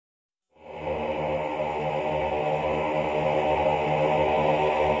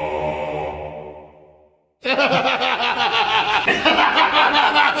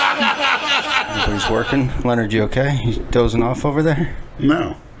Everybody's working. Leonard, you okay? You dozing off over there?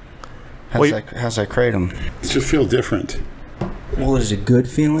 No. How's that kratom? It just feel different. Well, is it a good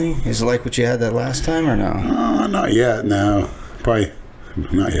feeling? Is it like what you had that last time or no? Not yet, no. Probably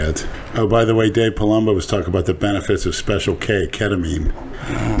not yet. Oh, by the way, Dave Palumbo was talking about the benefits of Special K, ketamine.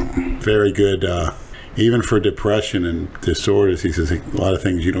 Very good, even for depression and disorders. He says a lot of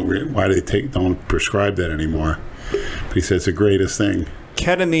things you don't, why don't prescribe that anymore. But he says it's the greatest thing.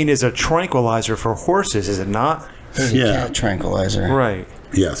 Ketamine is a tranquilizer for horses, is it not? It's a cat tranquilizer. Right.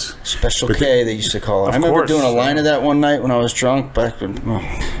 Yes. Special K, they used to call it. I remember doing a line of that one night when I was drunk back when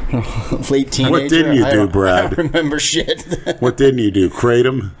late teenager. What didn't you do, Brad? I don't remember shit. What didn't you do?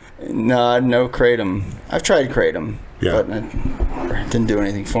 Kratom? No kratom. I've tried kratom. Yeah. But it didn't do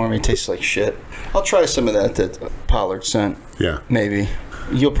anything for me. It tastes like shit. I'll try some of that Pollard sent. Yeah. Maybe.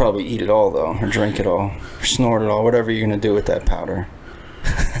 You'll probably eat it all, though, or drink it all, or snort it all, whatever you're going to do with that powder.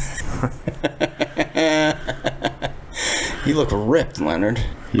 You look ripped, Leonard.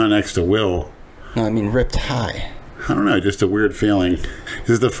 Not next to Will. No, I mean ripped high. I don't know, just a weird feeling. This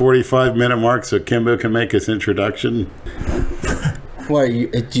is the 45-minute mark so Kimbo can make his introduction. Why,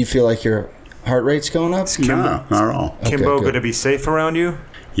 do you feel like your heart rate's going up? No, not at all. Kimbo going to be safe around you?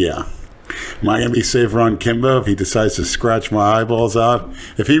 Yeah. Am I going to be safe around Kimbo if he decides to scratch my eyeballs out?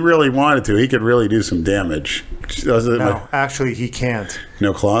 If he really wanted to, he could really do some damage. No, actually, he can't.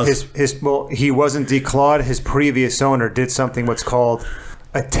 No claws? Well, he wasn't declawed. His previous owner did something what's called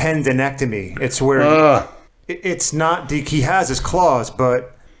a tendinectomy. It's where it's not he has his claws,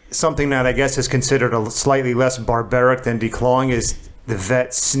 but something that I guess is considered a slightly less barbaric than declawing is the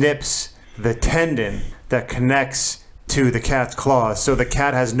vet snips the tendon that connects to the cat's claws. So the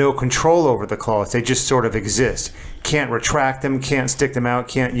cat has no control over the claws. They just sort of exist. Can't retract them, can't stick them out,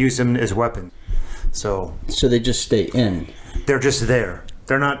 can't use them as weapons. So they just stay in. They're just there.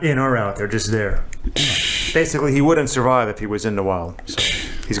 They're not in or out. They're just there. Basically, he wouldn't survive if he was in the wild. So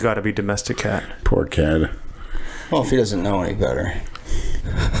he's got to be domestic cat. Poor cat. Well, if he doesn't know any better.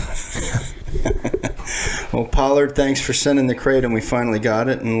 Well, Pollard, thanks for sending the kratom. We finally got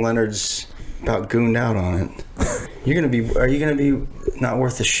it, and Leonard's about gooned out on it. Are you gonna be not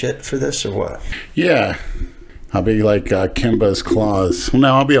worth a shit for this or what? Yeah. I'll be like Kimba's claws. Well,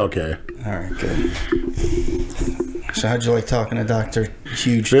 no, I'll be okay. All right, good. So how'd you like talking to Dr.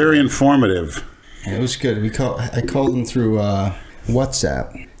 Huge? Very informative. Yeah, it was good. I called them through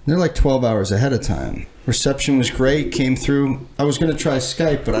WhatsApp. They're like 12 hours ahead of time. Reception was great, came through. I was going to try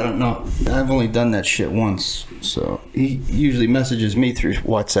Skype, but I don't know. I've only done that shit once. So he usually messages me through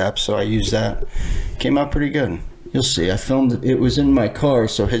WhatsApp, so I use that. Came out pretty good. You'll see. I filmed it. It was in my car,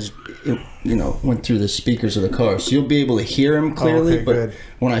 so went through the speakers of the car. So you'll be able to hear him clearly, but good.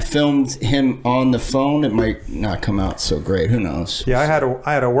 When I filmed him on the phone, it might not come out so great. Who knows? Yeah, I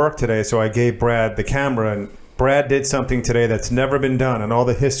had to work today, so I gave Brad the camera, and Brad did something today that's never been done. In all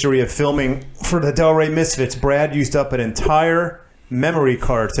the history of filming for the Delray Misfits, Brad used up an entire memory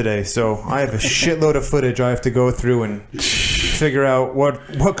card today. So I have a shitload of footage I have to go through and figure out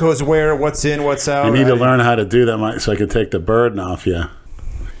what goes where, what's in, what's out. I need to learn how to do that so I can take the burden off you.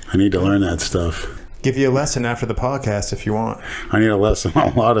 I need to learn that stuff. Give you a lesson after the podcast if you want. I need a lesson on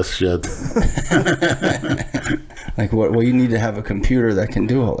a lot of shit. Like what? Well, you need to have a computer that can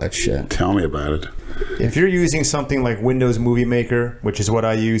do all that shit. Tell me about it. If you're using something like Windows Movie Maker, which is what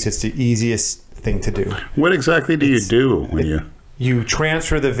I use, it's the easiest thing to do. What exactly do you do when you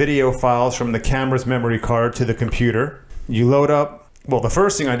transfer the video files from the camera's memory card to the computer. You load up. Well, the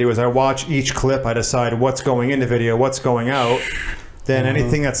first thing I do is I watch each clip. I decide what's going in the video, what's going out. Then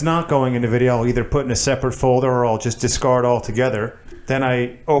anything that's not going in the video, I'll either put in a separate folder or I'll just discard altogether. Then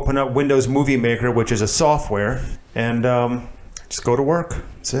I open up Windows Movie Maker, which is a software, and just go to work.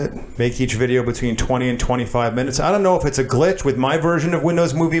 That's it. Make each video between 20 and 25 minutes. I don't know if it's a glitch with my version of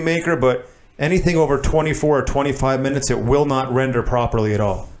Windows Movie Maker, but anything over 24 or 25 minutes, it will not render properly at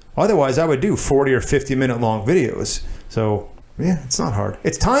all. Otherwise, I would do 40 or 50-minute long videos. So yeah, it's not hard.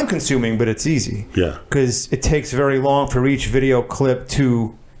 It's time consuming, but it's easy. Yeah. Because it takes very long for each video clip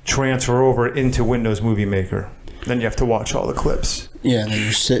to transfer over into Windows Movie Maker. Then you have to watch all the clips. Yeah, and then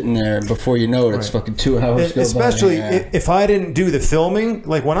you're sitting there. Before you know it, it's fucking 2 hours go Especially by. If I didn't do the filming.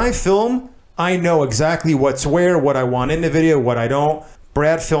 Like when I film, I know exactly what's where, what I want in the video, what I don't.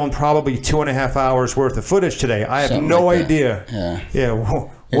 Brad filmed probably 2.5 hours worth of footage today. I have no idea.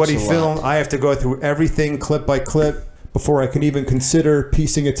 What he filmed. I have to go through everything clip by clip before I can even consider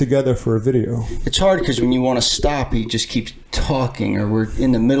piecing it together for a video. It's hard because when you want to stop, he just keeps talking, or we're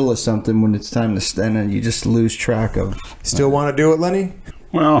in the middle of something when it's time to stand, and you just lose track of. Still want to do it, Lenny?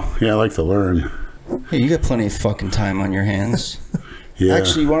 Well, yeah, I like to learn. Hey, you got plenty of fucking time on your hands. Yeah.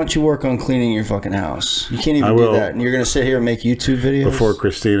 Actually, why don't you work on cleaning your fucking house? You can't even do that. And you're going to sit here and make YouTube videos? Before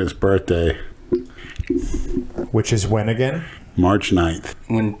Christina's birthday. Which is when again? March 9th.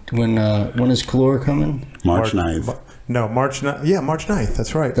 When is Kalora coming? March 9th. No, March 9th. Yeah, March 9th.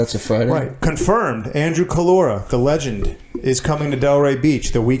 That's right. That's a Friday. Right. Confirmed. Andrew Kalora, the legend, is coming to Delray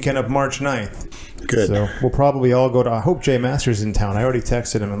Beach the weekend of March 9th. Good. So we'll probably all go to... I hope Jay Masters in town. I already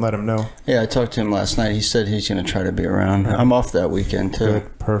texted him and let him know. Yeah, I talked to him last night. He said he's going to try to be around. I'm off that weekend, too.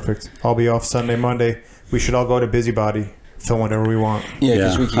 Good. Perfect. I'll be off Sunday, Monday. We should all go to Busybody. Film whatever we want. Yeah,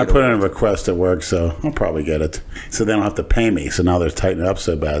 because I put in a request at work, so I'll probably get it. So they don't have to pay me. So now they're tightening up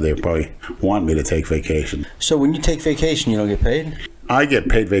so bad, they probably want me to take vacation. So when you take vacation, you don't get paid? I get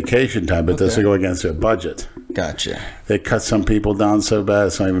paid vacation time, but this will go against their budget. Gotcha. They cut some people down so bad,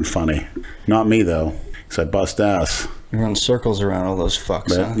 it's not even funny. Not me, though, because I bust ass. You run circles around all those fucks,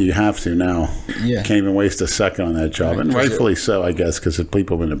 But huh? you have to now. Yeah. Can't even waste a second on that job. Right, And rightfully so, I guess, because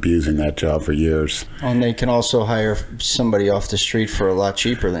people have been abusing that job for years. And they can also hire somebody off the street for a lot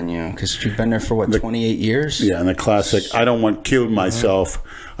cheaper than you, because you've been there for, 28 years? Yeah, and the classic, I don't want killed myself.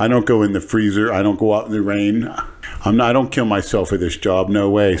 I don't go in the freezer. I don't go out in the rain. I don't kill myself for this job. No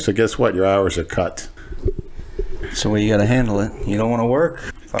way. So guess what? Your hours are cut. So well, you got to handle it. You don't want to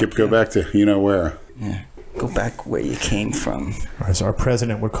work? Go back to where. Yeah. Go back where you came from. Or as our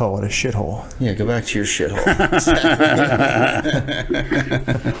president would call it, a shithole. Yeah, go back to your shithole.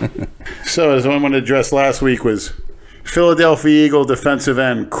 So, as I wanted to address last week was Philadelphia Eagle defensive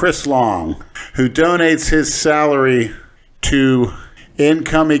end Chris Long, who donates his salary to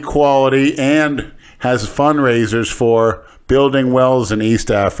income equality and has fundraisers for building wells in East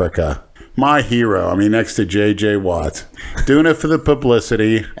Africa. My hero. I mean, next to J.J. Watt. Doing it for the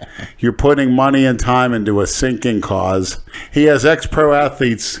publicity. You're putting money and time into a sinking cause. He has ex-pro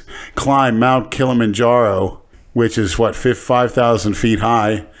athletes climb Mount Kilimanjaro, which is, 5,000 feet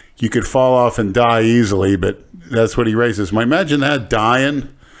high. You could fall off and die easily, but that's what he raises. Imagine that,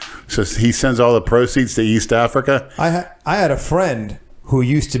 dying. So he sends all the proceeds to East Africa. I had a friend who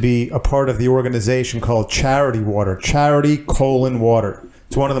used to be a part of the organization called Charity Water. Water.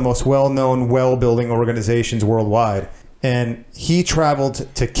 It's one of the most well-known well-building organizations worldwide. And he traveled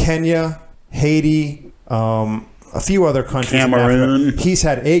to Kenya, Haiti, a few other countries. Cameroon. He's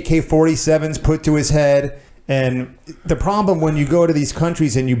had AK-47s put to his head. And the problem when you go to these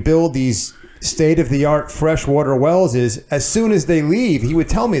countries and you build these state-of-the-art freshwater wells is, as soon as they leave, he would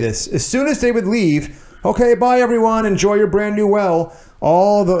tell me this, as soon as they would leave, okay, bye everyone, enjoy your brand new well,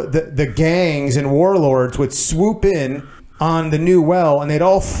 all the gangs and warlords would swoop in on the new well, and they'd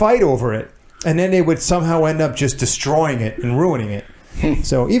all fight over it, and then they would somehow end up just destroying it and ruining it.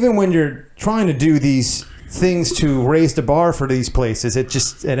 So even when you're trying to do these things to raise the bar for these places,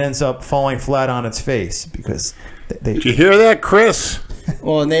 it ends up falling flat on its face because they. Did you hear that, Chris?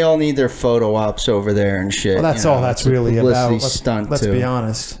 Well, and they all need their photo ops over there and shit. Well, that's all that's really about. Let's be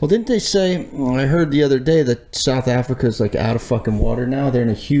honest. Well, didn't they say? I heard the other day that South Africa's like out of fucking water now. They're in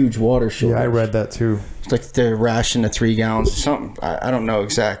a huge water shortage. Yeah, I read that too. It's like they're rationing to 3 gallons or something. I don't know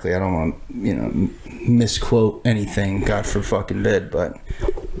exactly. I don't want misquote anything. God for fucking bid, but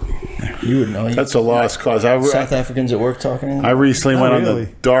you would know. That's a lost cause. South Africans at work talking. I recently went on the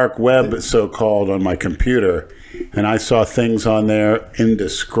dark web, so-called, on my computer, and I saw things on there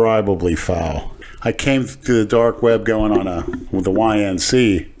indescribably foul. I came to the dark web going on with the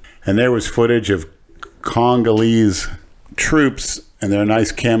YNC, and there was footage of Congolese troops in their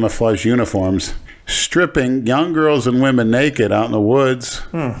nice camouflage uniforms stripping young girls and women naked out in the woods,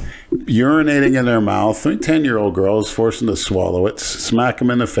 urinating in their mouth. 10-year-old girls, forcing them to swallow it, smack them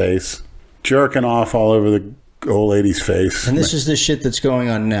in the face, jerking off all over the old lady's face. And this is the shit that's going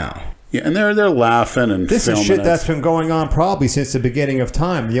on now. Yeah, and they're laughing and this filming is shit it. that's been going on probably since the beginning of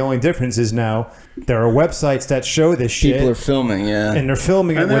time. The only difference is now there are websites that show this shit. People are filming, yeah. And they're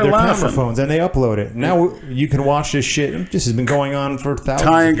filming it with their camera phones, and they upload it. Now you can watch this shit. This has been going on for thousands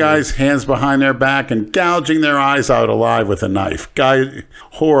Tying of years. guys' hands behind their back and gouging their eyes out alive with a knife.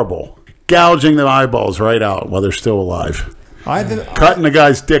 Horrible. Gouging their eyeballs right out while they're still alive. Cutting the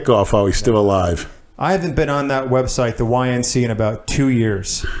guy's dick off while he's still alive. I haven't been on that website, the YNC, in about 2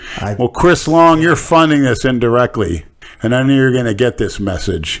 years. Well, Chris Long, you're funding this indirectly, and then you're going to get this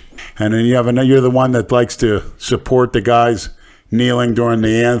message. And then you're the one that likes to support the guys kneeling during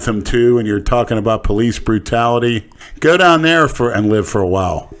the anthem too, and you're talking about police brutality. Go down there and live for a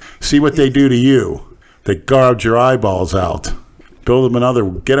while. See what they do to you. They gouge your eyeballs out.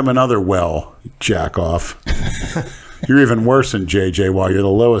 Get them another well, jack off. You're even worse than JJ while you're the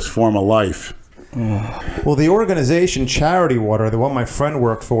lowest form of life. Well, the organization Charity Water, the one my friend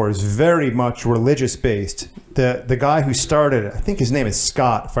worked for, is very much religious based. The guy who started it, I think his name is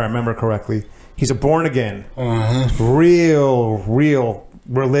Scott, if I remember correctly. He's a born again, real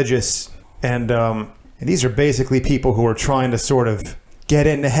religious, and these are basically people who are trying to sort of get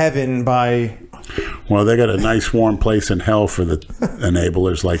into heaven by. Well, they got a nice warm place in hell for the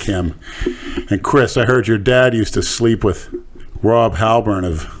enablers like him. And Chris, I heard your dad used to sleep with Rob Halpern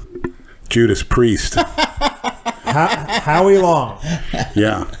of Judas Priest. Howie Long.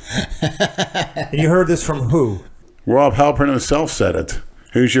 Yeah. And you heard this from who? Rob Halpern himself said it.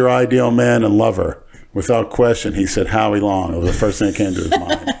 Who's your ideal man and lover? Without question, he said Howie Long. It was the first thing that came to his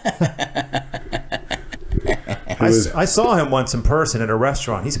mind. I saw him once in person at a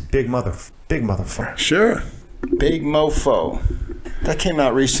restaurant. He's a big motherfucker. Sure. Big mofo. That came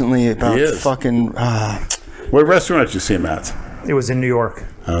out recently about fucking... What restaurant did you see him at? It was in New York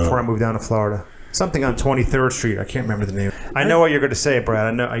before I moved down to Florida. Something on 23rd Street. I can't remember the name. I know what you're going to say, Brad.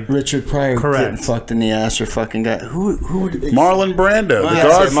 I know. Richard Pryor getting fucked in the ass or fucking guy. Who Marlon Brando, the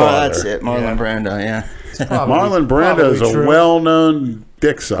Godfather. That's it. Marlon Brando, yeah. Marlon Brando is a well-known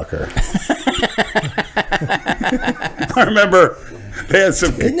dick sucker. I remember they had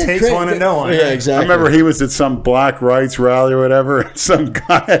some... It takes one to know one. Yeah, exactly. I remember he was at some black rights rally or whatever, and some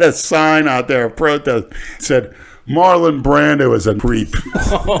guy had a sign out there, a protest, said... Marlon Brando is a creep.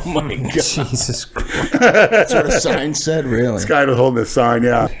 Oh my God. Jesus Christ. That's what a sign said, really. This guy was holding a sign,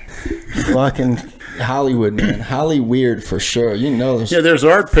 yeah. Fucking Hollywood, man. Holly weird for sure. You know this. Yeah, there's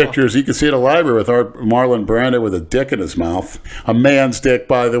art pictures. You can see at a library with Marlon Brando with a dick in his mouth. A man's dick,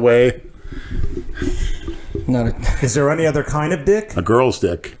 by the way. Is there any other kind of dick? A girl's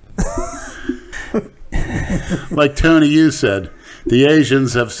dick. Like Tony Yu said, the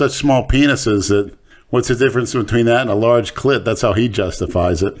Asians have such small penises that... What's the difference between that and a large clit? That's how he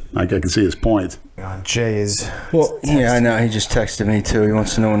justifies it. I can see his point. Jay is... Well, yeah, I know. He just texted me, too. He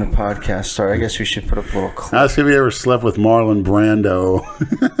wants to know when the podcast starts. I guess we should put up a little clip. Ask if you ever slept with Marlon Brando.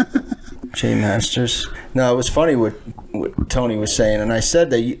 Jay Masters. No, it was funny what Tony was saying. And I said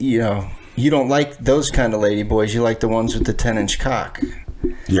that, you know, you don't like those kind of lady boys. You like the ones with the 10-inch cock.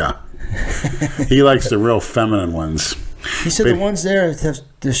 Yeah. He likes the real feminine ones. He said the ones there,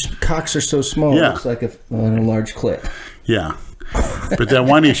 their cocks are so small, it looks like a large clit. Yeah. But that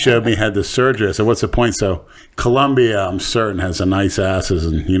one he showed me had the surgery. I said, what's the point? So, Columbia, I'm certain, has a nice asses,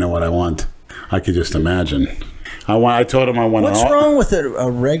 and you know what I want. I could just imagine. I told him I want What's wrong with a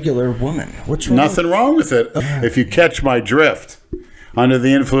regular woman? What's wrong? Nothing wrong with it. If you catch my drift, under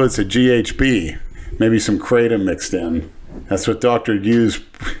the influence of GHB, maybe some kratom mixed in. That's what Dr. Hughes,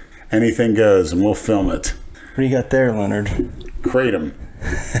 anything goes, and we'll film it. What do you got there, Leonard? Kratom.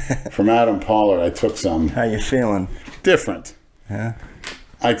 From Adam Pollard, I took some. How you feeling? Different. Yeah.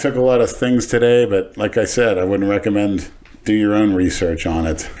 I took a lot of things today, but like I said, I wouldn't recommend do your own research on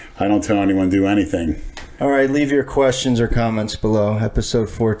it. I don't tell anyone to do anything. All right, leave your questions or comments below. Episode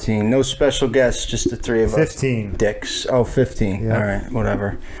 14. No special guests, just the three of us. 15. Dicks. Oh, 15. Yeah. All right,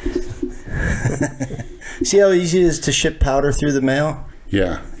 whatever. See how easy it is to ship powder through the mail?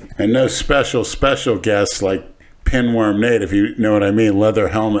 Yeah. And no special guests like Pinworm Nate, if you know what I mean, leather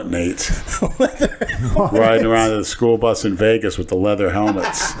helmet Nate. Riding around in the school bus in Vegas with the leather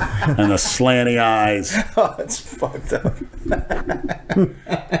helmets and the slanty eyes. Oh, it's fucked up.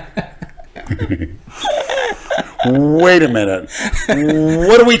 Wait a minute.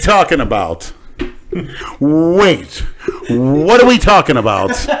 What are we talking about? Wait. What are we talking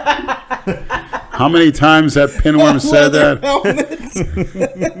about? How many times that Pinworm said that?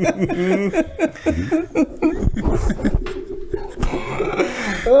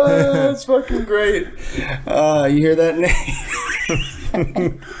 Oh, that's fucking great. You hear that,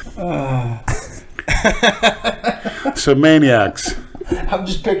 Nate? So, maniacs. I'm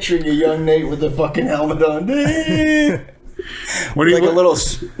just picturing a young Nate with the fucking helmet on. What do you like a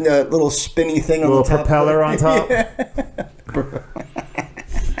little spinny thing on the top. Propeller on top.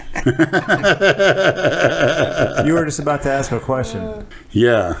 You were just about to ask a question.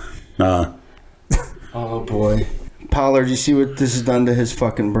 Yeah. Oh boy. Pollard, you see what this has done to his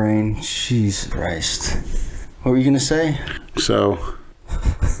fucking brain? Jesus Christ. What were you going to say? So,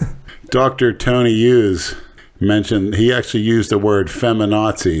 Dr. Tony Hughes mentioned, he actually used the word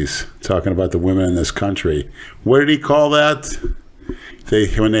feminazis, talking about the women in this country. What did he call that?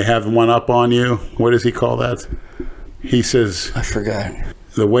 When they have one up on you, what does he call that? He says, I forgot.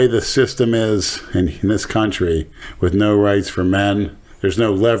 The way the system is in this country, with no rights for men, there's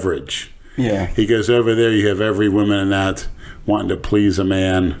no leverage. Yeah. He goes, over there, you have every woman in that wanting to please a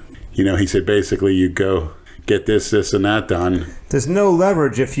man. You know, he said, basically, you go get this, and that done. There's no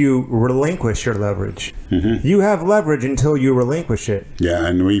leverage if you relinquish your leverage. You have leverage until you relinquish it. Yeah,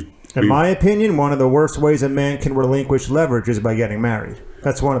 and in my opinion, one of the worst ways a man can relinquish leverage is by getting married.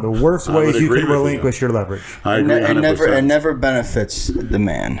 That's one of the worst ways you can relinquish your leverage. I agree 100%. It never benefits the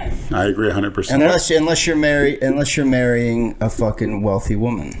man. I agree 100%. Unless you're marrying a fucking wealthy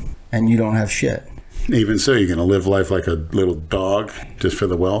woman and you don't have shit. Even so, you're going to live life like a little dog just for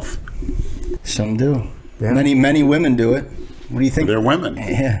the wealth? Some do. Yeah. Many women do it. What do you think? They're women.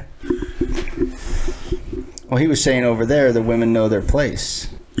 Yeah. Well, he was saying over there the women know their place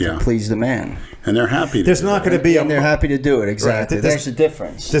to please the man. And they're happy. There's not going to be they're happy to do it. Exactly. Right. There's a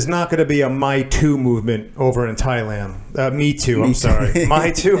difference. There's not going to be a My Too movement over in Thailand. Me Too. I'm sorry. My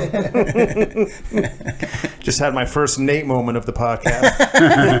Too. Just had my first Nate moment of the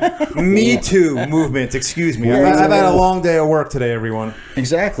podcast. Me Too movement. Excuse me. I've had a long day of work today, everyone.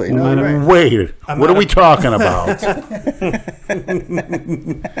 Exactly. No, you're right. Wait. What are we talking about?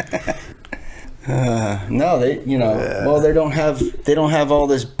 No, they don't have all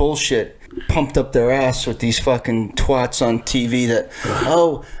this bullshit pumped up their ass with these fucking twats on TV that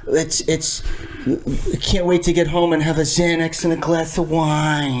it's I can't wait to get home and have a Xanax and a glass of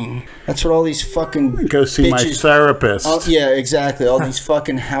wine. That's what all these fucking go see my therapist. Yeah, exactly. All these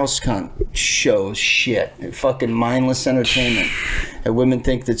fucking house cunt shows, shit, fucking mindless entertainment, and women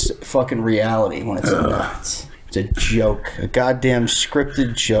think that's fucking reality when it's not. It's a joke, a goddamn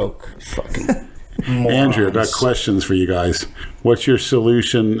scripted joke. Fucking morons. Andrew, I've got questions for you guys. What's your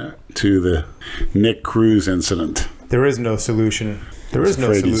solution to the Nick Cruz incident? There is no solution. There is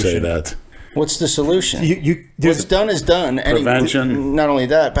no solution. Afraid you say that. What's the solution? What's done is done. Prevention. Not only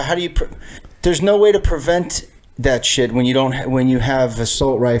that, but how do you? There's no way to prevent that shit when you have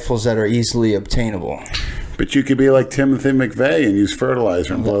assault rifles that are easily obtainable. But you could be like Timothy McVeigh and use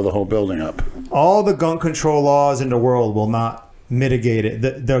fertilizer and blow the whole building up. All the gun control laws in the world will not mitigate it.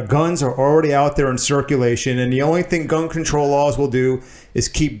 The guns are already out there in circulation, and the only thing gun control laws will do is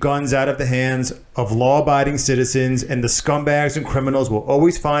keep guns out of the hands of law-abiding citizens, and the scumbags and criminals will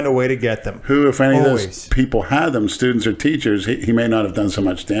always find a way to get them. Who, if any of those people had them, students or teachers, he may not have done so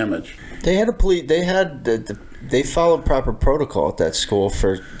much damage. They had they followed proper protocol at that school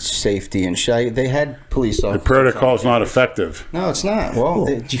for safety and shit. They had police officers. The protocol's not effective. No, it's not. Well,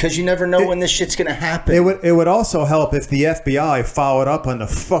 because you never know when this shit's going to happen. It would also help if the FBI followed up on the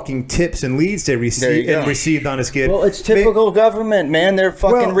fucking tips and leads they received on this kid. Well, it's typical government, man. They're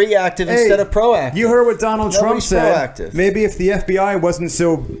fucking reactive instead of proactive. You heard what Donald Trump said. Proactive. Maybe if the FBI wasn't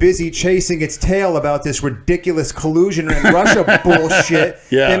so busy chasing its tail about this ridiculous collusion and Russia bullshit,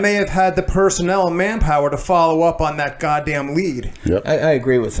 they may have had the personnel and manpower to follow up on that goddamn lead. Yep. I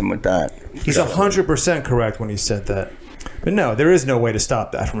agree with him with that. He's 100% correct when he said that. But no, there is no way to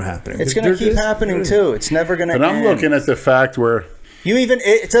stop that from happening. It's going to keep happening too. It's never going to end. But I'm looking at the fact where you don't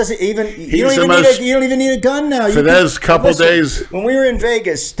even need a gun now. For those couple days when we were in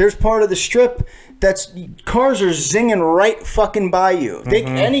Vegas, there's part of the strip that's cars are zinging right fucking by you.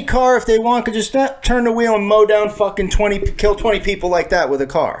 Any car, if they want, could just turn the wheel and mow down fucking kill 20 people like that with a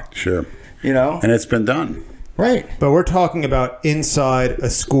car. Sure. You know? And it's been done. Right. But we're talking about inside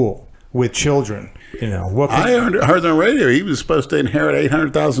a school with children. You know, I heard on the radio he was supposed to inherit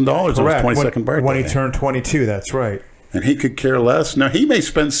 $800,000 on his 22nd birthday. When he turned 22, that's right. And he could care less. Now, he may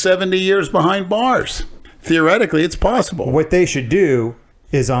spend 70 years behind bars. Theoretically, it's possible. What they should do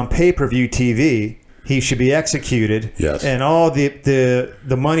is on pay-per-view TV, he should be executed. Yes. And all the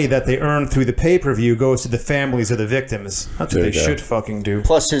money that they earn through the pay-per-view goes to the families of the victims. That's what they should fucking do.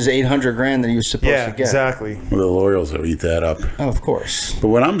 Plus his $800,000 that he was supposed to get. Yeah, exactly. Well, the lawyers will eat that up. Oh, of course. But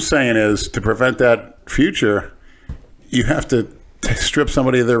what I'm saying is, to prevent that future, you have to strip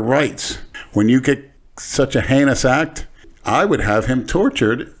somebody of their rights. When you get such a heinous act, I would have him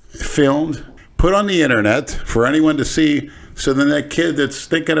tortured, filmed, put on the internet for anyone to see. So then that kid that's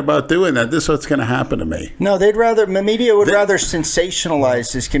thinking about doing that, this is what's going to happen to me. No, the media would rather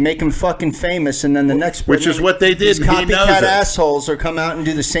sensationalize this kid, make him fucking famous, and then the next... Which is what they did. These copycat assholes will come out and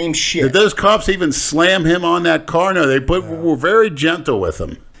do the same shit. Did those cops even slam him on that car? No, they were very gentle with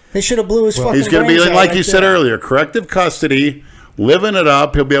him. They should have blew his fucking He's going to be, like right you said earlier, corrective custody, living it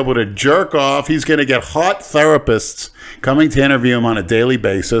up. He'll be able to jerk off. He's going to get hot therapists coming to interview him on a daily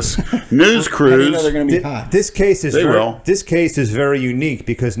basis. News crews. They're going to be hot. This case is very unique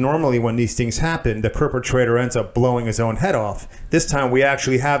because normally when these things happen, the perpetrator ends up blowing his own head off. This time we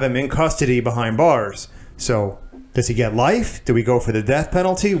actually have him in custody behind bars. So does he get life? Do we go for the death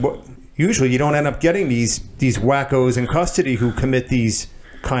penalty? Usually you don't end up getting these wackos in custody who commit these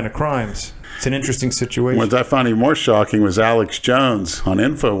kind of crimes. It's an interesting situation. What I found even more shocking was Alex Jones on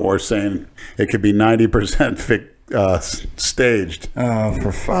InfoWars saying it could be 90% staged. Oh,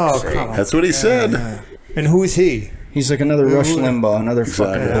 for fuck's sake. That's what he said. And who is he? He's like another Rush Limbaugh, another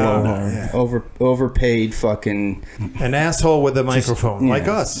fucking Exactly. blowhard. Overpaid fucking... An asshole with a microphone, like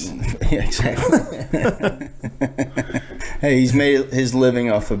us. Yeah, exactly. Hey, he's made his living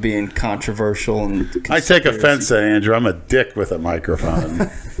off of being controversial and... I take offense to Andrew. I'm a dick with a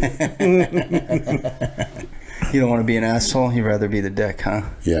microphone. You don't want to be an asshole? You'd rather be the dick, huh?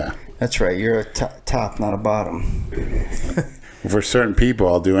 Yeah. That's right. You're a top, not a bottom. For certain people,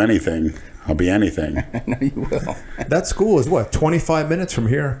 I'll do anything. I'll be anything. I know you will. That school is what, 25 minutes from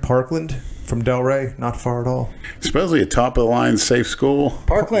here? Parkland? From Delray? Not far at all. Supposedly a top-of-the-line safe school.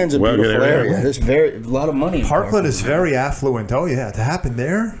 Parkland's a beautiful area. There's a lot of money in Parkland is very affluent. Oh, yeah. To happen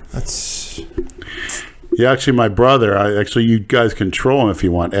there? That's... Yeah, actually, my brother, you guys control him if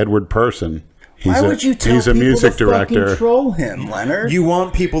you want. Edward Person. Why would you tell people music to director. fucking troll him, Leonard? You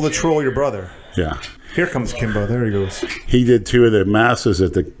want people to troll your brother. Yeah. Here comes Kimbo. There he goes. He did 2 of the masses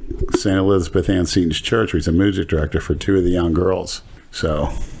at the St. Elizabeth Ann Seton's Church. He's a music director for 2 of the young girls.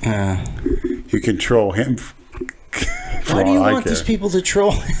 So you control him. Why do you want these people to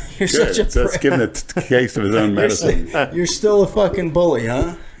troll? You're such a That's giving a taste of his own medicine. You're still a fucking bully,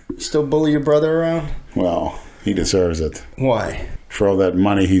 huh? You still bully your brother around? Well, he deserves it. Why? For all that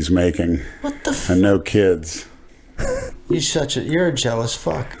money he's making. What the and no kids. You're a jealous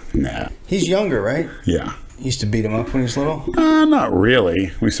fuck. Nah. He's younger, right? Yeah. You used to beat him up when he was little? Not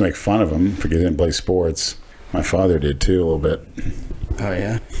really. We used to make fun of him because he didn't play sports. My father did too, a little bit. Oh,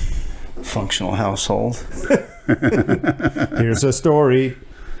 yeah? Functional household. Here's a story.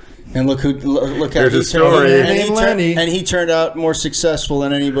 And look how Here's a story. And he turned out more successful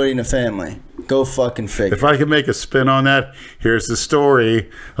than anybody in the family. Go fucking figure. If I could make a spin on that, here's the story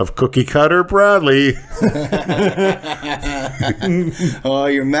of Cookie Cutter Bradley. Oh,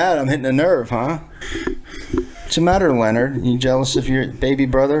 you're mad. I'm hitting a nerve, huh? What's the matter, Leonard? You jealous of your baby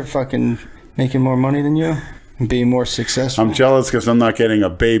brother fucking making more money than you? And being more successful? I'm jealous because I'm not getting a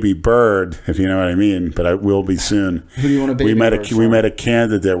baby bird, if you know what I mean, but I will be soon. Who do you want a baby bird for? We met a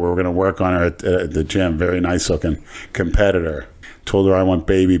candidate where we're going to work on her at the gym. Very nice looking competitor. Told her I want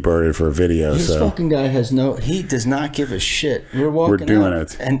baby birded for a video. This fucking guy he does not give a shit. We're doing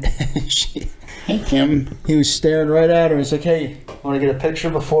it. And hey, Kim. He was staring right at her. He's like, hey, want to get a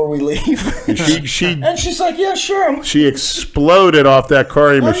picture before we leave? And she's like, yeah, sure. She exploded off that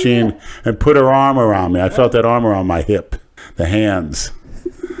curry machine and put her arm around me. I felt that arm around my hip. The hands.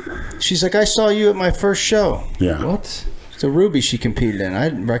 She's like, I saw you at my first show. Yeah. What? It's a Ruby she competed in. I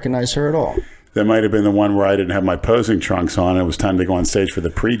didn't recognize her at all. That might have been the one where I didn't have my posing trunks on. It was time to go on stage for the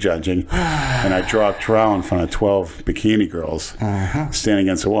prejudging. And I dropped trowel in front of 12 bikini girls standing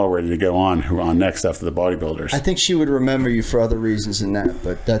against the wall ready to go on, who were on next after the bodybuilders. I think she would remember you for other reasons than that,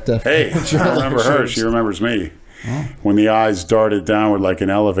 but that definitely... Hey, I remember her. She remembers me. Huh? When the eyes darted downward like an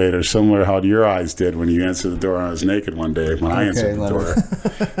elevator, similar to how your eyes did when you answered the door and I was naked one day when I answered the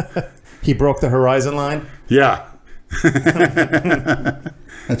door. He broke the horizon line? Yeah.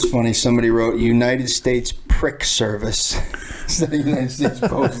 That's funny. Somebody wrote United States Prick Service. Instead of United States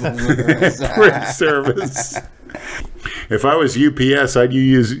Postal Service. Prick Service. If I was UPS, I'd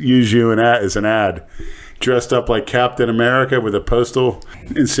use you as an ad. Dressed up like Captain America with a postal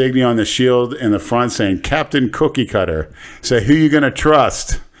insignia on the shield in the front saying, Captain Cookie Cutter. Say, who you going to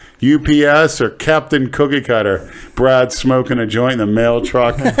trust? UPS or Captain Cookie Cutter? Brad smoking a joint in the mail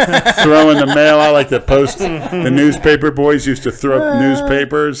truck, throwing the mail out like the newspaper boys used to throw up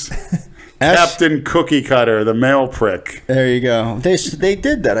newspapers. Captain Cookie Cutter, the mail prick. There you go. They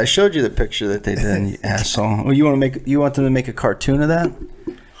did that. I showed you the picture that they did, you asshole. Well, you want them to make a cartoon of that?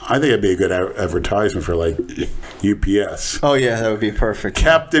 I think it'd be a good advertisement for like UPS. Oh yeah, that would be perfect.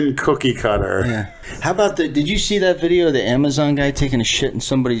 Captain Cookie Cutter. Yeah. How about did you see that video of the Amazon guy taking a shit in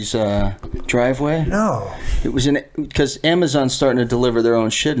somebody's driveway? No. It was because Amazon's starting to deliver their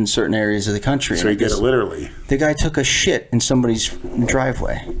own shit in certain areas of the country. So he did it literally. The guy took a shit in somebody's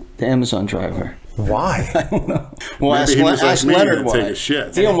driveway. The Amazon driver. Why? I don't know. Well, ask Leonard why. Take a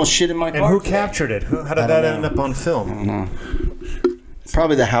shit. He almost shit in my car. And who captured it? How did that end up on film? I don't know.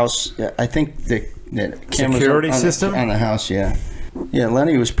 Probably the house. I think the cameras security system on the house. Yeah, yeah.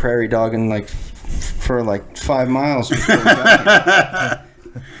 Lenny was prairie dogging for 5 miles. Before we got here.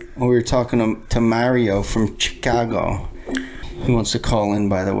 We were talking to Mario from Chicago. He wants to call in,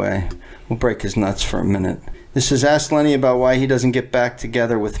 by the way. We'll break his nuts for a minute. This is Ask Lenny about why he doesn't get back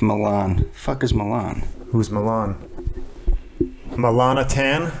together with Milan. Fuck is Milan? Who's Milan? Milana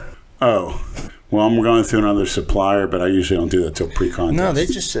Tan? Oh. Well, I'm going through another supplier, but I usually don't do that till pre-contest. No, they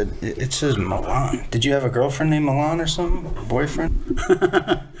just said, it says Milan. Did you have a girlfriend named Milan or something? A boyfriend?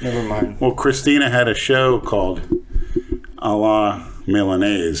 Never mind. Well, Christina had a show called A la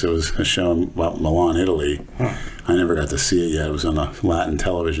Milanese. It was a show about Milan, Italy. Huh. I never got to see it yet. It was on the Latin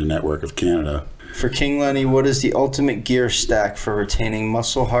Television Network of Canada. For King Lenny, what is the ultimate gear stack for retaining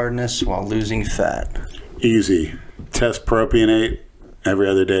muscle hardness while losing fat? Easy. Test propionate every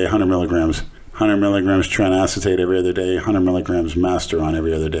other day, 100 milligrams. 100 milligrams trinacetate every other day, 100 milligrams Masteron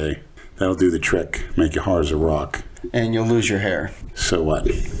every other day. That'll do the trick. Make you hard as a rock. And you'll lose your hair. So what?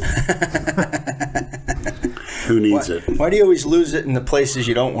 Who needs it? Why do you always lose it in the places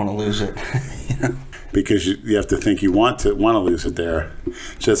you don't want to lose it? You know? Because you have to think you want to lose it there.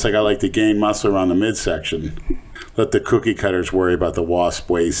 Just like I like to gain muscle around the midsection. Let the cookie cutters worry about the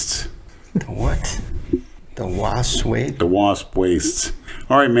wasp waists. The what? The wasp waist? The wasp waists.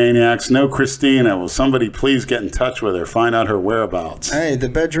 All right, maniacs. No Christina. Will somebody please get in touch with her? Find out her whereabouts. Hey, the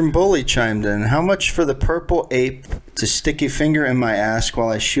bedroom bully chimed in. How much for the purple ape to stick a finger in my ass while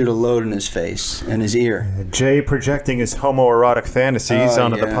I shoot a load in his face and his ear? Jay projecting his homoerotic fantasies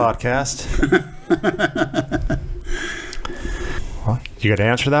onto the podcast. What? You got to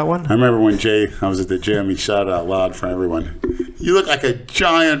answer that one? I remember when I was at the gym, he shouted out loud for everyone, "You look like a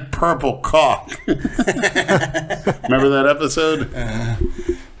giant purple cock." Remember that episode?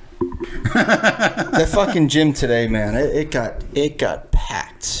 The fucking gym today, man, it got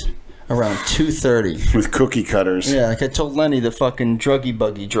packed around 2:30 with cookie cutters. Yeah, like I told Lenny, the fucking druggy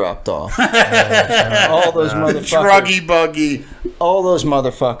buggy dropped off. All those motherfuckers. Druggy buggy. All those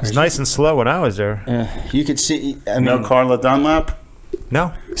motherfuckers. It was nice and slow when I was there. You could see. I mean, no Carla Dunlap?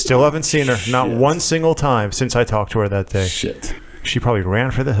 No, still haven't seen her. Not one single time since I talked to her that day. Shit. She probably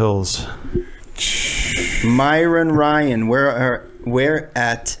ran for the hills. Myron Ryan, we're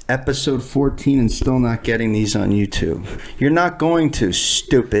at episode 14 and still not getting these on YouTube. You're not going to,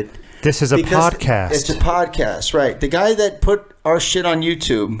 stupid. This is a podcast. It's a podcast, right. The guy that put our shit on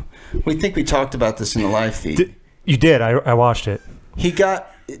YouTube, we think we talked about this in the live feed. You did. I watched it. He got...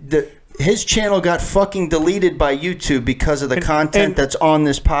 His channel got fucking deleted by YouTube because of the content that's on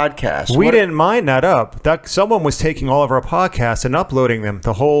this podcast. We didn't mind that up. Someone was taking all of our podcasts and uploading them,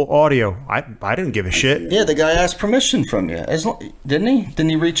 the whole audio. I didn't give a shit. Yeah, the guy asked permission from you, didn't he? Didn't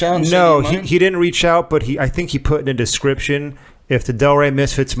he reach out? And no, he didn't reach out, but I think he put in a description, if the Delray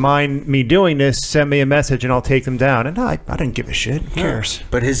Misfits mind me doing this, send me a message and I'll take them down. And I didn't give a shit. Who cares?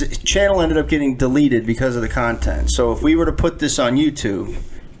 But his channel ended up getting deleted because of the content. So if we were to put this on YouTube,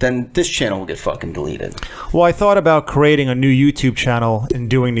 then this channel will get fucking deleted. Well, I thought about creating a new YouTube channel and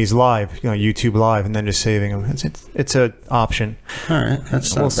doing these live, YouTube live, and then just saving them. It's an option. All right,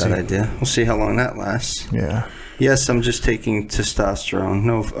 that's not a bad idea. We'll see how long that lasts. Yeah. Yes, I'm just taking testosterone.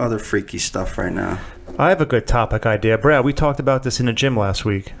 No other freaky stuff right now. I have a good topic idea. Brad, we talked about this in the gym last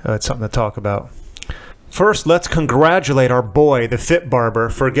week. It's something to talk about. First, let's congratulate our boy, the Fit Barber,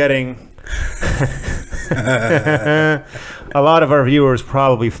 for getting... A lot of our viewers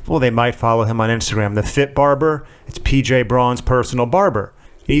probably, they might follow him on Instagram. The Fit Barber. It's PJ Braun's personal barber.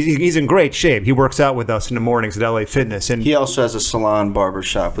 He's in great shape. He works out with us in the mornings at LA Fitness. And he also has a salon barber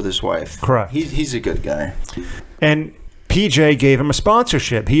shop with his wife. Correct. He's a good guy. And PJ gave him a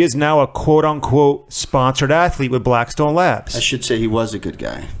sponsorship. He is now a quote-unquote sponsored athlete with Blackstone Labs. I should say he was a good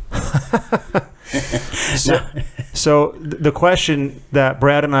guy. So the question that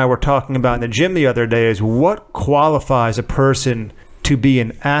Brad and I were talking about in the gym the other day is, what qualifies a person to be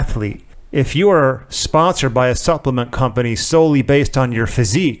an athlete? If you are sponsored by a supplement company solely based on your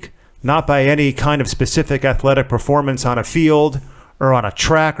physique, not by any kind of specific athletic performance on a field or on a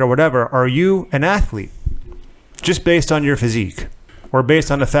track or whatever, are you an athlete? Just based on your physique, or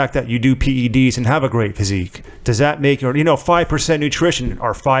based on the fact that you do PEDs and have a great physique. Does that make you, 5% nutrition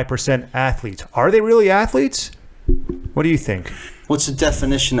are 5% athletes? Are they really athletes? What do you think? What's the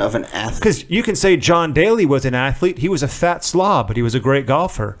definition of an athlete? Because you can say John Daly was an athlete. He was a fat slob, but he was a great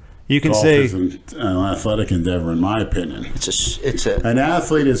golfer. You can Golf say is an athletic endeavor, in my opinion. An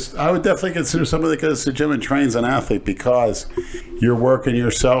athlete is. I would definitely consider somebody that goes to the gym and trains an athlete, because you're working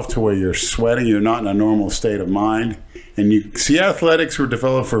yourself to where you're sweating. You're not in a normal state of mind. And you see, athletics were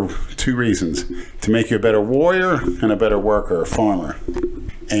developed for two reasons: to make you a better warrior and a better worker, a farmer.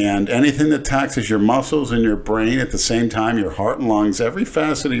 And anything that taxes your muscles and your brain at the same time, your heart and lungs, every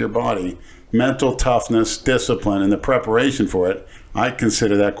facet of your body, mental toughness, discipline, and the preparation for it, I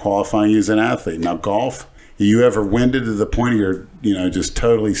consider that qualifying you as an athlete. Now, golf, are you ever winded to the point of you're, just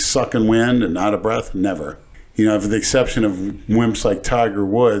totally sucking wind and out of breath? Never. With the exception of wimps like Tiger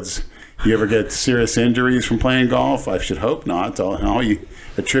Woods, You ever get serious injuries from playing golf? I should hope not. All he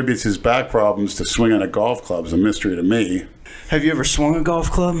attributes his back problems to swinging a golf club is a mystery to me. Have you ever swung a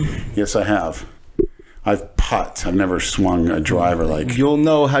golf club? Yes, I have. I've putt. I've never swung a driver like. You'll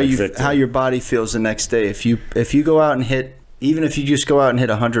know how Victor. how your body feels the next day if you go out and hit. Even if you just go out and hit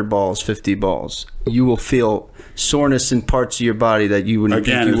 100 balls, 50 balls, you will feel soreness in parts of your body that you wouldn't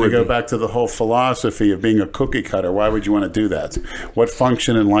Again, think you if would. we go back to the whole philosophy of being a cookie cutter, why would you want to do that? What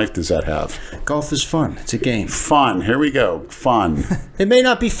function in life does that have? Golf is fun. It's a game. Fun. Here we go. Fun. It may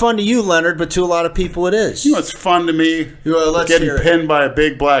not be fun to you, Leonard, but to a lot of people it is. You know what's fun to me? Well, let's Getting hear it. pinned by a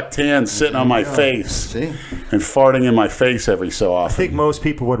big black tan sitting on my face. See? And farting in my face every so I often. think most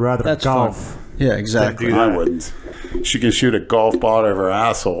people would rather That's golf. fun. Yeah, exactly. do I that. wouldn't. She can shoot a golf ball out of her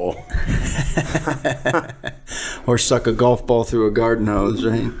asshole. Or suck a golf ball through a garden hose,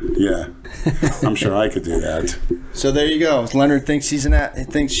 right? Yeah. I'm sure I could do that. So there you go. Leonard thinks he's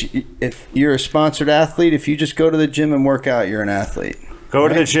if you're a sponsored athlete, if you just go to the gym and work out, you're an athlete. Go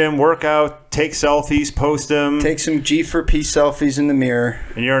to the gym, work out, take selfies, post them, Take some G4P selfies in the mirror.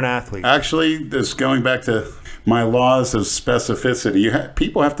 and you're an athlete. Actually, this going back to my laws of specificity.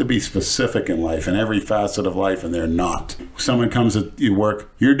 People have to be specific in life, in every facet of life, and they're not. Someone comes at you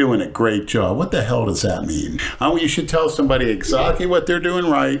work, you're doing a great job. What the hell does that mean? You should tell somebody exactly what they're doing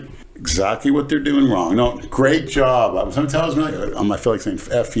right, exactly what they're doing wrong. No, great job. Someone tells me, I feel like saying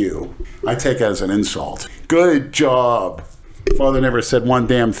F you. I take it as an insult. Good job. Father never said one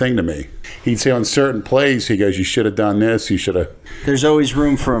damn thing to me. He'd say on certain plays, he goes, you should have done this, you should have. There's always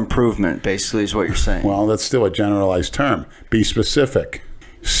room for improvement, basically, is what you're saying. Well, that's still a generalized term. Be specific.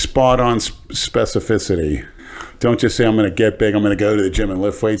 Spot on specificity. Don't just say, I'm going to get big, I'm going to go to the gym and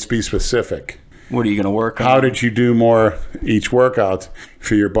lift weights. Be specific. What are you going to work on? How did you do more each workout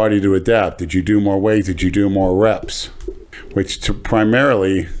for your body to adapt? Did you do more weight? Did you do more reps? Which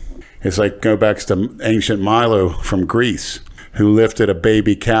primarily is like, go back to ancient Milo from Greece, who lifted a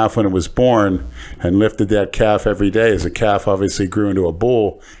baby calf when it was born and lifted that calf every day as the calf obviously grew into a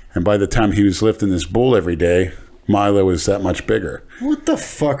bull. And by the time he was lifting this bull every day, Milo was that much bigger. What the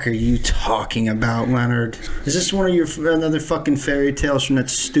fuck are you talking about, Leonard? Is this one of your another fucking fairy tales from that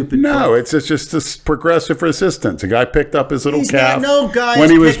stupid No, book? it's just this progressive resistance. A guy picked up his little He's calf not no guy when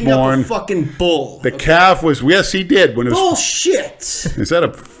he was picking born. up a fucking bull. The calf was, yes, he did. When it was, Bullshit. is that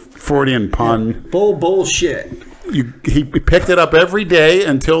a Freudian pun? Bullshit. He picked it up every day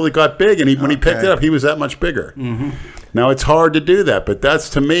until it got big, and when he picked it up, he was that much bigger. Mm-hmm. Now, it's hard to do that, but that's,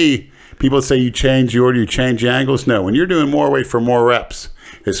 to me, people say you change the order, you change the angles. No, when you're doing more weight for more reps,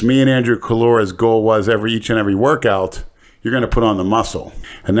 as me and Andrew Calora's goal was each and every workout, you're going to put on the muscle.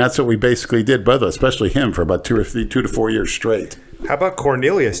 And that's what we basically did, both, especially him, for about 2 to 4 years straight. How about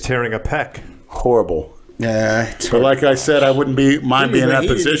Cornelius tearing a pec? Horrible. Yeah, But like I said, I wouldn't mind being in that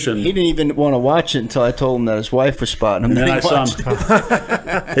position. He didn't even want to watch it until I told him that his wife was spotting him. And then He I saw watched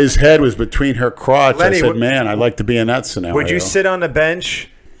him. His head was between her crotch. Lenny, I said, man, I'd like to be in that scenario. Would you sit on the bench?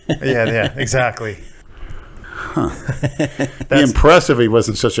 Yeah, exactly. Be impressive he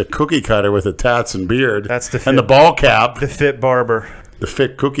wasn't such a cookie cutter with the tats and beard. That's the and the ball cap. The fit barber. The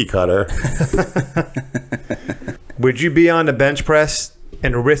fit cookie cutter. Would you be on the bench press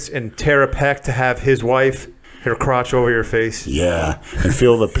and risk and tear a pec to have his wife, her crotch over your face? Yeah, and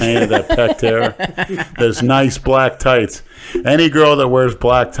feel the pain of that pec tear. Those nice black tights. Any girl that wears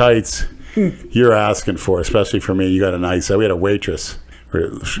black tights, you're asking for, especially for me. You got we had a waitress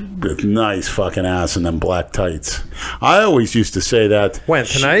with nice fucking ass and then black tights. I always used to say that. When,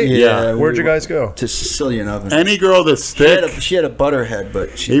 tonight? Yeah. Where'd you guys go? to Sicilian oven. Any girl that's thick, She had a butterhead,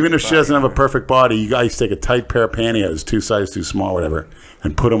 but even if she doesn't have a perfect body, you guys take a tight pair of pantyhose, 2 sizes too small, whatever,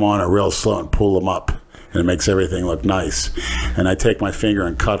 and put them on her real slow and pull them up. And it makes everything look nice. And I take my finger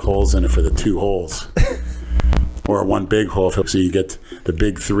and cut holes in it for the 2 holes. Or 1 big hole, so you get the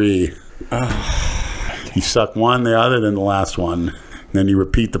big 3. You suck one, the other, then the last one. Then you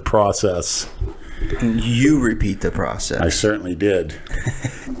repeat the process. You repeat the process. I certainly did.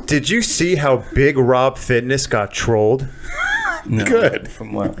 Did you see how Big Rob Fitness got trolled? No, Good.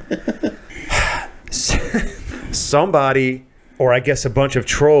 From what? Somebody, or I guess a bunch of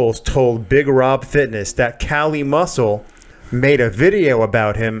trolls, told Big Rob Fitness that Cali Muscle made a video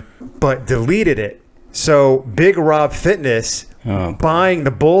about him, but deleted it. So Big Rob Fitness, buying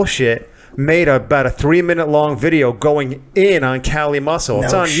the bullshit, made about a 3-minute long video going in on Cali Muscle.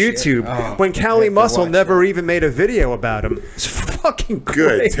 It's No on shit. YouTube. Oh, when Cali have to Muscle watch never even made a video about him. It's fucking Good.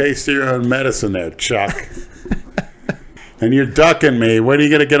 great. Taste of your own medicine there, Chuck. And you're ducking me. When are you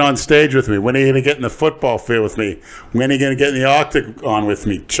going to get on stage with me? When are you going to get in the football field with me? When are you going to get in the octagon with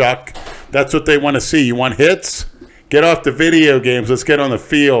me, Chuck? That's what they want to see. You want hits? Get off the video games. Let's get on the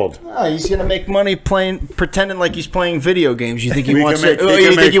field. Oh, he's gonna make money pretending like he's playing video games. You think he wants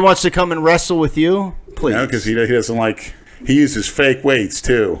think he wants to come and wrestle with you? Please. No, because he doesn't like. He uses fake weights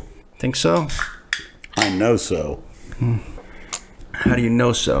too. Think so? I know so. How do you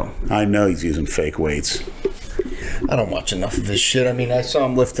know so? I know he's using fake weights. I don't watch enough of his shit. I mean, I saw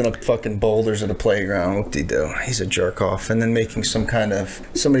him lifting up fucking boulders at a playground. Whoop de do. He's a jerk off, and then making some kind of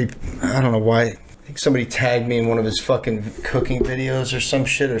somebody. I don't know why. I think somebody tagged me in one of his fucking cooking videos or some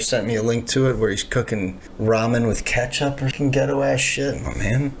shit, or sent me a link to it where he's cooking ramen with ketchup or fucking ghetto ass shit. Oh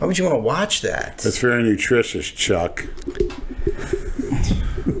man, why would you want to watch that? That's very nutritious, Chuck.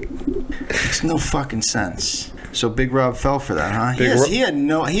 Makes no fucking sense. So Big Rob fell for that, huh? He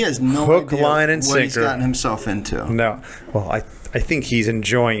has no hook, idea line, and what sinker. He's gotten himself into. No. Well, I think he's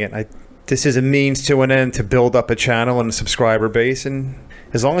enjoying it. This is a means to an end to build up a channel and a subscriber base, and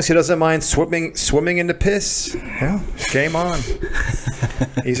as long as he doesn't mind swimming in the piss, yeah, game on.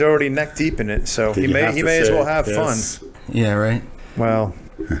 He's already neck deep in it, so he may as well have fun. Yeah, right. Well.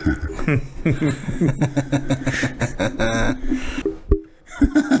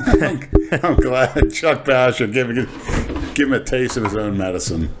 I'm glad Chuck Basher give him a taste of his own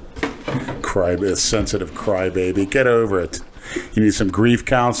medicine. A sensitive crybaby. Get over it. You need some grief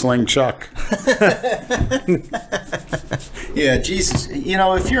counseling, Chuck? Yeah, Jesus. You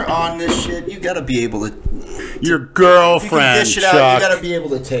know, if you're on this shit, you got to be able to... Your girlfriend, dish it Chuck. out, you got to be able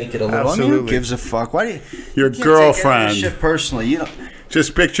to take it a little. Absolutely. I mean, who gives a fuck? Why do you... Your you can't girlfriend. take this shit personally. You know...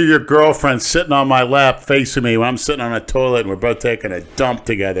 Just picture your girlfriend sitting on my lap facing me when I'm sitting on a toilet and we're both taking a dump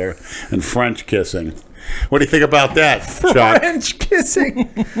together and French kissing. What do you think about that, Chuck? French kissing?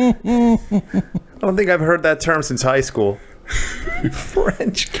 I don't think I've heard that term since high school.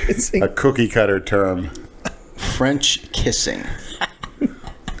 French kissing. A cookie cutter term. French kissing.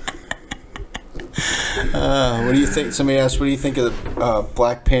 What do you think? Somebody asked, what do you think of the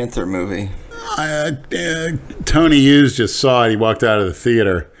Black Panther movie? Tony Hughes just saw it. He walked out of the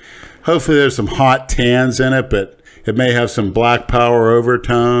theater. Hopefully there's some hot tans in it, but it may have some Black Power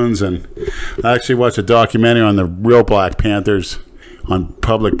overtones. And I actually watched a documentary on the real Black Panthers on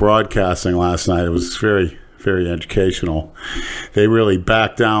public broadcasting last night. It was very, very educational. They really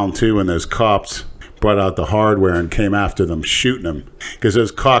backed down, too, when those cops brought out the hardware and came after them, shooting them. Because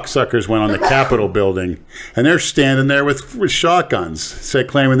those cocksuckers went on the Capitol building, and they're standing there with shotguns,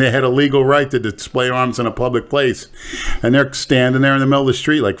 claiming they had a legal right to display arms in a public place. And they're standing there in the middle of the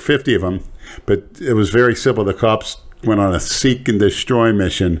street, like 50 of them. But it was very simple. The cops went on a seek and destroy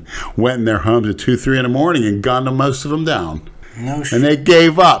mission, went in their homes at 2, 3 in the morning and gunned most of them down. No shit. And they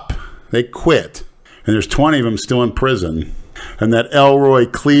gave up. They quit. And there's 20 of them still in prison. And that Elroy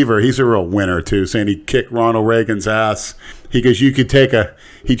Cleaver, he's a real winner, too, saying he kicked Ronald Reagan's ass. He goes,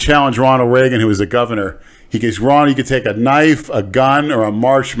 he challenged Ronald Reagan, who was the governor. He goes, Ron, you could take a knife, a gun, or a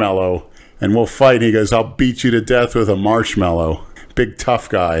marshmallow, and we'll fight. And he goes, I'll beat you to death with a marshmallow. Big tough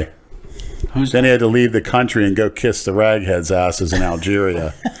guy. Then he had to leave the country and go kiss the ragheads' asses in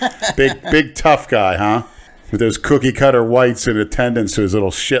Algeria. Big tough guy, huh? With those cookie cutter whites in attendance to his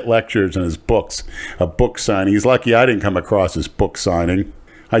little shit lectures and his books, a book signing. He's lucky I didn't come across his book signing.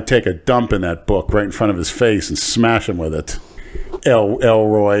 I'd take a dump in that book right in front of his face and smash him with it.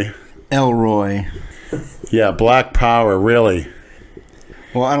 Elroy. Yeah, Black Power, really.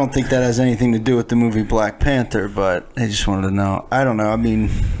 Well, I don't think that has anything to do with the movie Black Panther, but I just wanted to know. I don't know. I mean,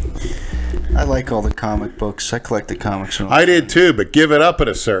 I like all the comic books. I collect the comics. I did too, but give it up at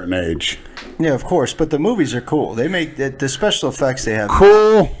a certain age. Yeah, of course. But the movies are cool. They make the special effects they have.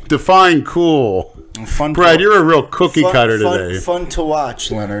 Cool? Define cool. Fun. Brad, you're a real cookie cutter today. Fun to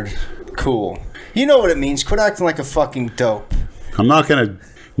watch, Leonard. Cool. You know what it means. Quit acting like a fucking dope. I'm not going to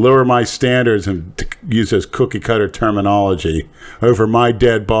lower my standards and use this cookie cutter terminology over my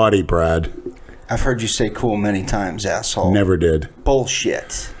dead body, Brad. I've heard you say cool many times, asshole. Never did.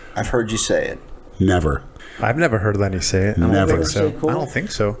 Bullshit. I've heard you say it. Never. I've never heard Lenny say it. Never. I don't think so. Cool? I don't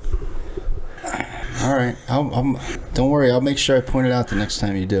think so. All right. Don't worry. I'll make sure I point it out the next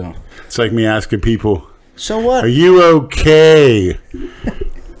time you do. It's like me asking people, so what? Are you okay?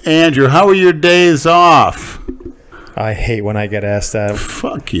 Andrew, how are your days off? I hate when I get asked that.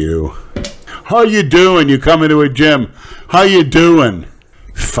 Fuck you. How you doing? You come into a gym. How you doing?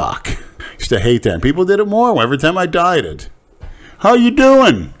 Fuck. Used to hate that. People did it more every time I dieted. How you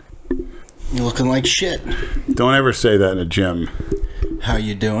doing? You're looking like shit. Don't ever say that in a gym. How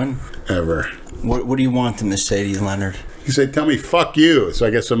you doing? Ever. What do you want them to say to you, Leonard? You say, tell me, fuck you, so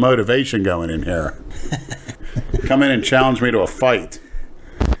I get some motivation going in here. Come in and challenge me to a fight.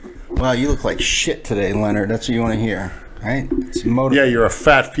 Wow, you look like shit today, Leonard. That's what you want to hear, right? It's Yeah, you're a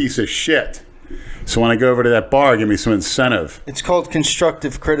fat piece of shit. So when I go over to that bar, give me some incentive. It's called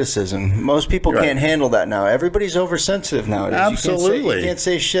constructive criticism. Most people can't handle that now. Everybody's oversensitive nowadays. Absolutely. You can't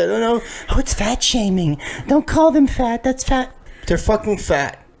say shit. Oh, no. Oh, it's fat shaming. Don't call them fat. That's fat. They're fucking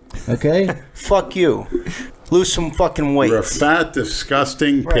fat. Okay? Fuck you. Lose some fucking weight. You're a fat,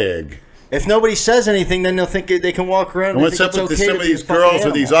 disgusting pig. If nobody says anything, then they'll think they can walk around. And what's up with some of these girls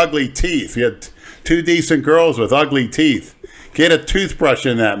with these ugly teeth? You had 2 decent girls with ugly teeth. Get a toothbrush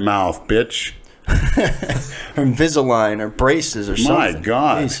in that mouth, bitch. Or Invisalign or braces or something. My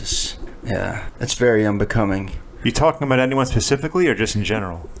God. Jesus. Yeah, that's very unbecoming. You talking about anyone specifically or just in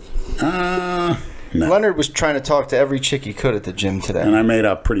general? No. Leonard was trying to talk to every chick he could at the gym today. And I made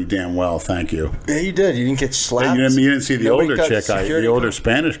up pretty damn well, thank you. Yeah, you did. You didn't get slapped. You didn't see the Nobody older got chick, security the older card.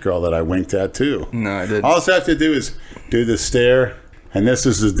 Spanish girl that I winked at, too. No, I didn't. All I have to do is do the stare, and this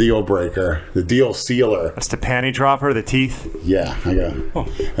is the deal breaker, the deal sealer. That's the panty dropper, the teeth. Yeah, I go.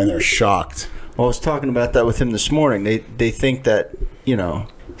 And they're shocked. Well, I was talking about that with him this morning. They think that, you know,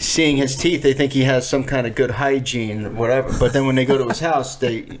 seeing his teeth, they think he has some kind of good hygiene or whatever. But then when they go to his house,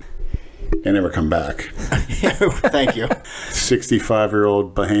 they never come back. Thank you.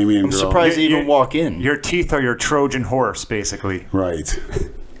 65-year-old Bahamian girl. I'm surprised they even walk in. Your teeth are your Trojan horse, basically. Right.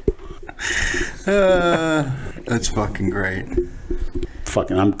 That's fucking great.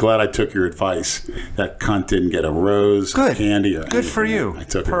 I'm glad I took your advice. That cunt didn't get a rose, candy, or anything. Good for you. I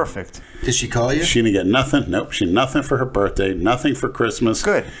took Perfect. Her. Did she call you? She didn't get nothing. Nope. She nothing for her birthday. Nothing for Christmas.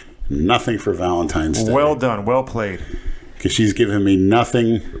 Good. Nothing for Valentine's Day. Well done. Well played. Because she's given me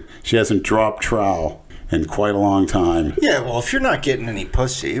nothing. She hasn't dropped trowel in quite a long time. Yeah, well, if you're not getting any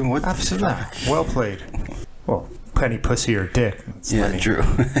pussy, what the fuck? Well played. Well, penny pussy or dick. It's Yeah, Lenny. Drew.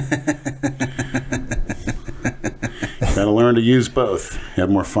 Got to learn to use both. You have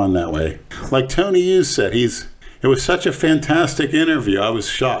more fun that way. Like Tony Hughes said, it was such a fantastic interview. I was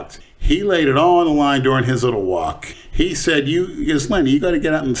shocked. He laid it all on the line during his little walk. He said, Lenny, you got to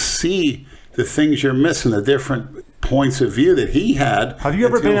get out and see the things you're missing, the different points of view that he had. Have you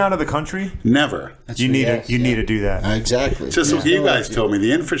ever been out of the country? Never. You need to do that. Exactly. Just what you guys told me,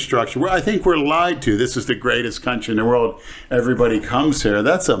 the infrastructure. I think we're lied to. This is the greatest country in the world. Everybody comes here.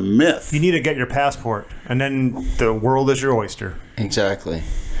 That's a myth. You need to get your passport, and then the world is your oyster. Exactly.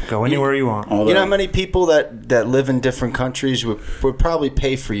 Go anywhere you want. You know how many people that live in different countries would probably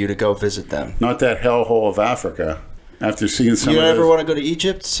pay for you to go visit them? Not that hellhole of Africa. After seeing some You of ever those, want to go to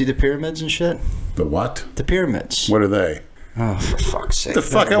Egypt, see the pyramids and shit? the what? The pyramids. What are they? Oh, for fuck's sake. The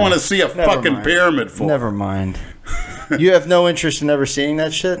fuck I want to see a fucking pyramid for? Never mind. You have no interest in ever seeing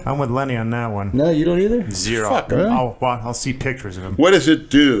that shit? I'm with Lenny on that one. No, you don't either? Zero. Fuck, really? I'll see pictures of him. What does it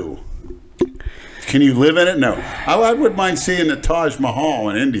do? Can you live in it? No. I wouldn't mind seeing the Taj Mahal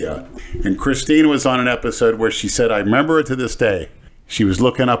in India. And Christine was on an episode where she said, I remember it to this day. She was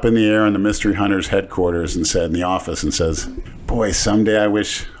looking up in the air in the Mystery Hunters headquarters and said in the office and says, boy, someday I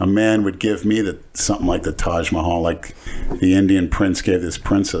wish a man would give me something like the Taj Mahal, like the Indian prince gave this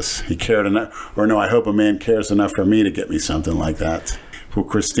princess. He cared enough, or no, I hope a man cares enough for me to get me something like that. Well,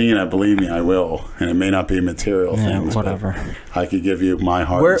 Christina, believe me, I will. And it may not be material things, whatever. but I could give you my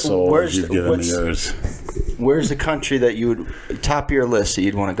heart and soul as you've given me yours. Where's the country that you would, top of your list that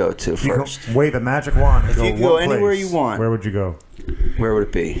you'd want to go to first? Wave a magic wand. If you could go anywhere you want. Where would you go? Where would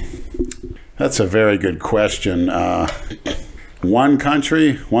it be? That's a very good question. One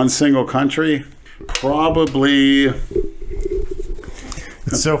country, one single country, probably.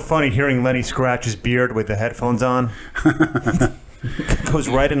 It's so funny hearing Lenny scratch his beard with the headphones on. It goes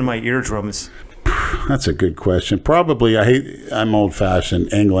right into my eardrums. That's a good question. Probably, I'm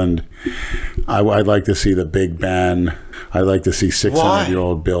old-fashioned. England. I'd like to see the Big Ben. I'd like to see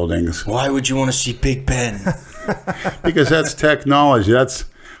 600-year-old buildings. Why would you want to see Big Ben? Because that's technology.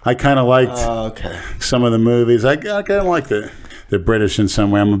 I kind of liked some of the movies. I kind of like the British in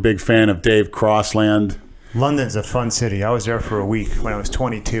some way. I'm a big fan of Dave Crossland. London's a fun city. I was there for a week when I was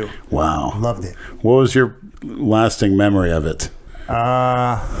 22. Wow. Loved it. What was your lasting memory of it?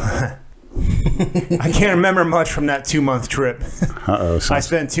 I can't remember much from that 2-month trip. Uh-oh. I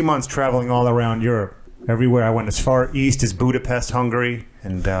spent 2 months traveling all around Europe. Everywhere. I went as far east as Budapest, Hungary,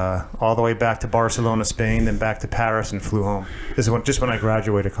 and all the way back to Barcelona, Spain, then back to Paris and flew home. This is just when I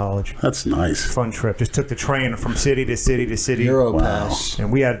graduated college. That's nice. Fun trip. Just took the train from city to city to city. Europass.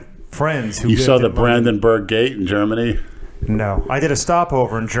 And we had friends who You lived saw the in London. Brandenburg Gate in Germany? No. I did a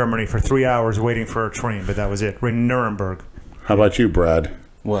stopover in Germany for 3 hours waiting for a train, but that was it. In Nuremberg. How about you, Brad?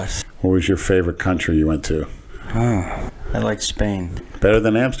 What? What was your favorite country you went to? I like Spain. Better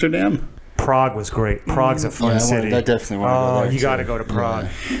than Amsterdam? Prague was great. Prague's a fun city. I definitely want to go there. You got to go to Prague.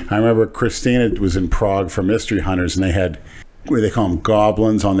 I remember Christina was in Prague for Mystery Hunters, and they had what do they call them,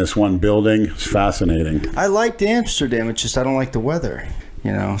 goblins on this one building. It's fascinating. I liked Amsterdam. It's just I don't like the weather.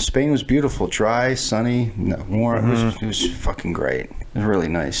 You know, Spain was beautiful, dry, sunny, warm. It was fucking great. It was really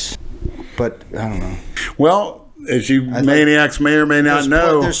nice. But I don't know. Well, as you maniacs may or may not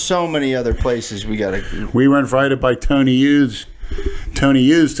know, there's so many other places we gotta. We were invited by Tony Hughes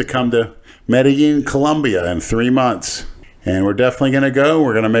to come to Medellin, Colombia in 3 months. And we're definitely going to go.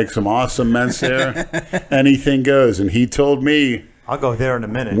 We're going to make some awesome ments there. Anything goes. And he told me, I'll go there in a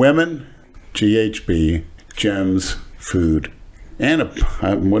minute. Women, GHB, gems, food. And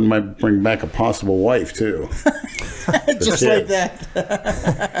I wouldn't bring back a possible wife, too. Just like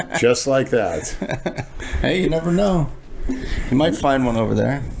that. Just like that. Hey, you never know. You might find one over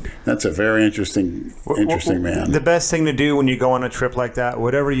there. That's a very interesting man. The best thing to do when you go on a trip like that,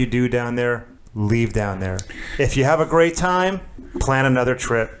 whatever you do down there, leave down there. If you have a great time, plan another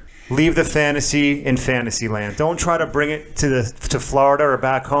trip. Leave the fantasy in Fantasyland. Don't try to bring it to Florida or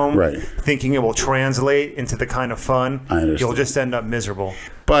back home, thinking it will translate into the kind of fun. I understand. You'll just end up miserable.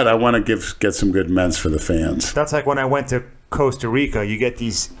 But I want to get some good ments for the fans. That's like when I went to Costa Rica. You get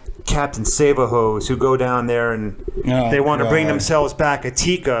these Captain Sabahos who go down there and they want to bring themselves back a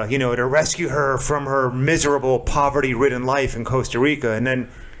Tika, you know, to rescue her from her miserable, poverty-ridden life in Costa Rica, and then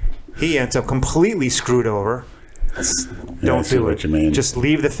he ends up completely screwed over. Don't do it. Just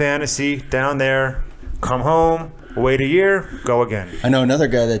leave the fantasy down there, come home, wait a year, go again. I know another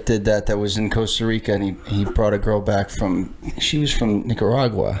guy that did that was in Costa Rica, and he brought a girl back she was from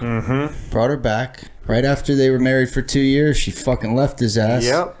Nicaragua. Brought her back. Right after they were married for 2 years, she fucking left his ass.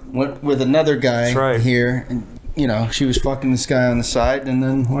 Went with another guy here, and you know, she was fucking this guy on the side, and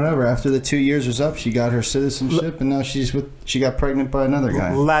then whatever. After the 2 years was up, she got her citizenship, and now she got pregnant by another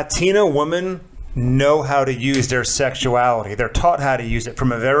guy. Latina women know how to use their sexuality. They're taught how to use it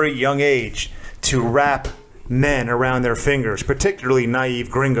from a very young age to wrap men around their fingers, particularly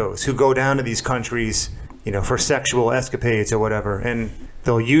naive gringos who go down to these countries, you know, for sexual escapades or whatever, and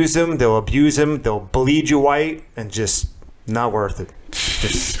they'll use them, they'll abuse them, they'll bleed you white, and just not worth it.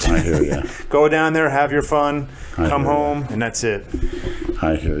 Just I hear you. Go down there, have your fun, come home, and that's it.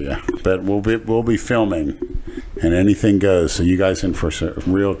 I hear you. But we'll be filming, and anything goes. So you guys in for some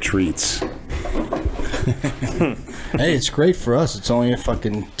real treats. Hey, it's great for us. It's only a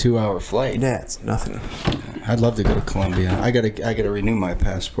fucking 2-hour flight. Yeah, it's nothing. I'd love to go to Colombia. I gotta renew my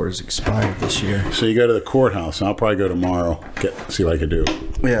passport. It's expired this year. So you go to the courthouse. I'll probably go tomorrow. See what I can do.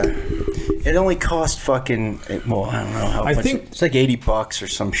 Yeah. It only cost fucking, well, I don't know how much. It's like $80 or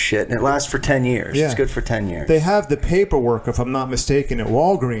some shit, and it lasts for 10 years. Yeah. It's good for 10 years. They have the paperwork, if I'm not mistaken, at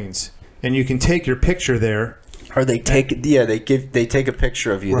Walgreens, and you can take your picture there. Or they take a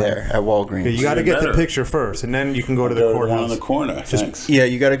picture of you there at Walgreens. Yeah, you got to get the picture first, and then you can go to the courthouse. On the corner. Thanks. Yeah,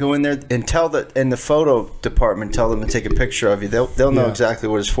 you got to go in there and in the photo department, tell them to take a picture of you. They'll know exactly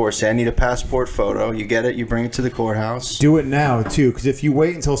what it's for. Say, I need a passport photo. You get it. You bring it to the courthouse. Do it now too, because if you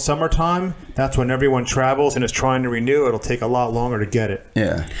wait until summertime, that's when everyone travels and is trying to renew. It'll take a lot longer to get it.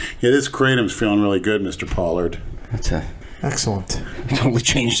 Yeah. Yeah, this kratom's feeling really good, Mr. Pollard. That's a. Excellent. We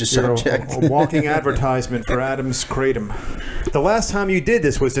changed the subject. A walking advertisement for Adam's Kratom. The last time you did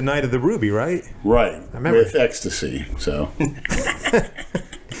this was the night of the Ruby, right? Right. I remember. With ecstasy. So.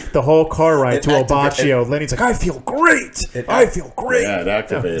 The whole car ride to El Baccio. Lenny's like, I feel great. I feel great. Yeah, it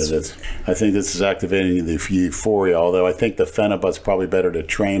activated it. I think this is activating the euphoria, although I think the Phenibut's probably better to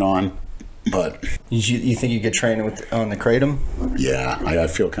train on. But you think you could train on the Kratom? Yeah, I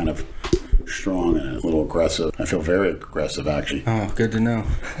feel kind of strong and a little aggressive. I feel very aggressive, actually. Oh, good to know.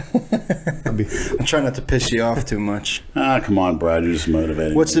 I'm trying not to piss you off too much. Come on, Brad. You're just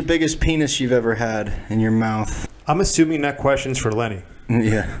motivating. What's the biggest penis you've ever had in your mouth? I'm assuming that question's for Lenny.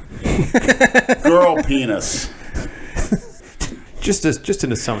 Yeah. Girl penis. Just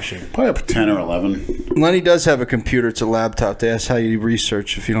an assumption. Probably up 10 or 11. Lenny does have a computer. It's a laptop. They ask how you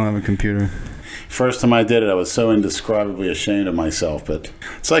research if you don't have a computer. First time I did it, I was so indescribably ashamed of myself. But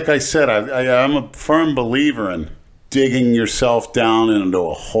it's like I said, I'm a firm believer in digging yourself down into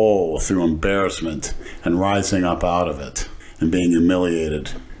a hole through embarrassment and rising up out of it and being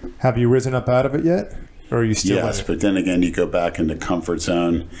humiliated. Have you risen up out of it yet? Or are you still in it? But then again, you go back into comfort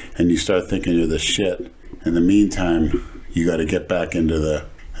zone and you start thinking you're the shit. In the meantime, you got to get back into the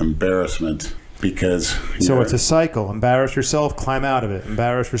embarrassment. Because it's a cycle. Embarrass yourself, climb out of it.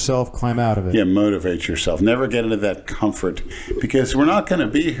 Embarrass yourself, climb out of it. Yeah, motivate yourself. Never get into that comfort, because we're not going to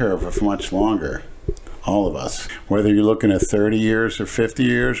be here for much longer. All of us, whether you're looking at 30 years or 50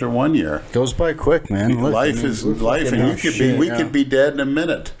 years or 1 year, goes by quick, man. Life is life, and we could be dead in a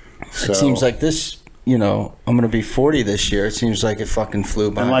minute. So, it seems like this you know, I'm going to be 40 this year. It seems like it fucking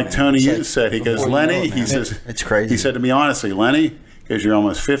flew by. And like man. Tony It's Hughes like, said, he goes, Lenny, he says, it's crazy. He said to me honestly, Lenny, because you're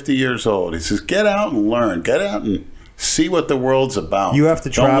almost 50 years old, he says, get out and learn. Get out and see what the world's about. You have to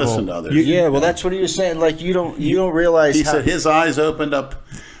Don't travel. listen to others. Yeah, well, that's what he was saying. Like, you don't realize He how... said his eyes opened up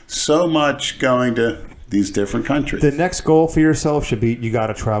so much going to these different countries. The next goal for yourself should be you got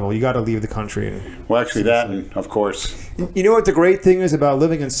to travel. You got to leave the country. And Well, actually, that, and of course, you know what the great thing is about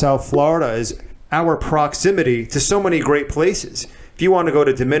living in South Florida is our proximity to so many great places. If you want to go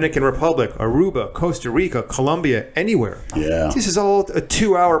to Dominican Republic, Aruba, Costa Rica, Colombia, anywhere, yeah. this is all a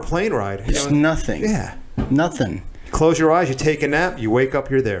 2-hour plane ride. It's nothing. Yeah. Nothing. Close your eyes, you take a nap, you wake up,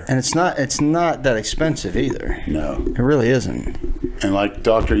 you're there. And it's not that expensive either. No. It really isn't. And like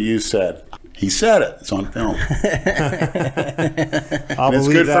Dr. Hughes said, he said it. It's on film. I'll it's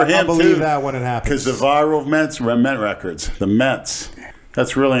believe good that. for him, I'll believe too, that when it happens. Because the viral Met records, the Mets,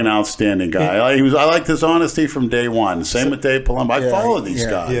 that's really an outstanding guy. I liked his honesty from day one. Same with Dave Palumbo. I follow these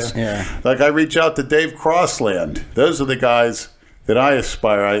guys. Yeah. Like I reach out to Dave Crossland. Those are the guys that I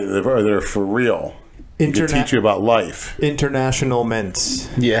aspire. They're for real. They teach you about life. International Ments.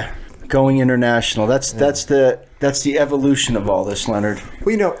 Yeah. Going international. That's the evolution of all this, Leonard.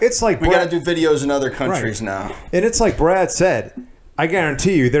 Well, you know, it's like We got to do videos in other countries Right. now. And it's like Brad said, I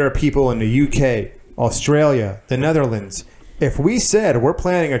guarantee you there are people in the UK, Australia, the Netherlands. If we said we're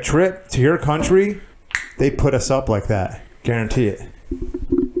planning a trip to your country, they put us up like that. Guarantee it.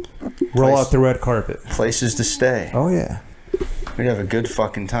 Roll out the red carpet. Places to stay. Oh, yeah. We'd have a good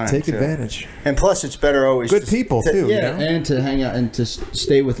fucking time. Take too. advantage. And plus, it's better always Good people, too, Yeah, you know? and to hang out and to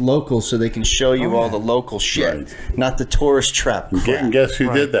stay with locals so they can show you all the local shit, Right. not the tourist trap. And crap. guess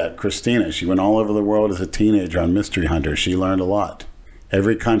who did that? Christina. She went all over the world as a teenager on Mystery Hunter. She learned a lot.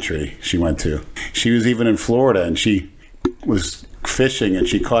 Every country she went to. She was even in Florida, and she was fishing, and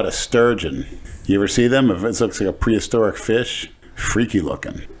she caught a sturgeon. You ever see them? It looks like a prehistoric fish. Freaky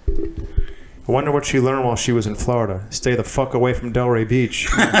looking. I wonder what she learned while she was in Florida. Stay the fuck away from Delray Beach.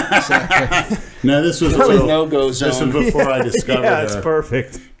 No, this was Probably no-go This was zone. before I discovered Yeah, it's her.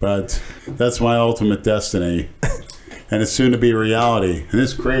 perfect. But that's my ultimate destiny. And it's soon to be reality. And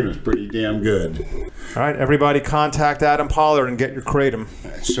this kratom is pretty damn good. All right, everybody contact Adam Pollard and get your kratom.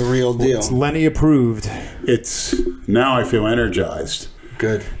 It's a real deal. It's Lenny approved. It's now I feel energized,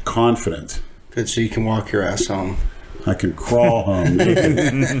 Good. confident. Good, so you can walk your ass home. I can crawl home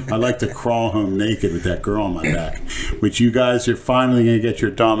naked. I like to crawl home naked with that girl on my back. Which you guys are finally going to get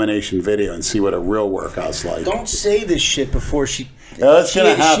your domination video and see what a real workout's like. Don't say this shit before she... No, it's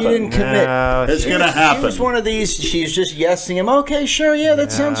going to happen. She didn't commit. No, It's going to He happen. was one of these. She's just yesing him. Okay, sure, yeah,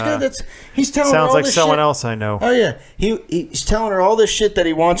 that sounds good. He's telling her Sounds all like this someone shit. else I know. Oh yeah, he's telling her all this shit that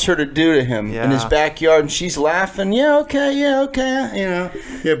he wants her to do to him in his Yeah. backyard, and she's laughing. Yeah, okay, you know.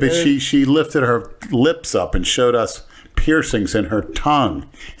 Yeah, but she lifted her lips up and showed us piercings in her tongue,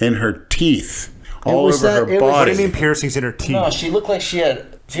 in her teeth, all was over that- her it was- What body. do you mean piercings in her teeth? No, she looked like she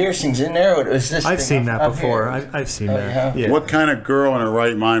had piercings in there. What was this? I've thing seen that up before. here? I've seen Oh, that. yeah? Yeah. What kind of girl in her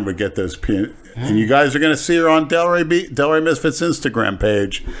right mind would get those piercings? And you guys are going to see her on Delray Misfits Instagram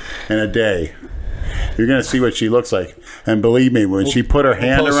page in a day. You're going to see what she looks like. And believe me, when she put her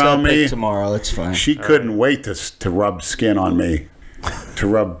hand Post around that pic me, tomorrow. That's fine. she couldn't wait to rub skin on me, to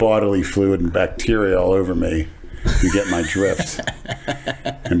rub bodily fluid and bacteria all over me. You get my drift.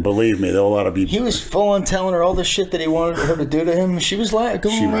 And believe me, there'll a lot of He people. was full on telling her all the shit that he wanted her to do to him. She was like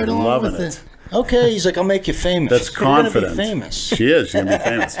going She right was along loving with it. Okay, he's like, I'll make you famous. That's You're gonna confidence. be famous. She is. She's going to be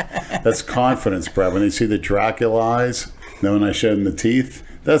famous. That's confidence, Brad. When they see the Dracula eyes, then when I showed them the teeth,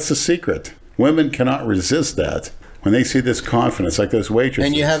 that's the secret. Women cannot resist that. When they see this confidence, like those waitresses.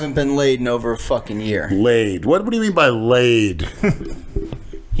 And you haven't been laid in over a fucking year. Laid. What do you mean by laid?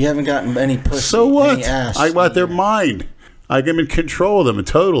 You haven't gotten any pussy. So what? Any ass. I want their mind. I can control them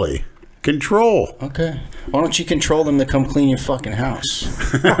totally. Control. Okay. Why don't you control them to come clean your fucking house?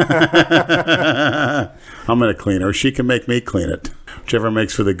 I'm going to clean her. She can make me clean it. Whichever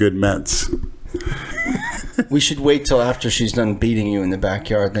makes for the good ments. We should wait till after she's done beating you in the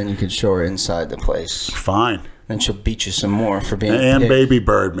backyard, then you can show her inside the place. Fine. Then she'll beat you some more for being And a pig. baby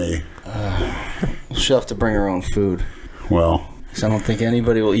bird me. She'll have to bring her own food. Well, 'Cause I don't think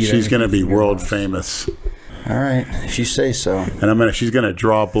anybody will eat she's going to anything be from your world house. famous. All right, if you say so. And she's going to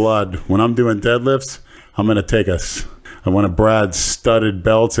draw blood. When I'm doing deadlifts, I'm going to take one of Brad's studded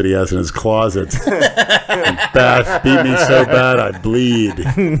belts that he has in his closet and beat me so bad I bleed.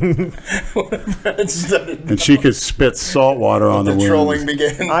 And she could spit salt water on the The trolling wound.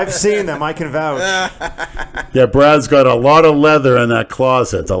 began. I've seen them. I can vouch. Yeah, Brad's got a lot of leather in that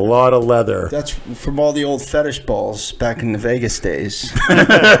closet. A lot of leather. That's from all the old fetish balls back in the Vegas days.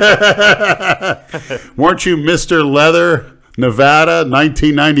 Weren't you Mr. Leather, Nevada,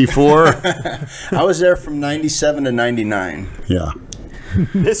 1994? I was there from 97 to 99. Yeah.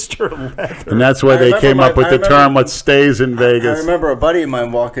 Mr. Leather. And that's why they came up with the term what stays in Vegas. I remember a buddy of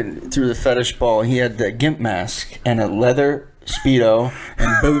mine walking through the fetish ball. He had the gimp mask and a leather Speedo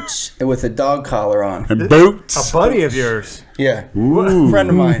and boots with a dog collar on. And boots. A buddy of yours. Yeah. Ooh. A friend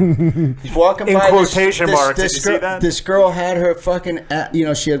of mine. He's walking In by. quotation marks. Did you see that? This girl had her fucking,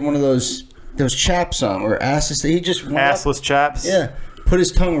 she had one of those chaps on, or asses. He just went up, Assless chaps. yeah, put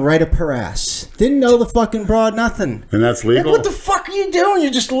his tongue right up her ass. Didn't know the fucking broad nothing. And that's Like, legal? what the fuck are you doing?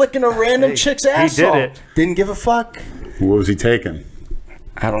 You're just licking a random chick's ass did off. it. Didn't give a fuck. What was he taking?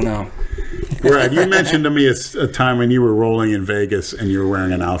 I don't know. Brad, you mentioned to me a time when you were rolling in Vegas and you were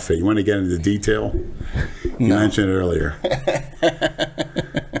wearing an outfit. You want to get into detail? You mentioned it earlier.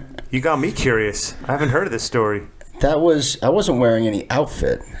 You got me curious. I haven't heard of this story. I wasn't wearing any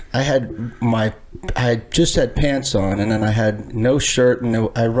outfit. I just had pants on, and then I had no shirt, and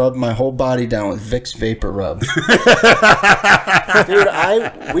I rubbed my whole body down with Vicks Vapor Rub. Dude,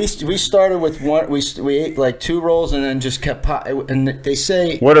 we started with one. We ate like 2 rolls, and then just kept and they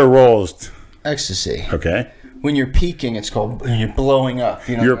say What are rolls? ecstasy. Okay. When you're peaking, it's called when you're blowing up.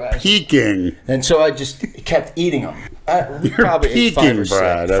 You know, You're peaking. And so I just kept eating them. You're Probably ate peaking, 5 or 6.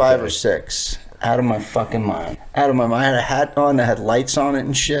 Brad. 5 Okay. or 6. Out of my fucking mind. Out of my mind. I had a hat on that had lights on it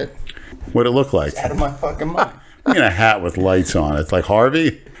and shit. What'd it look like? Out of my fucking mind. I mean, a hat with lights on it. It's like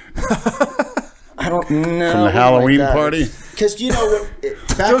Harvey I don't know. from the Halloween party. Because you know what?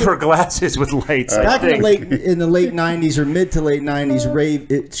 Those were glasses with lights. I Back think. in the late 90s or mid to late 90s,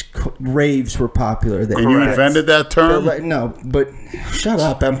 raves were popular. And you invented that term? No, but shut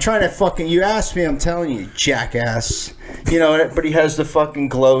up. I'm trying to fucking. You asked me, I'm telling you, jackass. You know, but he has the fucking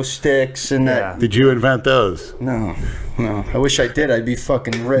glow sticks and that. Did you invent those? No. I wish I did. I'd be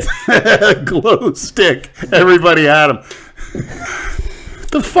fucking rich. Glow stick. Everybody had them.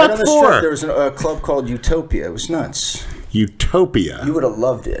 The fuck Right on the for? strip, there was a club called Utopia. It was nuts. Utopia. You would have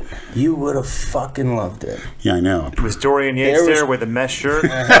loved it. You would have fucking loved it. Yeah, I know. Was Dorian Yates there with a mesh shirt?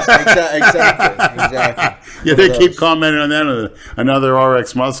 Exactly. Yeah, they keep commenting on that. Another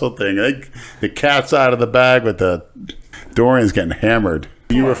RX muscle thing. The cat's out of the bag with the Dorian's getting hammered.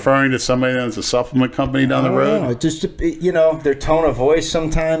 Are you referring to somebody that's a supplement company down the road? No, just their tone of voice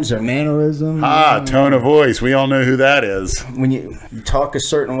sometimes, their mannerism. Tone of voice. We all know who that is. When you talk a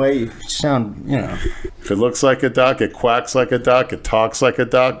certain way, you sound, If it looks like a duck, it quacks like a duck, it talks like a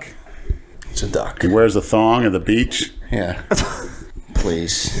duck. it's a duck. He wears a thong at the beach. Yeah.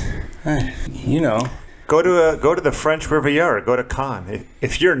 Please. Go to the French Riviera. Go to Cannes.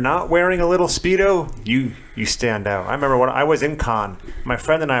 If you're not wearing a little Speedo, you stand out. I remember when I was in Cannes, my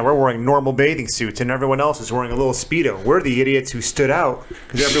friend and I were wearing normal bathing suits, and everyone else is wearing a little Speedo. We're the idiots who stood out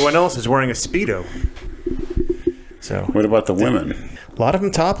because everyone else is wearing a Speedo. So, What about the women? a lot of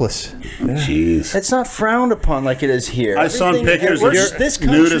them topless. Jeez. It's not frowned upon like it is here. I saw pictures of this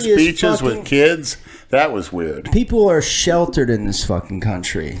country nudist is beaches fucking- with kids. That was weird. People are sheltered in this fucking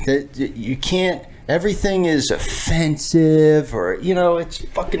country. You can't. Everything is offensive, or it's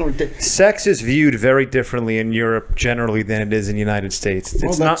fucking ridiculous. Sex is viewed very differently in Europe generally than it is in the United States. It's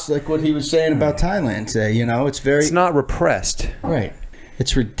That's not like what he was saying about Thailand today. It's very. it's not repressed. Right.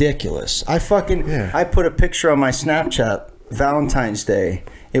 It's ridiculous. I put a picture on my Snapchat Valentine's Day.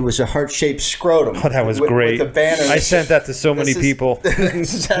 It was a heart-shaped scrotum. Oh, that was with great. With a banner. I sent that to so many people.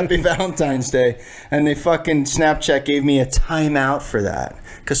 This is Happy Valentine's Day. And they fucking Snapchat gave me a timeout for that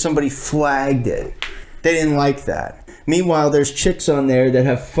because somebody flagged it. They didn't like that. Meanwhile, there's chicks on there that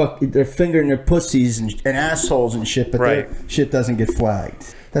have their finger in their pussies and assholes and shit, but their shit doesn't get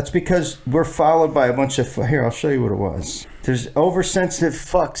flagged. That's because we're followed by a bunch of... Here, I'll show you what it was. There's oversensitive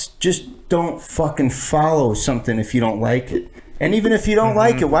fucks. Just don't fucking follow something if you don't like it. And even if you don't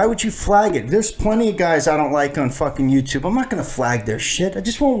like it, why would you flag it? There's plenty of guys I don't like on fucking YouTube. I'm not going to flag their shit. I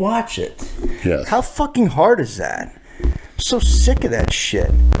just won't watch it. Yes. How fucking hard is that? I'm so sick of that shit.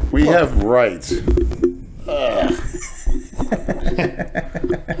 We have rights.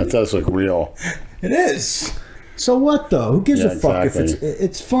 That does look real. It is. So what though? Who gives a fuck exactly. if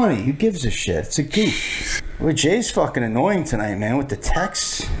it's funny? Who gives a shit? It's a goof. Well, Jay's fucking annoying tonight, man, with the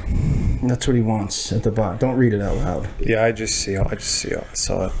texts. That's what he wants at the bottom. Don't read it out loud. Yeah, I just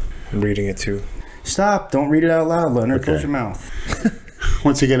saw it. I'm reading it too. Stop. Don't read it out loud, Leonard. Okay. Close your mouth.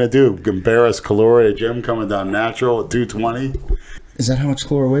 What's he gonna do? Embarrass Calora at gym coming down natural at 220? Is that how much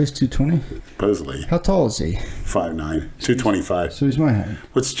Chlor weighs? 220? Supposedly. How tall is he? 5'9", 225. So he's my height.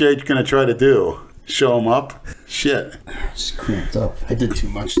 What's Jade gonna try to do? show them up. Shit. Just cramped up. I did too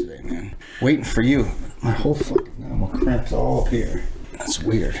much today, man. Waiting for you. My whole fucking... I'm all cramped all up here. That's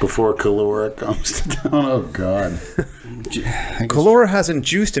weird. Before caloric comes down. Oh, God. Calora hasn't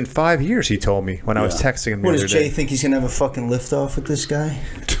juiced in 5 years, he told me when I was texting him the What, other does Jay day. think he's going to have a fucking lift-off with this guy?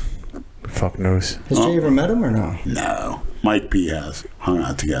 Fuck knows. Has Jay ever met him or no? No. Mike P has. Hung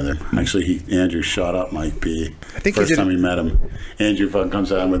out together. Actually, Andrew shot up Mike P. I think First time he met him. Andrew fucking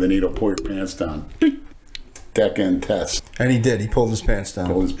comes out with a needle, pull your pants down. Deck end test. And he did. He pulled his pants down.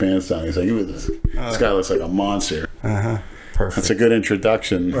 Pulled his pants down. He's like, "Who is this? This guy looks like a monster." Perfect. That's a good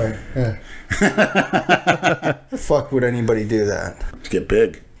introduction. Right, yeah. The fuck would anybody do that? To get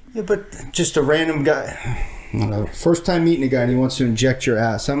big. Yeah, but just a random guy. First time meeting a guy and he wants to inject your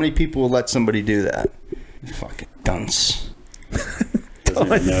ass. How many people will let somebody do that? You fucking dunce. Doesn't even know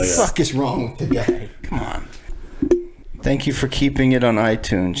What the yet. fuck is wrong with the guy? Come on. Thank you for keeping it on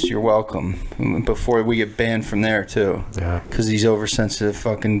iTunes. You're welcome. Before we get banned from there, too. Yeah. Because these oversensitive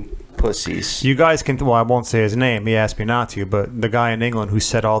fucking pussies. You guys can... Well, I won't say his name. He asked me not to. But the guy in England who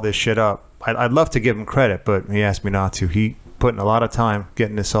set all this shit up, I'd love to give him credit, but he asked me not to. He put in a lot of time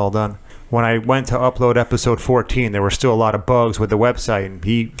getting this all done. When I went to upload episode 14, there were still a lot of bugs with the website, and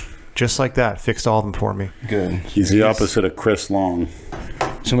he, just like that, fixed all of them for me. Good. He's the opposite of Chris Long.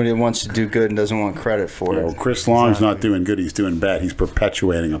 Somebody that wants to do good and doesn't want credit for Well, it. Chris Long's not doing good. He's doing bad. He's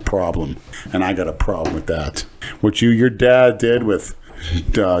perpetuating a problem, and I got a problem with that. What your dad did with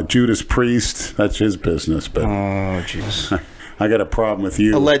Judas Priest, that's his business. But Oh, jeez. I got a problem with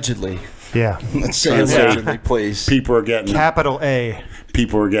you. Allegedly. Yeah. Let's say allegedly, please. People are getting Capital A.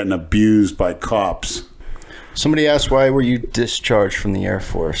 abused by cops Somebody asked, why were you discharged from the Air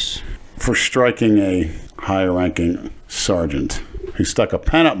Force? for striking a higher-ranking sergeant who stuck a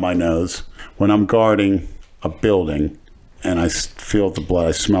pen up my nose when I'm guarding a building, and I feel the blood.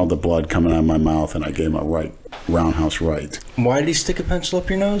 I smelled the blood coming out of my mouth, and I gave him a right roundhouse right. Why did he stick a pencil up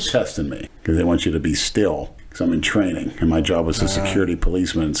your nose? Testing me because they want you to be still. Because I'm in training, and my job was a security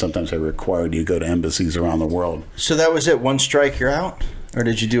policeman, and sometimes I required you to go to embassies around the world. So that was it? One strike, you're out? Or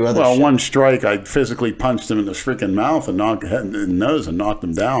did you do other Well, shit? one strike, I physically punched him in the freaking mouth and knocked in the nose and knocked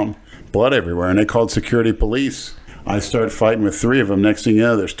him down. Blood everywhere, and they called security police. I started fighting with 3 of them. Next thing you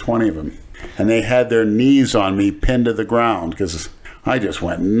know, there's 20 of them. And they had their knees on me, pinned to the ground, because I just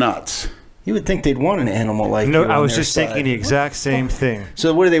went nuts. You would think they'd want an animal like No, you I on was their just side. thinking the exact same thing.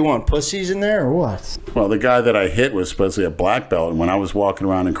 So what do they want? Pussies in there or what? Well, the guy that I hit was supposedly a black belt, and when I was walking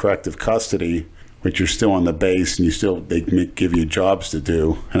around in corrective custody, which you're still on the base and they give you jobs to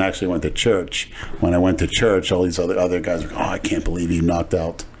do, and I actually went to church. When I went to church, all these other guys were, I can't believe you knocked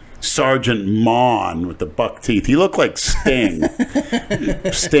out Sergeant Mon with the buck teeth. He looked like Sting.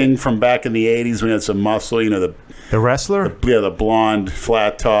 Sting from back in the 80s when he had some muscle, The wrestler? the blonde,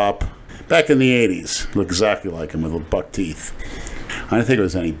 flat top. Back in the 80s, looked exactly like him with the buck teeth. I didn't think it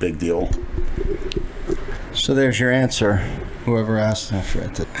was any big deal. So there's your answer. Whoever asked, I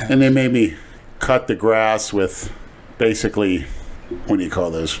forgot to. And they made me cut the grass with basically, what do you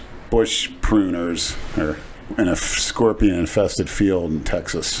call those? Bush pruners, or in a scorpion-infested field in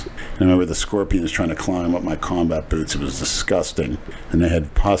Texas. And I remember the scorpions trying to climb up my combat boots. It was disgusting. And they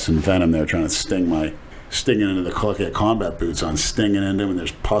had pus and venom there trying to stinging into the combat boots on, stinging into them, and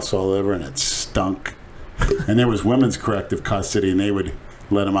there's pus all over, and it stunk. And there was women's corrective custody, and they would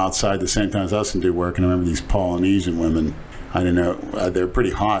let them outside the same time as us and do work. And I remember these Polynesian women, I didn't know, they were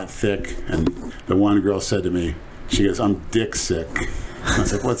pretty hot, thick, and the one girl said to me, she goes, I'm dick sick. I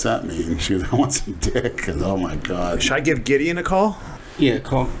was like, what's that mean? She goes, I want some dick. I goes, oh my God. Should I give Gideon a call? Yeah,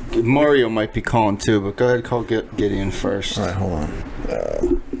 call. Mario might be calling too, but go ahead, call Gideon first. All right, hold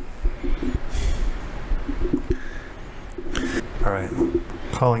on. All right.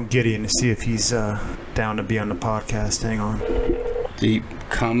 Calling Gideon to see if he's down to be on the podcast. Hang on. Do you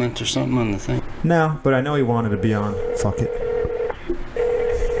comment or something on the thing? No, but I know he wanted to be on. Fuck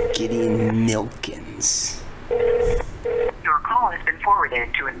it. Gideon Milkins. Your call has been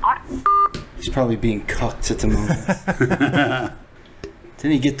forwarded to an He's probably being cucked at the moment.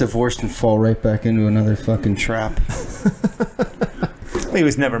 Didn't he get divorced and fall right back into another fucking trap? He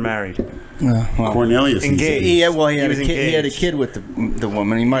was never married. Well, Cornelius. Engaged. he had was a kid. He had a engaged. kid with the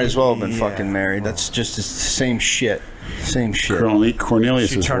woman. He might as well have been Yeah, fucking married. That's just the same shit. Same shit.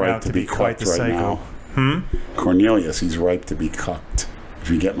 Cornelius She is turned ripe out to be quite the cucked right psycho. now. Cornelius, he's ripe to be cucked. If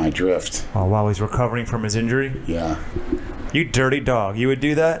you get my drift. Oh, while he's recovering from his injury? Yeah. You dirty dog. You would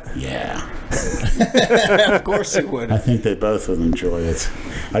do that? Yeah. Of course he would. I think they both would enjoy it.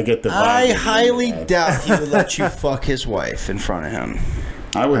 I get the vibe. I that highly you have. doubt he would let you fuck his wife in front of him.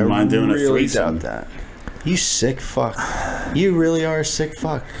 I wouldn't mind doing a really threesome. doubt that. You sick fuck. You really are a sick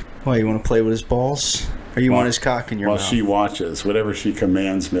fuck. Why, you want to play with his balls? Or you want his cock in your While mouth? she watches, whatever she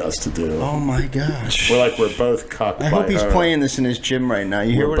commands us to do. Oh my gosh. We're both cucked by her. I hope he's playing this in his gym right now.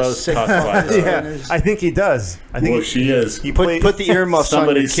 You hear We're what a both sick cucked by her. Yeah, I think he does. I think She is. he Put the earmuffs on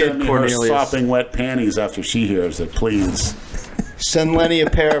Somebody your send kid, me her Cornelius. sopping wet panties after she hears it, please. Send Lenny a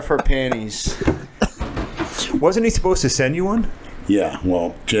pair of her panties. Wasn't he supposed to send you one? Yeah,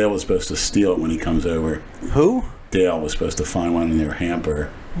 well, Jail was supposed to steal it when he comes over. Who? Dale was supposed to find one in their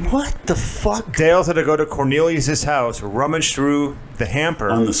hamper. What the fuck? Dale's had to go to Cornelius's house, rummage through the hamper.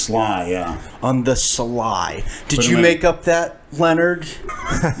 On the sly, yeah. On the sly. Did Put you him in. make up that, Leonard?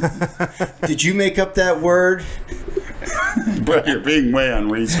 Did you make up that word? Bro, you're being way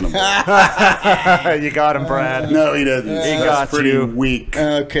unreasonable. You got him, Brad. No, he doesn't. He That's got pretty you. weak.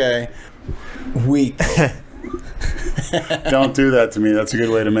 Okay. Weak. Don't do that to me. That's a good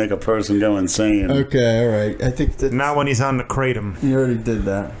way to make a person go insane. Okay, all right. I think that Not when he's on the kratom. you already did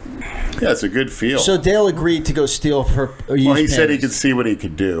that. Yeah, it's a good feel. So Dale agreed to go steal her. well, he said he could see what he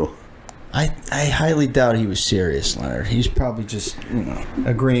could do. I highly doubt he was serious, Leonard. He's probably just,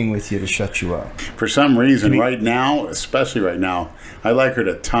 agreeing with you to shut you up. For some reason, right now, especially right now, I like her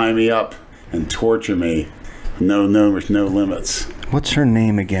to tie me up and torture me. No limits. What's her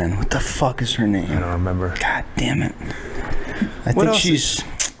name again? What the fuck is her name? I don't remember. God damn it. I What think else she's...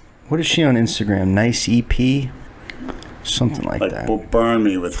 What is she on Instagram? Nice EP? Something like that. Burn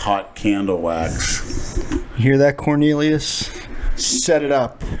me with hot candle wax. You hear that, Cornelius? Set it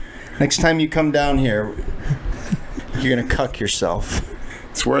up. Next time you come down here, you're going to cuck yourself.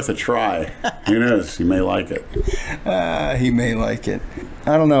 It's worth a try. Who knows? You may like it. He may like it.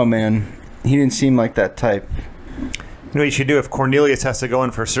 I don't know, man. He didn't seem like that type. You know what you should do if Cornelius has to go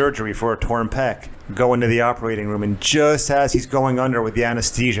in for surgery for a torn pec? Go into the operating room, and just as he's going under with the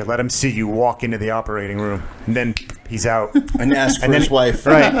anesthesia, let him see you walk into the operating room, and then he's out. And ask for And then- his wife.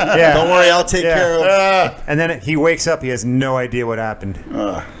 Right, yeah. Don't worry, I'll take Yeah. care of... And then he wakes up, he has no idea what happened.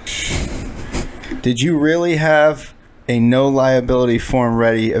 Did you really have a no liability form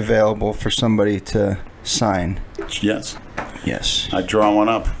ready, available for somebody to sign? Yes. Yes. I'd draw one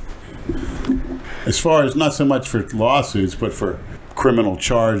up. As far as not so much for lawsuits, but for criminal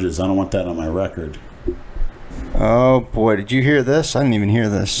charges. I don't want that on my record. Oh boy, did you hear this? I didn't even hear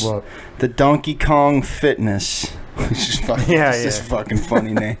this. What? The Donkey Kong Fitness. Which is fucking, Yeah, it's this yeah. fucking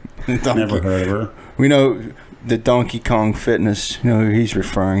funny name. The Donkey- Never heard of her. We know the Donkey Kong Fitness. You know who he's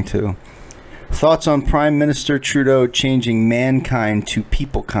referring to. Thoughts on Prime Minister Trudeau changing mankind to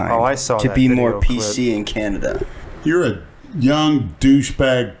peoplekind? Oh, I saw to that be video more PC in Canada. You're a young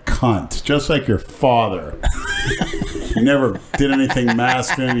douchebag cunt, just like your father. You never did anything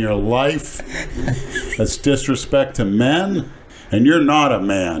masculine in your life. That's disrespect to men. And you're not a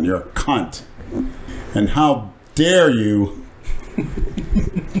man. You're a cunt. And how dare you?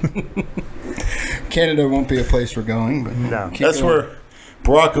 Canada won't be a place we're going, but No. That's where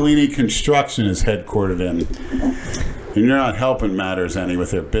Broccolini Construction is headquartered in. And you're not helping matters any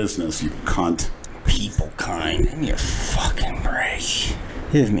with their business, you cunt. peoplekind. Give me a fucking break.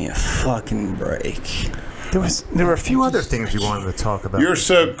 Give me a fucking break. There were a few other things we wanted to talk about. You're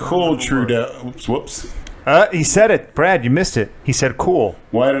so cool, Trudeau. Oops, whoops. He said it. Brad, you missed it. He said cool.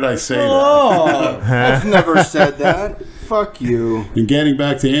 Why did I say that? Oh, I've never said that. Fuck you. And getting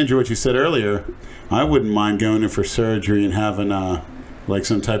back to Andrew, what you said earlier, I wouldn't mind going in for surgery and having like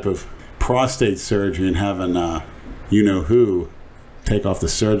some type of prostate surgery and having you know who take off the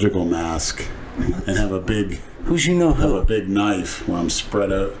surgical mask and have a big Who's you know have who? a big knife where I'm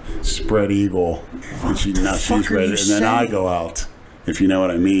spread eagle, and she's fuck are ready, you and then I saying? go out. If you know what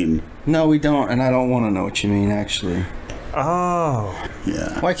I mean. No, we don't, and I don't want to know what you mean, actually. Oh.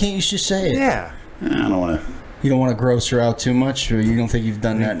 Yeah. Why can't you just say it? Yeah. I don't want to. You don't want to gross her out too much, or you don't think you've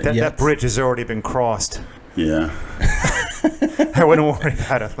done that, yet? That bridge has already been crossed. Yeah. I wouldn't worry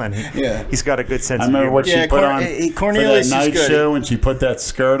about it, Lenny. Yeah. He's got a good sense I of remember humor. what she Yeah, put on Cornelius for that is night good. show when she put that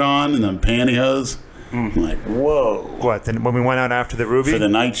skirt on and then pantyhose. I'm like, whoa. What, then when we went out after the Ruby? For the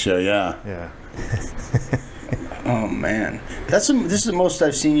night show, yeah. Yeah. Oh, man. This is the most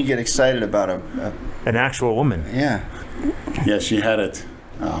I've seen you get excited about An actual woman. yeah. Yeah, she had it.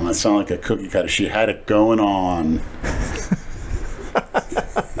 I sound like a cookie cutter. She had it going on.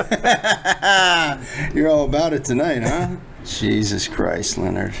 You're all about it tonight, huh? Jesus Christ,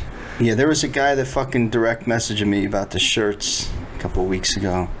 Leonard. Yeah, there was a guy that fucking direct messaged me about the shirts a couple weeks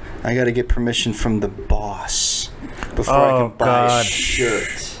ago. I got to get permission from the boss before I Oh, can buy God. a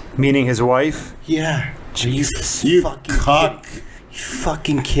shirt. Meaning his wife? Yeah. You fucking cock. You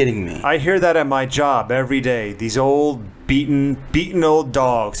fucking kidding me? I hear that at my job every day. These old, beaten old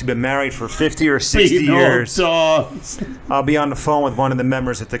dogs who've been married for 50 or 60 years. Old dogs. I'll be on the phone with one of the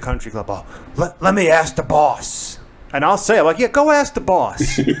members at the country club. Oh, let me ask the boss. And I'll say, like, yeah, go ask the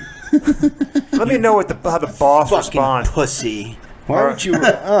boss. Let me know how the boss Fucking responds. pussy. Why would you?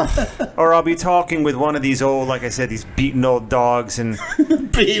 Or I'll be talking with one of these old, like I said, these beaten old dogs, and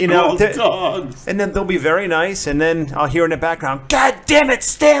Old dogs. and then they'll be very nice, and then I'll hear in the background, "God damn it,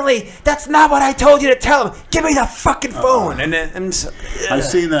 Stanley! That's not what I told you to tell him. Give me the fucking phone." And then I've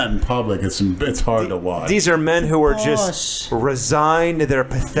seen that in public. It's hard to watch. these are men who are just resigned to their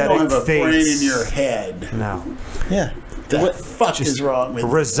pathetic you don't have a fates. brain in your head. No. Yeah. What the fuck is wrong with you?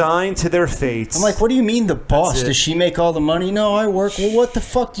 Resigned to their fates. I'm like, what do you mean the boss? it. Does she make all the money? No, I work. Well, what the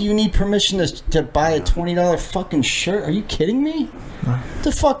fuck do you need permission to buy a $20 fucking shirt? Are you kidding me? What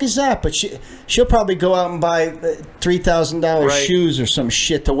the fuck is that? But she'll probably go out and buy $3,000 shoes or some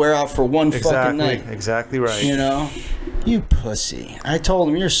shit to wear out for one fucking night. Exactly right. You know? You pussy. I told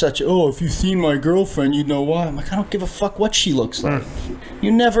him, you're such a... Oh, if you seen my girlfriend, you'd know why. I'm like, I don't give a fuck what she looks like.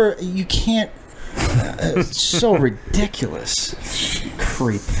 You can't... it's so ridiculous.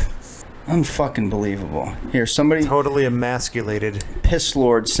 Creep. Unfucking believable. Here, somebody... Totally emasculated. Piss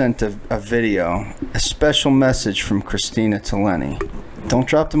Lord sent a video. A special message from Christina to Lenny. Don't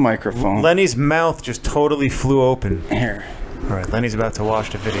drop the microphone. Lenny's mouth just totally flew open. Here. All right, Lenny's about to watch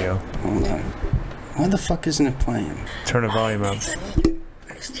the video. Hold on. Why the fuck isn't it playing? Turn the volume up.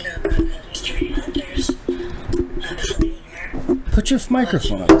 Put your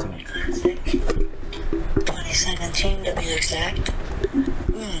microphone up to me. 2017 to be exact.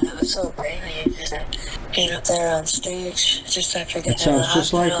 That was so great when you just came up there on stage just after getting That sounds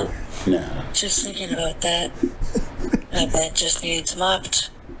just like her. Yeah. Just thinking about that. My bed just needs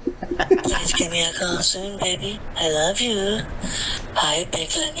mopped. Please give me a call soon, baby. I love you. Hi, Big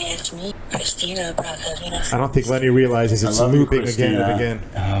Lenny. It's me, Christina Bracalina. I don't think Lenny realizes it's looping again and again.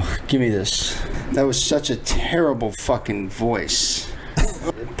 Oh, give me this. That was such a terrible fucking voice.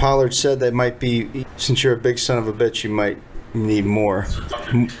 Pollard said that might be, since you're a big son of a bitch, you might need more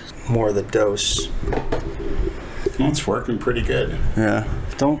of the dose. It's working pretty good. Yeah.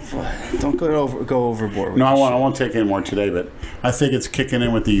 Don't go overboard. No, I won't take any more today, but I think it's kicking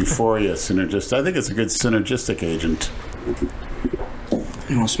in with the euphoria synergist. I think it's a good synergistic agent.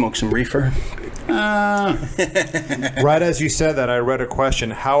 You want to smoke some reefer? Right as you said that, I read a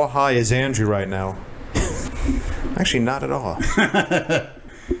question. How high is Andrew right now? Actually, not at all.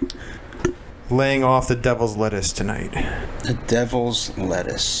 Laying off the devil's lettuce tonight. The devil's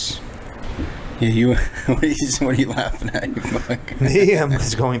lettuce. Yeah, what are you laughing at? You fuck? I'm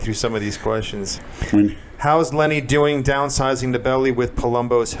just going through some of these questions. How's Lenny doing downsizing the belly with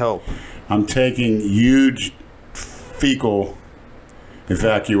Palumbo's help? I'm taking huge fecal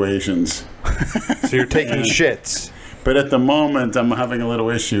evacuations. So you're taking shits. But at the moment, I'm having a little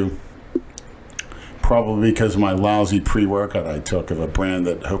issue. Probably because of my lousy pre-workout I took of a brand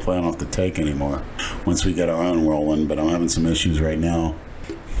that hopefully I don't have to take anymore once we get our own rolling. But I'm having some issues right now.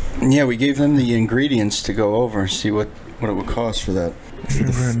 Yeah, we gave them the ingredients to go over and see what it would cost for that.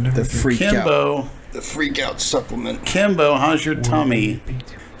 The freak out. The freak out supplement. Kimbo, how's your tummy?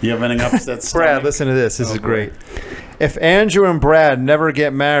 You have anything upset stomach? Brad, listen to this. This is great. If Andrew and Brad never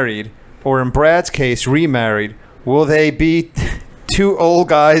get married, or in Brad's case, remarried, will they be two old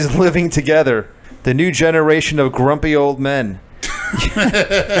guys living together? The new generation of grumpy old men.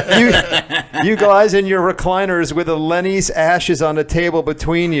 you guys in your recliners with a Lenny's ashes on the table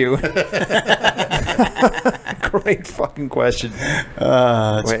between you. Great fucking question.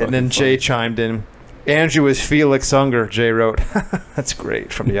 And then Jay chimed in. Andrew is Felix Unger, Jay wrote. That's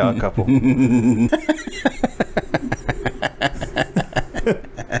great, from the Odd Couple.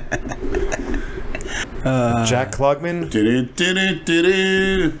 Jack Klugman.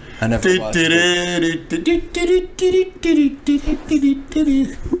 I never watched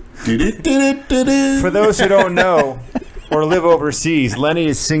For those who don't know or live overseas, Lenny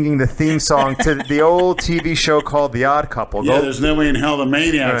is singing the theme song to the old TV show called The Odd Couple. Yeah, there's no way in hell the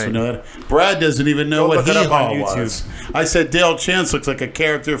Maniacs would know that. Brad doesn't even know what Hee Haw was. I said Dale Chance looks like a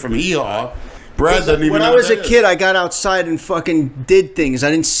character from Hee Haw. Brad doesn't even know. When I was a kid, I got outside and fucking did things.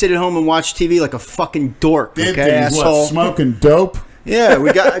 I didn't sit at home and watch TV like a fucking dork. Did things, asshole. what, smoking dope? Yeah,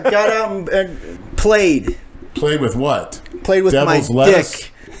 I got out and played. Played with what? Played with Devil's my lettuce?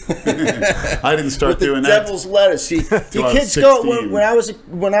 dick. I didn't start doing that. Devil's lettuce. See, you kids go.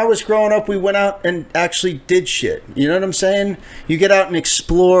 When I was growing up, we went out and actually did shit. You know what I'm saying? You get out and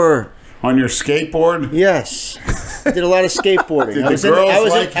explore On your skateboard? Yes. I did a lot of skateboarding. Did I was, the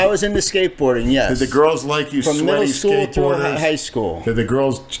girls I was into skateboarding, yes. Did the girls like you From sweaty middle school skateboarders? to high school. Did the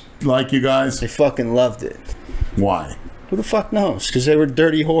girls like you guys? They fucking loved it. Why? Who the fuck knows? Because they were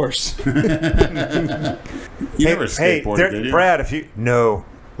dirty horse. You never skateboarded, did you? Brad, if you... No.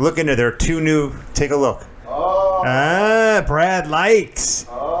 Look into there. 2 new... Take a look. Oh. Brad likes.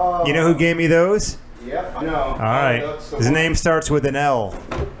 Oh. You know who gave me those? Yep, I know. All right. His name starts with an L.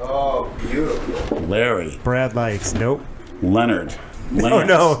 Oh, beautiful. Larry. Brad likes. Nope. Leonard. No, Lance.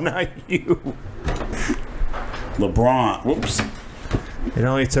 no, not you. LeBron. Whoops. It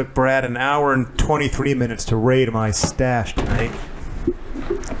only took Brad an hour and 23 minutes to raid my stash tonight.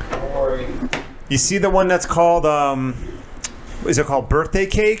 Don't worry. You see the one that's called, is it called birthday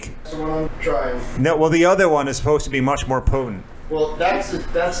cake? That's the one I'm trying. No, well, the other one is supposed to be much more potent. Well, that's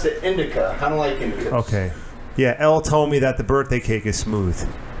the indica. I don't like indicas. Okay. Yeah, Elle told me that the birthday cake is smooth.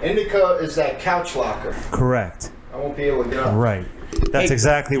 Indica is that couch locker. Correct. I won't be able to get up. Right. That's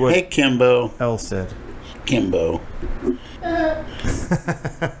exactly what Hey, Kimbo. Elle said. Kimbo.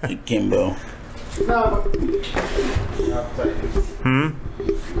 Hey, Kimbo. No, but... I'll tell you.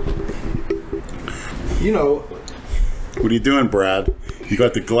 You know... What are you doing, Brad? You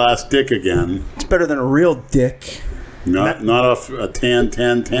got the glass dick again. It's better than a real dick. Not off a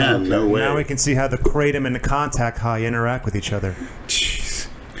 10-10-10. No way. Now we can see how the kratom and the contact high interact with each other. Jeez.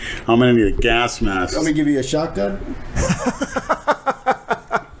 I'm going to need a gas mask. Let me give you a shotgun.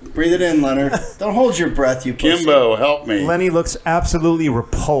 Breathe it in, Leonard. Don't hold your breath, you pussy. Kimbo, help me. Lenny looks absolutely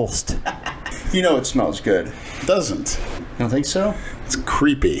repulsed. You know it smells good. It doesn't. You don't think so? It's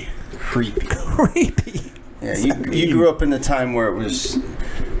creepy. Creepy. Creepy. Yeah, you grew up in the time where it was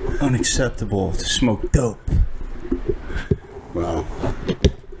unacceptable to smoke dope. Well,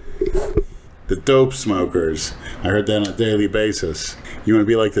 the dope smokers. I heard that on a daily basis. You want to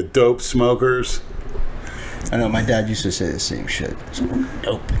be like the dope smokers? I know, my dad used to say the same shit. Smoking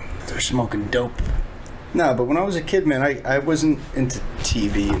dope. They're smoking dope. No, but when I was a kid, man, I wasn't into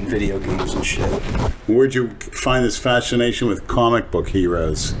TV and video games and shit. Where'd you find this fascination with comic book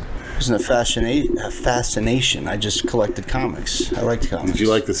heroes? It wasn't a fascination. I just collected comics. I liked comics. Did you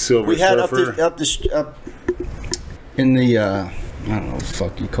like the Silver We had Surfer? up in the I don't know what the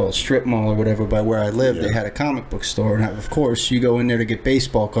fuck you call it, strip mall or whatever, by where I lived, Yeah. they had a comic book store, and of course you go in there to get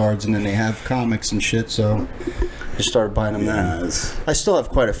baseball cards, and then they have comics and shit. So I started buying them then. Yes. I still have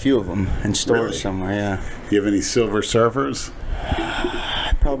quite a few of them in stores Really? somewhere. Yeah, You have any Silver Surfers?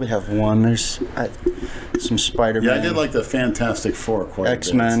 I probably have one. There's some Spider-Man. Yeah, I did like the Fantastic Four quite a bit.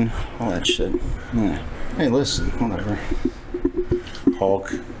 X-Men, all that shit. Yeah. Hey, listen, whatever.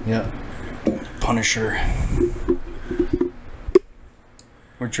 Hulk. Yeah. Punisher.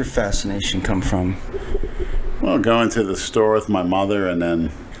 Where'd your fascination come from? Well, going to the store with my mother and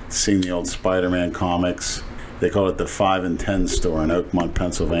then seeing the old Spider-Man comics. They call it the 5 and 10 store in Oakmont,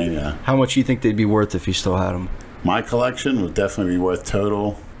 Pennsylvania. How much do you think they'd be worth if you still had them? My collection would definitely be worth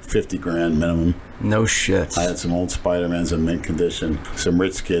total $50,000 minimum. No shit. I had some old Spider-Mans in mint condition. Some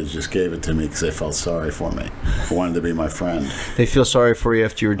rich kids just gave it to me because they felt sorry for me. They wanted to be my friend. They feel sorry for you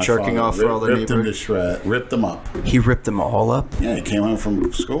after you were My jerking father off for all the ripped them to neighbors. shred, ripped them up. He ripped them all up? Yeah, he came home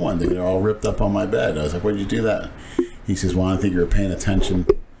from school one day. They're all ripped up on my bed. I was like, "Why'd you do that?" He says, "Well, I think you're paying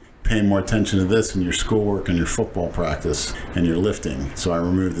more attention to this in your schoolwork and your football practice and your lifting." So I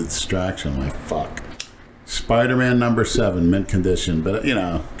removed the distraction. I'm like, fuck. Spider-Man number 7, mint condition. But, you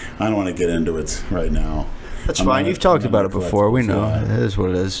know, I don't want to get into it right now. That's fine. You've talked about it before. We know. It is what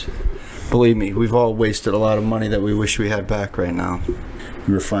it is. Believe me, we've all wasted a lot of money that we wish we had back right now.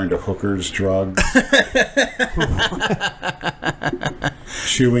 You're referring to hookers, drugs,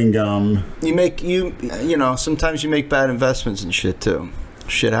 chewing gum. You know, sometimes you make bad investments and shit too.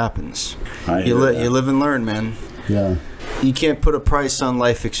 Shit happens. You You live and learn, man. Yeah. You can't put a price on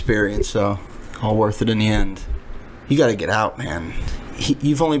life experience, so all worth it in the end. You got to get out, man.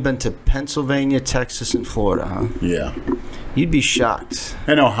 You've only been to Pennsylvania, Texas, and Florida, huh? Yeah. You'd be shocked.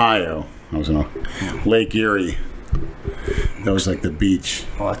 In Ohio. I was in Lake Erie. That was like the beach.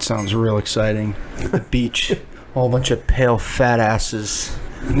 Well, that sounds real exciting. The beach. A whole bunch of pale fat asses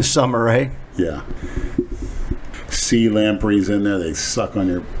in the summer, right? Yeah. Sea lampreys in there. They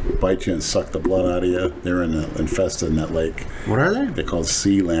bite you and suck the blood out of you. They're infested in that lake. What are they? They're called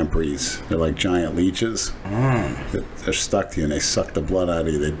sea lampreys. They're like giant leeches. They're stuck to you and they suck the blood out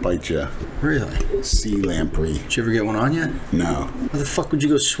of you. They bite you. Really? Sea lamprey. Did you ever get one on yet? No. Why the fuck would you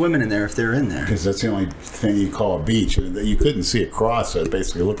go swimming in there if they're in there? Because that's the only thing you call a beach. You couldn't see across, so it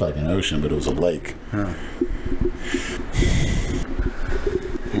basically looked like an ocean, but it was a lake. Huh.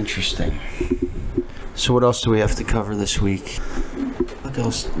 Interesting. So what else do we have to cover this week? fuck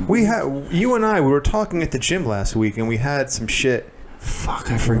else? We were talking at the gym last week, and we had some shit. Fuck,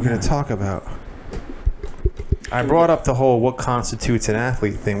 I We're forgot. going to talk about. I brought up the whole what constitutes an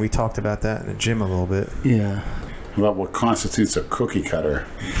athlete thing. We talked about that in the gym a little bit. Yeah. About what constitutes a cookie cutter.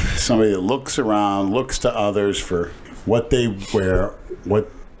 Somebody that looks around, looks to others for what they wear, what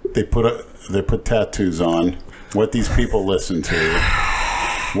they put tattoos on, what these people listen to,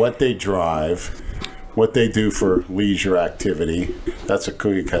 what they drive, what they do for leisure activity. That's a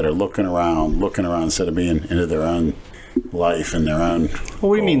cookie cutter, looking around instead of being into their own life and their own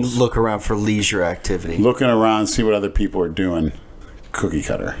What do you mean goals. look around for leisure activity? Looking around, see what other people are doing. Cookie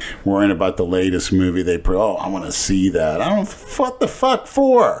cutter. Worrying about the latest movie they put. Oh, I want to see that. I don't. What the fuck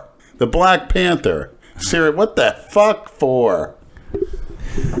for? The Black Panther. Siri, what the fuck for?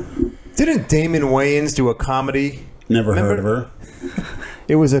 Didn't Damon Wayans do a comedy? Never heard of her.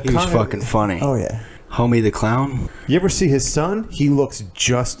 It was a He was fucking funny. Oh, yeah. Homie the Clown? You ever see his son? He looks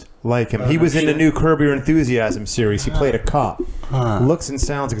just like him. He was in the new Curb Your Enthusiasm series. He played a cop. Looks and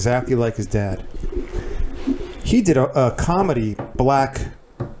sounds exactly like his dad. He did a comedy black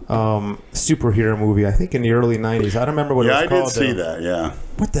superhero movie, I think in the early 90s. I don't remember what it was I called. did see that, yeah.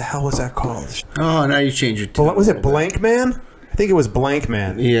 What the hell was that called? Oh, now you change your tune. Was it Blank Man? I think it was Blank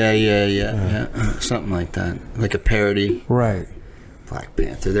Man. Yeah. Something like that. Like a parody. Right. Black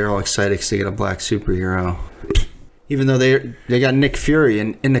Panther. They're all excited because they get a black superhero. Even though they got Nick Fury.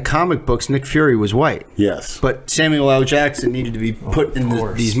 And in the comic books, Nick Fury was white. Yes. But Samuel L. Jackson needed to be put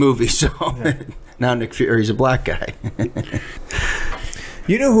in these movies. So now Nick Fury's a black guy.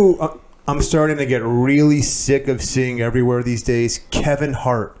 You know who I'm starting to get really sick of seeing everywhere these days? Kevin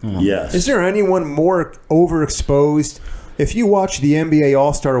Hart. Yes. Is there anyone more overexposed? If you watch the NBA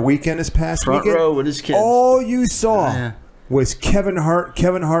All-Star Weekend this past Front weekend, row with his kids. all you saw Yeah. was Kevin Hart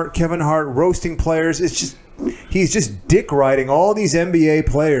roasting players. It's just he's just dick riding all these NBA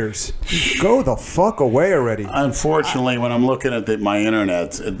players. Go the fuck away already. Unfortunately, when I'm looking at my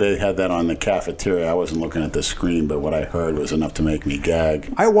internet, they had that on the cafeteria. I wasn't looking at the screen, but what I heard was enough to make me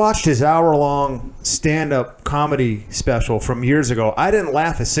gag. I watched his hour-long stand-up comedy special from years ago. I didn't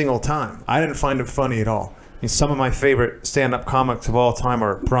laugh a single time. I didn't find it funny at all. I mean, some of my favorite stand-up comics of all time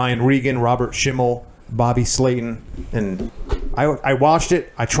are Brian Regan, Robert Schimmel, Bobby Slayton, and I watched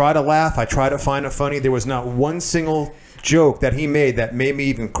it. I tried to laugh. I tried to find it funny. There was not one single joke that he made that made me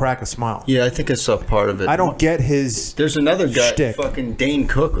even crack a smile. Yeah, I think I saw part of it. I don't get his. There's another guy, shtick. fucking Dane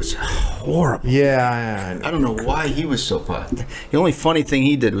Cook, was horrible. Yeah, I don't know why he was so popular. The only funny thing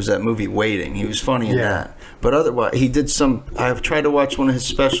he did was that movie Waiting. He was funny in that. But otherwise, he did some. I've tried to watch one of his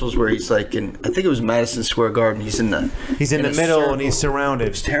specials where he's like in. I think it was Madison Square Garden. He's in the in the a middle circle. and he's surrounded.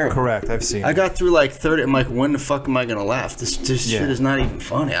 It's terrible. Correct. I've seen. I got through like 30. I'm like, when the fuck am I gonna laugh? This shit is not even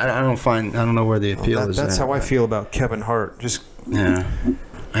funny. I don't know where the appeal is. That's at. how I feel about Kevin Hart. Just Yeah,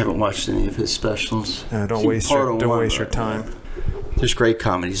 I haven't watched any of his specials. don't Seen waste part your of don't one, waste your but, time. There's great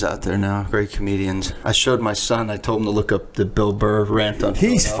comedies out there now. Great comedians. I showed my son. I told him to look up the Bill Burr rant on.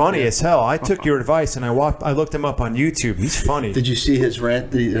 He's Philadelphia. funny as hell. I took your advice and I looked him up on YouTube. He's funny. Did you see his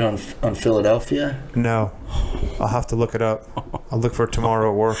rant on Philadelphia? No, I'll have to look it up. I'll look for it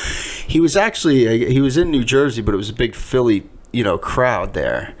tomorrow at work. He was in New Jersey, but it was a big Philly, crowd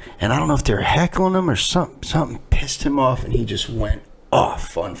there. And I don't know if they were heckling him or something pissed him off, and he just went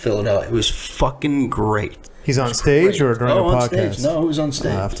off on Philadelphia. It was fucking great. He's on stage or during the on podcast? stage. No, he was on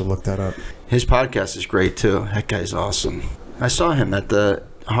stage. I'll have to look that up. His podcast is great too. That guy's awesome. I saw him at the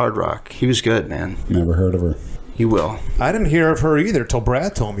Hard Rock. He was good, man. Never heard of her. You will. I didn't hear of her either till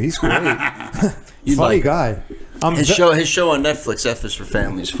Brad told me. He's great. Funny guy. His show on Netflix, F is for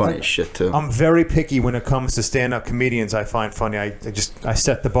Family, is funny as shit too. I'm very picky when it comes to stand-up comedians. I find funny. I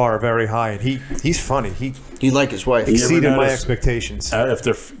set the bar very high, and he's funny. You like his wife? Exceeded my notice- expectations.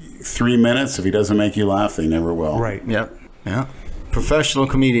 After 3 minutes, if he doesn't make you laugh, they never will. Right. Yep. Yeah. Professional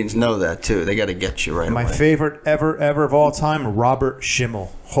comedians know that too. They got to get you right My away. favorite ever of all time, Robert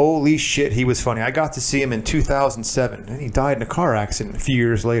Schimmel. Holy shit, he was funny. I got to see him in 2007, and he died in a car accident a few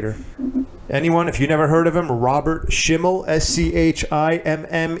years later. Anyone, if you never heard of him, Robert Schimmel,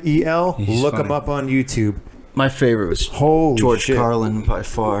 SCHIMMEL, look him up on YouTube. My favorite was Holy George shit. Carlin by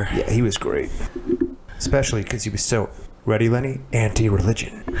far. Yeah, he was great. Especially because he was so, ready, Lenny?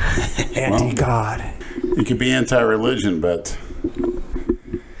 Anti-religion. Anti-God. He could be anti-religion, but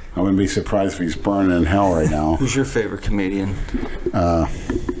I wouldn't be surprised if he's burning in hell right now. Who's your favorite comedian?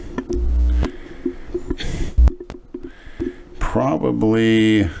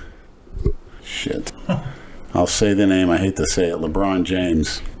 Probably... Shit. I'll say the name. I hate to say it. LeBron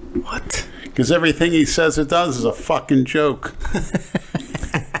James. What? Because everything he says it does is a fucking joke.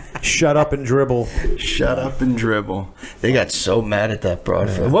 Shut up and dribble. Shut up and dribble. They got so mad at that broad.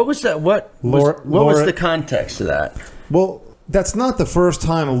 What was that? What was the context of that? Well, that's not the first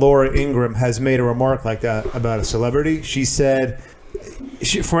time Laura Ingraham has made a remark like that about a celebrity. She said,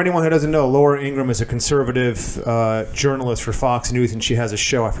 for anyone who doesn't know, Laura Ingraham is a conservative journalist for Fox News, and she has a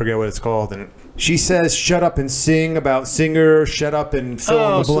show, I forget what it's called, and she says, shut up and sing about singer, shut up and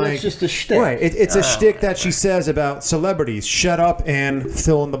fill in the blank. So it's just a shtick. Right. It's a shtick that she says about celebrities. Shut up and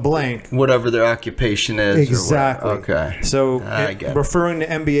fill in the blank. Whatever their occupation is. Exactly. Okay. So referring to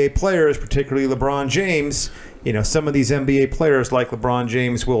NBA players, particularly LeBron James, you know, some of these NBA players like LeBron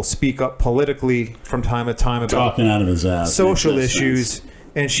James will speak up politically from time to time about talking out of his ass, social issues.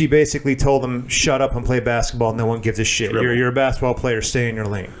 And she basically told him, shut up and play basketball. No one gives a shit. You're a basketball player. Stay in your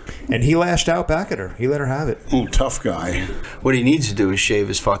lane. And he lashed out back at her. He let her have it. Oh, tough guy. What he needs to do is shave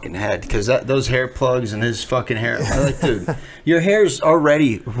his fucking head. Because those hair plugs and his fucking hair. I'm like, dude, your hair's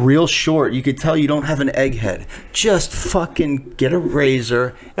already real short. You could tell you don't have an egg head. Just fucking get a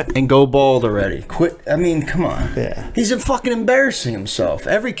razor and go bald already. Quit. I mean, come on. Yeah. He's fucking embarrassing himself.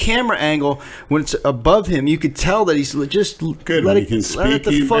 Every camera angle, when it's above him, you could tell that he's just good. Let he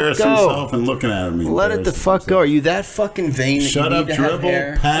embarrass himself and looking at him. Let it the fuck go. Are you that fucking vain? Shut up, dribble,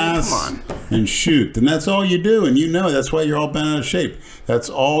 pass, and shoot. And that's all you do. And you know that's why you're all bent out of shape. That's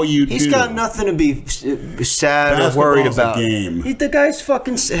all you do. He's got nothing to be sad or worried about. A game. The guy's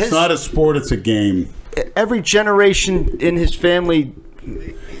fucking... It's not a sport, it's a game. Every generation in his family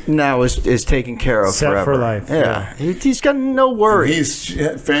now is taken care of set forever. For life. Yeah. He's got no worries.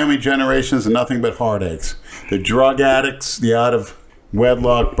 His family generations are nothing but heartaches. The drug addicts, the out of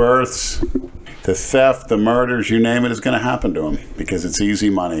wedlock births, the theft, the murders, you name it, is going to happen to him because it's easy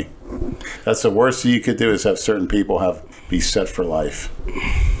money. That's the worst thing you could do is have certain people be set for life.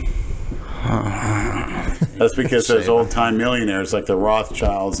 That's because those old-time millionaires like the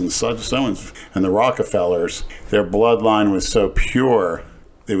Rothschilds and and the Rockefellers, their bloodline was so pure,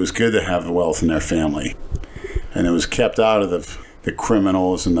 it was good to have the wealth in their family. And it was kept out of the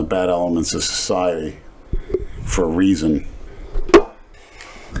criminals and the bad elements of society for a reason.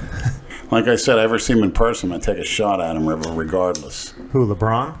 Like I said, I ever see him in person, I'd take a shot at him regardless. Who,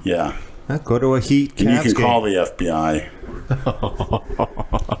 LeBron? Yeah. Go to a Heat Cavs and you can game. call the FBI.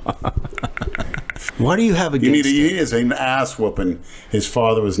 Why do you have against He is an ass whooping his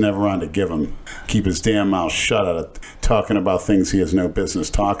father was never on to give him. Keep his damn mouth shut out of talking about things he has no business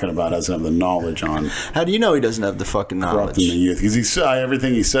talking about, doesn't have the knowledge on. How do you know he doesn't have the fucking knowledge? Corrupting the youth. Because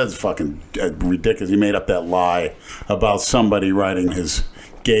everything he says is fucking ridiculous. He made up that lie about somebody writing his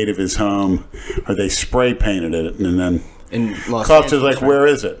gate of his home, or they spray painted it, and then cops is like, where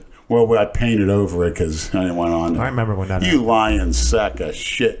is it? Well, I painted over it because I didn't want on. I remember when that happened. You lying sack of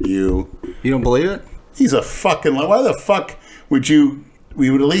shit, you. You don't believe it? He's a fucking lie. Why the fuck would you? We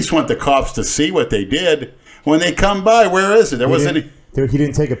would at least want the cops to see what they did when they come by. Where is it? There wasn't any. He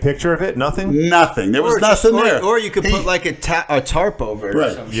didn't take a picture of it? Nothing? Nothing. There was nothing there. Or you could put like a tarp over it.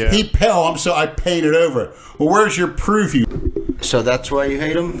 Right. Or something. Yeah. I painted over it. Well, where's your proof? So that's why you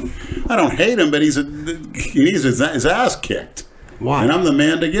hate him? I don't hate him, but he needs his ass kicked. Why? And I'm the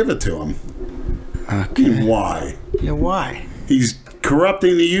man to give it to him. Okay. And why? Yeah, why? He's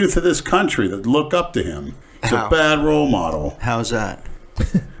corrupting the youth of this country that look up to him. He's a bad role model. How's that?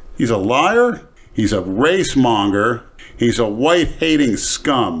 He's a liar. He's a race monger. He's a white-hating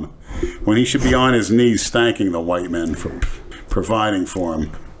scum when he should be on his knees thanking the white men for providing for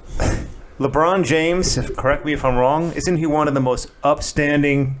him. LeBron James, correct me if I'm wrong, isn't he one of the most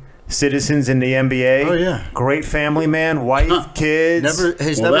upstanding citizens in the NBA? Oh yeah, great family man, wife, kids.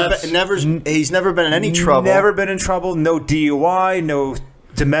 He's never been in any trouble. Never been in trouble. No DUI, no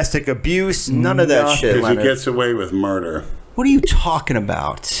domestic abuse. None of that shit. Because he gets away with murder. What are you talking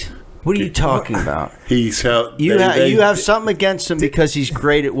about? What are you talking about? You have something against him because he's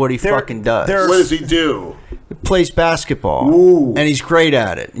great at what he fucking does. What does he do? He plays basketball. Ooh. And he's great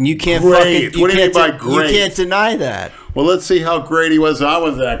at it. And you can't What do you mean by great? You can't deny that. Well, let's see how great he was. I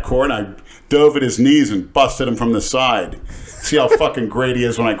was at that court and I dove at his knees and busted him from the side. See how fucking great he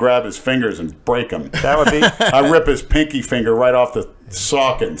is when I grab his fingers and break them. That would be. I rip his pinky finger right off the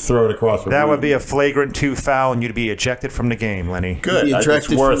socket and throw it across the room. That would be a flagrant 2 foul, and you'd be ejected from the game, Lenny. Good. You'd be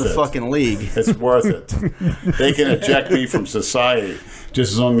ejected from the fucking league. It's worth it. They can eject me from society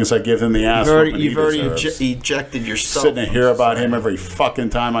just as long as I give them the ass. You've already ejected yourself. Sitting to hear about him every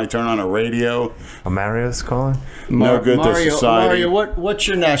fucking time I turn on a radio. Mario's calling. No good to society. Mario, what's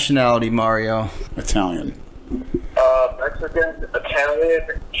your nationality, Mario? Italian. Mexican,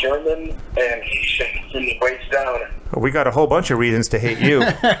 Italian, German, and Haitian from the waist down. We got a whole bunch of reasons to hate you.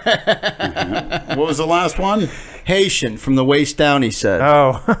 What was the last one? Haitian from the waist down, he said.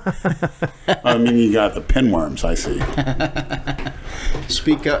 Oh. I mean, you got the pinworms, I see.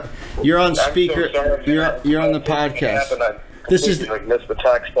 Speak up. You're on speaker. You're on the podcast. This is like missed the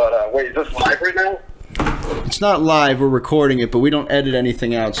text, but wait, is this live right now? It's not live. We're recording it, but we don't edit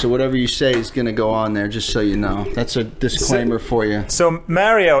anything out. So whatever you say is going to go on there, just so you know. That's a disclaimer for you. So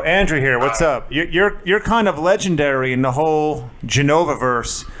Mario, Andrew here. What's up? You're kind of legendary in the whole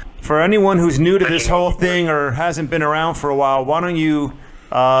Genova-verse. For anyone who's new to this whole thing or hasn't been around for a while, why don't you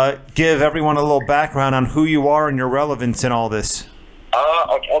give everyone a little background on who you are and your relevance in all this?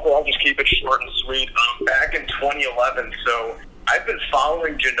 I'll just keep it short and sweet. Back in 2011, so I've been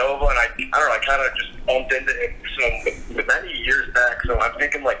following Genova, and I don't know, I kind of just bumped into him many years back, so I'm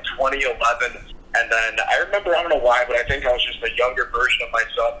thinking like 2011, and then I remember, I don't know why, but I think I was just a younger version of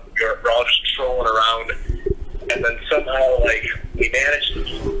myself. We're all just trolling around, and then somehow, like, we managed to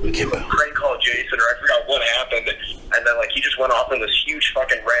prank call Jason, or I forgot what happened, and then, like, he just went off on this huge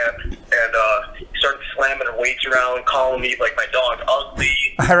fucking rant, and he started slamming weights around, calling me, like, my dog ugly.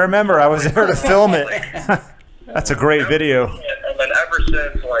 I remember, I was there to film it. That's a great video. And then ever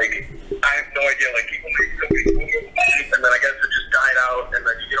since, like, I have no idea, like, people make so many movies, and then I guess it just died out, and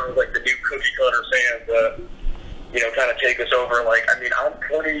then, like, the new cookie cutter fans, kind of take us over. Like, I mean, I'm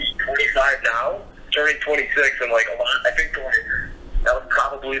 25 now, turning 26, and, like, a lot, I think, like, that was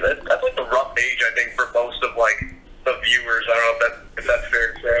probably, that's like the rough age, I think, for most of, like, the viewers. I don't know if that's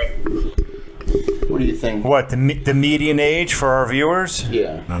fair to say. What do you think? What, the median age for our viewers?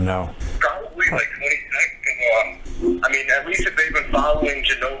 Yeah. I don't know. Probably, like, 26. I mean, at least if they've been following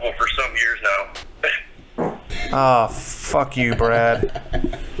Genova for some years now. Oh, fuck you, Brad.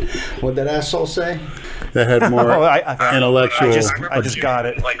 What'd that asshole say? That had more intellectual I just got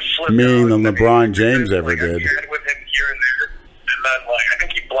it. Like, meaning than LeBron James ever did. I chatted with him here and there, and then, like, I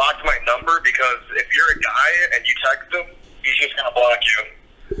think he blocked my number because if you're a guy and you text him, he's just gonna block you.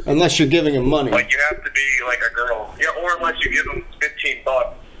 Unless you're giving him money. Like, you have to be like a girl, yeah, or unless you give him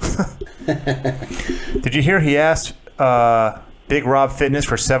 $15. Did you hear he asked Big Rob Fitness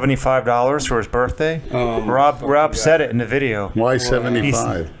for $75 for his birthday? Rob said it in the video. Why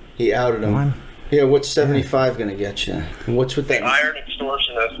 75? He outed him. What? Yeah, what's 75 going to get you? What's with that? Iron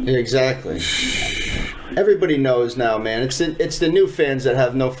extortionist. Yeah, exactly. Everybody knows now, man. It's the new fans that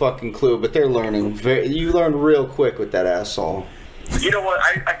have no fucking clue, but they're learning. You learn real quick with that asshole. You know what?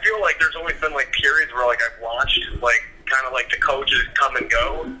 I feel like there's always been, like, periods where, like, I've watched, like, kind of like the coaches come and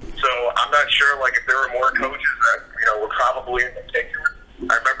go. So I'm not sure, like, if there were more coaches that, were probably in the picture.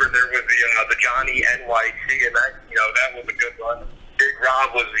 I remember there was the Johnny NYC, and that, that was a good one. Big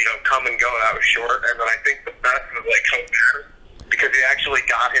Rob was, come and go, and that was short. And then I think the best was, like, Coach Adams, because he actually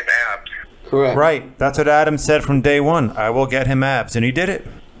got him abs. Correct. Right. That's what Adam said from day one. I will get him abs, and he did it.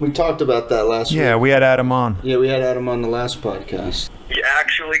 We talked about that last week. Yeah, we had Adam on. Yeah, we had Adam on the last podcast. He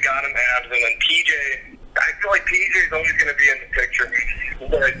actually got him abs, and then PJ, I feel like PJ's always going to be in the picture,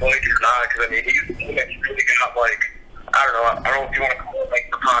 whether I like it or not, because, I mean, he's really got, like, I don't know if you want to call it,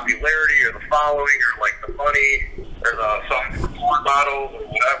 like, the popularity or the following or, like, the money or the soft porn models or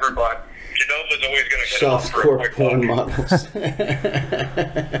whatever, but Genova's always going to get softcore porn models.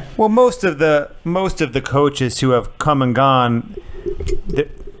 Well, most of the coaches who have come and gone,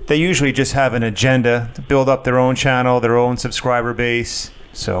 they usually just have an agenda to build up their own channel, their own subscriber base.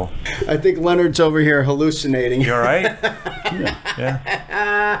 So I think Leonard's over here hallucinating. You all right?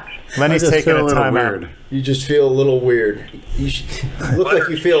 Yeah. Lenny's taking a time out. You just feel a little weird. You look like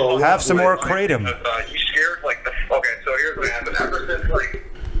you feel. Have some more kratom. You scared, like, okay, so here's what happened. Ever since, like,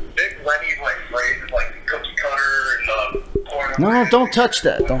 Big Lenny's, like, phrases, like, cookie cutter and porn. No, don't touch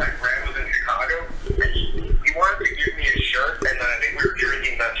that. Don't. My friend was in Chicago. He wanted to give me a shirt, and then I think we were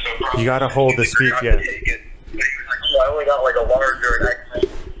drinking that, so probably. You gotta hold the speak, yeah. I only got, like, a large or an XL.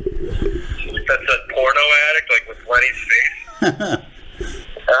 That said porno addict, like, with Lenny's face.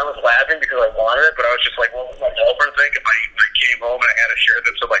 And I was laughing because I wanted it, but I was just like, what would my girlfriend think if I came home and I had a shirt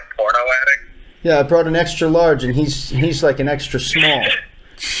that said, like, porno addict? Yeah, I brought an extra large, and he's like an extra small.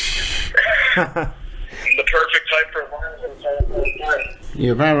 The perfect type for Lenny.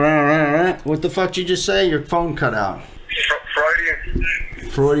 Yeah, what the fuck did you just say? Your phone cut out.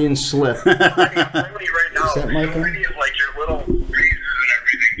 Freudian slip. I'm telling you right now, Is that Michael? Lenny is like your little razors and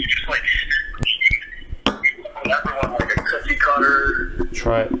everything. You just, like, everyone like a cookie cutter.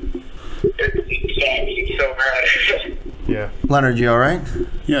 Try it. It's so bad. Yeah. Leonard, you all right?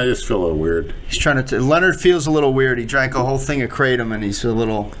 Yeah, I just feel a little weird. He's trying to. Leonard feels a little weird. He drank a whole thing of kratom, and he's a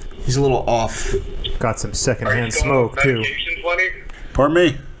little off. Got some secondhand smoke too. Pardon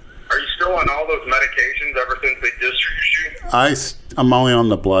me? Are you still on all those medications ever since they discharged you? I I'm only on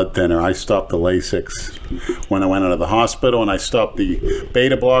the blood thinner. I stopped the Lasix when I went out of the hospital, and I stopped the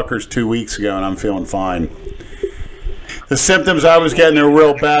beta blockers 2 weeks ago, and I'm feeling fine. The symptoms I was getting are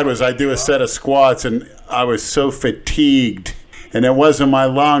real bad. Was I do a set of squats, and I was so fatigued, and it wasn't my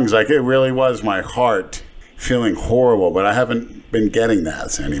lungs, like it really was my heart, feeling horrible. But I haven't been getting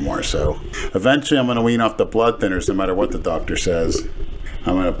that anymore. So eventually, I'm going to wean off the blood thinners, no matter what the doctor says.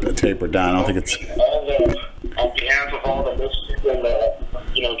 I'm going to taper down. I don't think it's. On behalf of all the Misfits and the,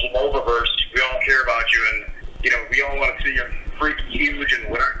 Genovaverse, we all care about you, and we all want to see you freaking huge and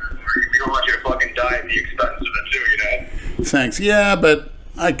whatever. We don't want you to fucking die at the expense of it too, Thanks. Yeah, but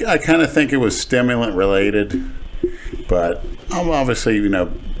I kind of think it was stimulant related. But I'll obviously,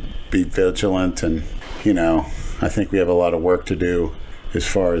 be vigilant, and I think we have a lot of work to do as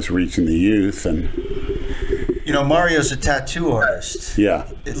far as reaching the youth. And Mario's a tattoo artist. Yeah.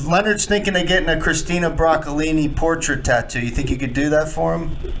 Leonard's thinking of getting a Christina Broccolini portrait tattoo. You think you could do that for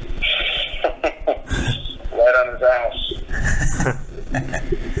him? Right on his ass.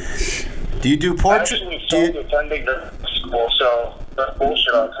 Do you do portrait? I actually attending the school, so that's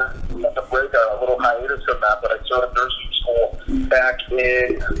bullshit. I had to break a little hiatus from that, but I started nursing school back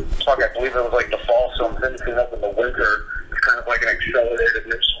in, I believe it was like the fall, so I'm finishing up in the winter. It's kind of like an accelerated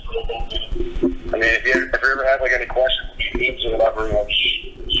nursing program. I mean, if you ever have like any questions, needs or whatever,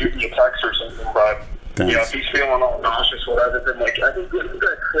 shoot me a text or something. But if he's feeling all nauseous, whatever, then I think he's got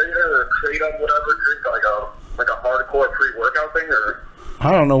a Kratom, whatever, drink like a hardcore pre-workout thing, or.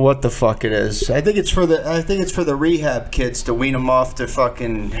 I don't know what the fuck it is. I think it's for the rehab kids to wean them off their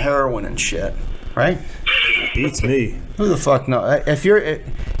fucking heroin and shit, right? Beats me. Who the fuck knows? If you're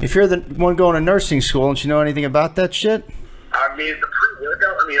the one going to nursing school, don't you know anything about that shit? I mean, the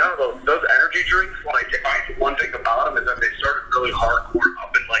pre-workout, I don't know, those energy drinks, one thing about them is that they started really hardcore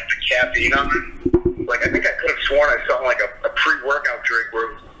up in, the caffeine on them. I think I could have sworn I saw, a pre-workout drink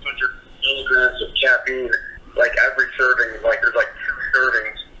where it was 100 milligrams of caffeine, every serving, there's, 2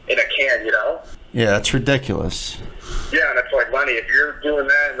 servings in a can, Yeah, it's ridiculous. Yeah, and it's like, Lenny, if you're doing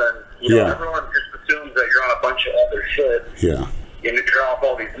that, and then, everyone just assumes that you're on a bunch of other shit. Yeah. And you drop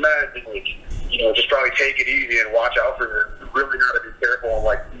all these meds, and, just probably take it easy and watch out for it. You really got to be careful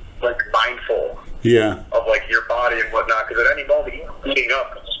and, mindful. Yeah. Of, your body and whatnot, because at any moment, you're eating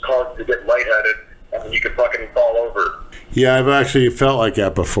up, it just causes you to get lightheaded, and then you can fucking fall over. Yeah, I've actually felt like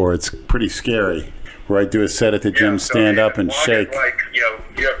that before. It's pretty scary. Where I do a set at the gym, stand up and shake. You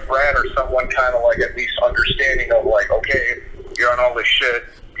have Brad or someone kind of at least understanding of okay, you're on all this shit.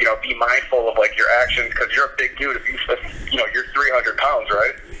 Be mindful of your actions, because you're a big dude. If you're 300 pounds,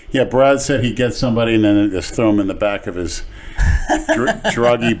 right? Yeah, Brad said he'd get somebody and then just throw him in the back of his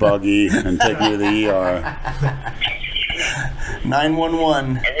druggy buggy and take me to the ER.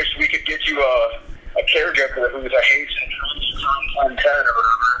 911. I wish we could get you a caregiver who's a Haitian 10 or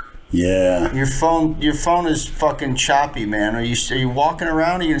whatever. Yeah. Your phone is fucking choppy, man. Are you walking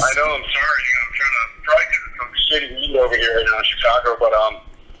around? I know. I'm sorry. I'm trying to probably get some shitty weed over here right now in Chicago, but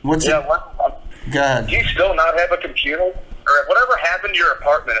what's it? Go ahead. Do you still not have a computer, or whatever happened to your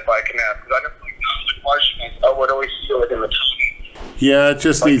apartment? If I can ask, because I know that was the question. I would always feel in the time. Yeah, it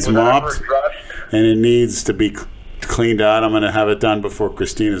just needs mopped, and it needs to be cleaned out. I'm going to have it done before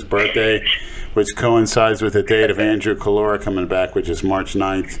Christina's birthday, which coincides with the date of Andrew Calora coming back, which is March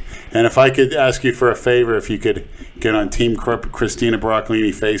 9th. And if I could ask you for a favor, if you could get on Team Christina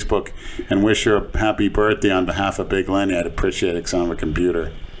Broccolini Facebook and wish her a happy birthday on behalf of Big Lenny, I'd appreciate it, because I don't have a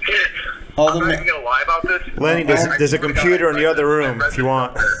computer. I'm not even going to lie about this. Lenny, there's a computer in the other room if you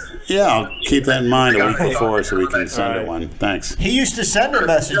want. Yeah, I'll keep that in mind a week before so we can send her one. Thanks. He used to send her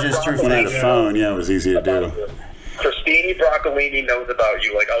messages through When I had a Facebook. phone, yeah, it was easy to do. Christina Broccolini knows about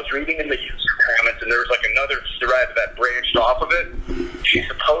you. I was reading in the user comments, and there was another thread that branched off of it. She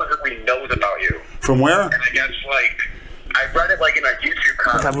supposedly knows about you. From where? And I guess I read it in a YouTube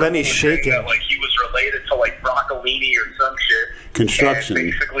comment. God, Lenny's shaking. That, he was related to Broccolini or some shit. Construction.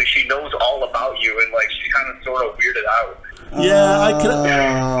 And basically, she knows all about you, and she's kind of sort of weirded out.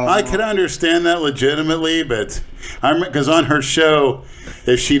 Yeah, I could understand that legitimately, but because on her show,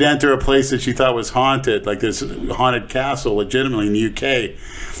 if she'd enter a place that she thought was haunted, like this haunted castle, legitimately in the UK,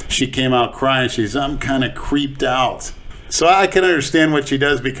 she came out crying. I'm kind of creeped out. So I can understand what she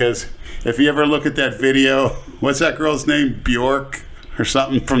does, because if you ever look at that video, what's that girl's name, Bjork or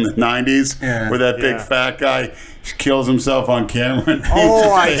something from the 90s, where that big fat guy kills himself on camera.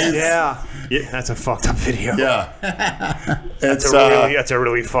 And yeah, that's a fucked up video. Yeah, that's a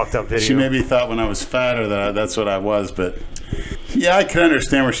really fucked up video. She maybe thought when I was fatter that that's what I was, but yeah, I can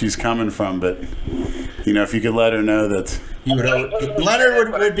understand where she's coming from. But if you could let her know that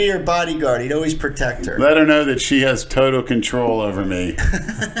Leonard would be her bodyguard. He'd always protect her. Let her know that she has total control over me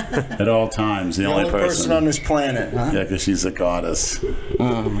at all times. The only person on this planet. Huh? Yeah, because she's a goddess.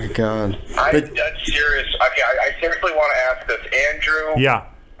 Oh my God. I'm serious. Okay, I seriously want to ask this, Andrew. Yeah.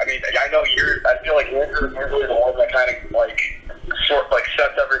 I mean, I know I feel like Andrew is usually the one that kind of like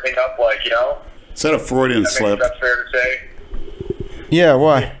sets everything up, like, you know. Is that a Freudian slip? That's fair to say. Yeah.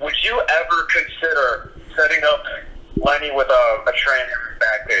 Why? Would you ever consider setting up Lenny with a tranny on his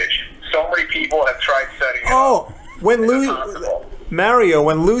back page? So many people have tried setting it up. When Mario,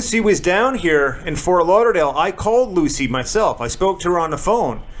 when Lucy was down here in Fort Lauderdale, I called Lucy myself. I spoke to her on the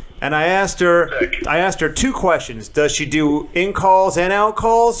phone, and I asked her 2 questions. Does she do in-calls and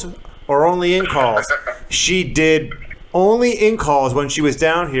out-calls, or only in-calls? She did only in-calls when she was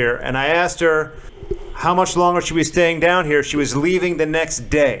down here, and I asked her how much longer she was staying down here. She was leaving the next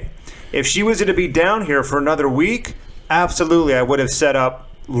day. If she was going to be down here for another week, absolutely, I would have set up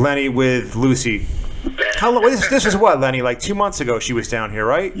Lenny with Lucy. How long? This was what, Lenny? Like 2 months ago, she was down here,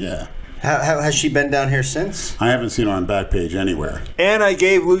 right? Yeah. How has she been down here since? I haven't seen her on Backpage anywhere. And I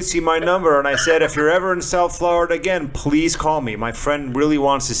gave Lucy my number, and I said, if you're ever in South Florida again, please call me. My friend really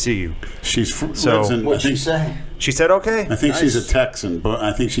wants to see you. What'd she say? She said, okay. I think she's a Texan, but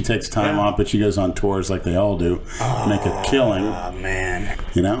I think she takes time off, but she goes on tours like they all do, make a killing. Oh, man.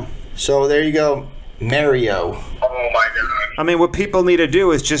 You know? So there you go, Mario. Oh my God! I mean, what people need to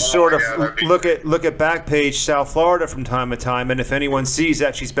do is just sort of look at Backpage South Florida from time to time, and if anyone sees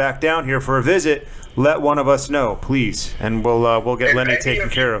that she's back down here for a visit, let one of us know, please, and we'll get Lenny taken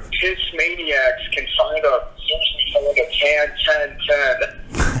care of. Kiss maniacs can find a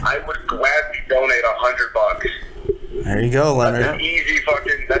 10-10-10. I would gladly donate $100. There you go, Leonard.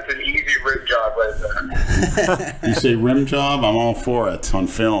 That's an easy rim job right there. You say rim job? I'm all for it on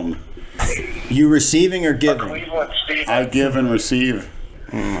film. You receiving or giving? I give and receive.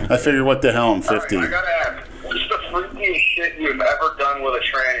 I figure, what the hell, I'm 50. Right, I gotta ask, what's the freakiest shit you've ever done with a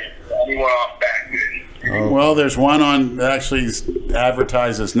tranny? Anyone off Backpage? Well, there's one on, actually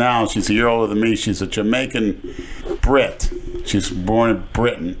advertises now. She's a year older than me. She's a Jamaican Brit. She's born in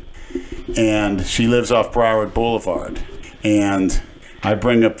Britain. And she lives off Broward Boulevard. And I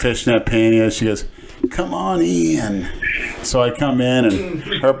bring up fishnet panties. She goes, come on in. So I come in, and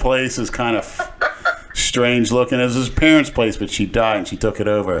her place is kind of strange looking. It was his parents' place, but she died, and she took it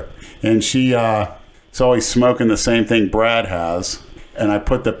over. And she is always smoking the same thing Brad has. And I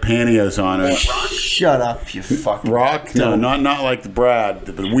put the pantyhose on her. Shut up, you fucking rock? No, not like the Brad,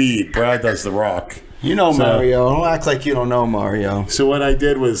 the weed. Brad does the rock. You know Mario. Don't act like you don't know Mario. So what I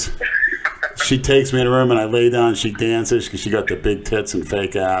did was, she takes me in a room, and I lay down, and she dances because she got the big tits and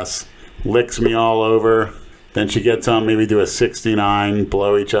fake ass. Licks me all over. Then she gets on me, we do a 69,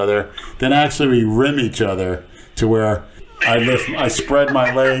 blow each other. Then actually we rim each other to where I spread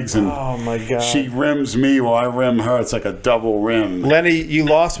my legs, and oh my God, she rims me while I rim her. It's like a double rim. Lenny, you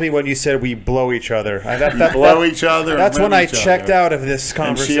lost me when you said we blow each other. Blow each other. That's when I checked out of this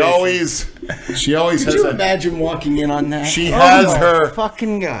conversation. And she always Could has you imagine walking in on that? She has her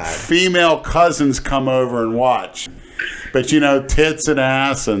fucking God. Female cousins come over and watch. But, you know, tits and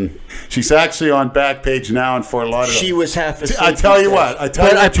ass, and she's actually on Backpage now in Fort Lauderdale. She was half asleep. I tell you what.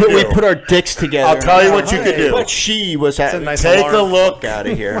 We put our dicks together. I'll tell you what you could do. But she was at. Nice Take a look out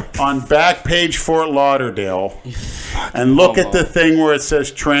of here on Backpage Fort Lauderdale and look at the thing where it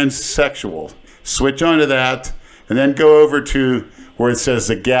says transsexual. Switch onto that, and then go over to where it says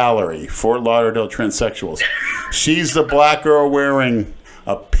the gallery, Fort Lauderdale transsexuals. She's the black girl wearing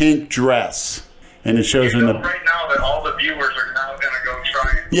a pink dress. And it shows in the right now that all the viewers are now gonna go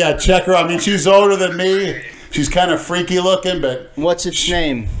try. Yeah, check her out. I mean, she's older than me. She's kind of freaky looking, but what's its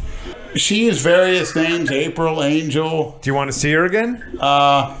name? She has various names. April, Angel. Do you want to see her again?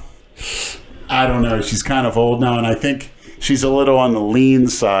 I don't know. She's kind of old now, and I think she's a little on the lean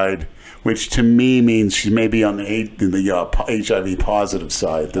side, which to me means she may be on the HIV positive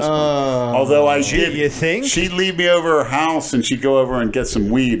side at this point. Although you think? She'd leave me over her house, and she'd go over and get some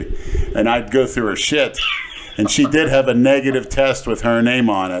weed, and I'd go through her shit. And she did have a negative test with her name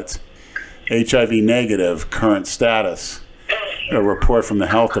on it. HIV negative, current status. A report from the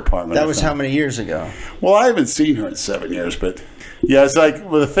health department. That was how many years ago? Well, I haven't seen her in 7 years, but yeah, it's like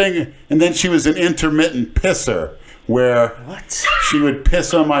the thing. And then she was an intermittent pisser, where she would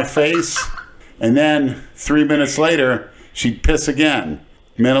piss on my face, and then 3 minutes later she'd piss again.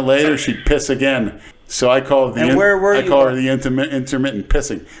 A minute later she'd piss again. So I call it the intermittent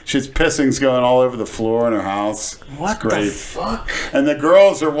pissing. She's pissing's going all over the floor in her house. What the fuck? And the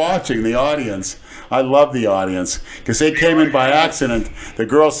girls are watching, the audience. I love the audience because they came in by accident. The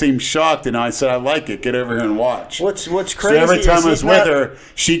girl seemed shocked, and I said, "I like it. Get over here and watch." What's crazy? So every time is I was he's with not- her,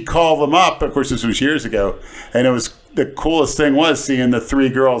 she'd call them up. Of course, this was years ago, and it was the coolest thing was seeing the three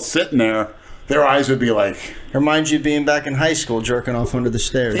girls sitting there. Their eyes would be like, Reminds you of being back in high school, jerking off under the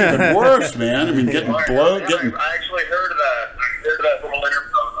stairs. even worse, man. I mean, getting blown, I getting. actually heard of that. I heard of that little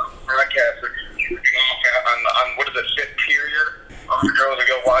broadcast on what is it, fifth period? The girls would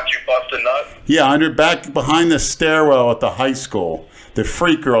go watch you bust a nut. Yeah, under back behind the stairwell at the high school, the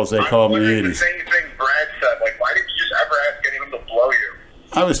freak girls they called them in the The 80s. same thing Brad said. Like, why didn't you just ever ask any of them to blow you?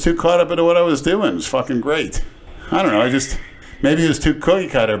 I was too caught up into what I was doing. It was fucking great. I don't know. Maybe it was too cookie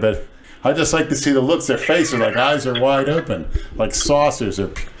cutter, but I just like to see the looks. Their faces, like eyes are wide open, like saucers,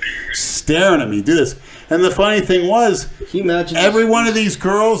 are staring at me. Do this. And the funny thing was, Can you imagine every one of these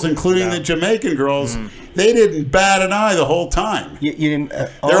girls, including the Jamaican girls, they didn't bat an eye the whole time.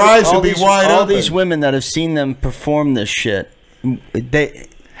 Their eyes would be wide all open. these women that have seen them perform this shit,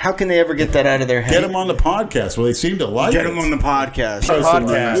 how can they ever get that out of their head? Get them on the podcast. Well, they seem to like Get it. them on the podcast.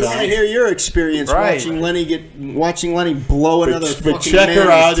 Podcast. We want to hear your experience Right. watching Lenny blow another But fucking check man her in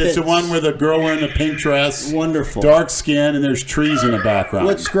out. his It's the tits. one with the girl wearing the pink dress. Wonderful. Dark skin, and there's trees in the background.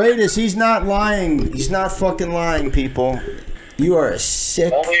 What's great is he's not lying. He's not fucking lying, people. You are a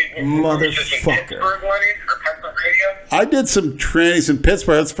sick motherfucker. Pittsburgh, Lenny, or Pennsylvania? I did some trainings in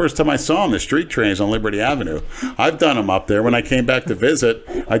Pittsburgh. That's the first time I saw them, the street trains on Liberty Avenue. I've done them up there. When I came back to visit,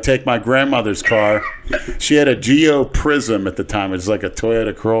 I take my grandmother's car. She had a Geo Prism at the time. It was like a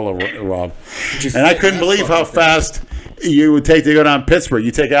Toyota Corolla, Rob. And I couldn't believe how fast you would take to go down Pittsburgh.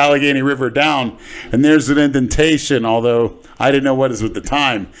 You take Allegheny River down, and there's an indentation, although I didn't know what it was at the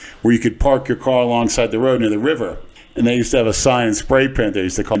time, where you could park your car alongside the road near the river. And they used to have a sign and spray paint. They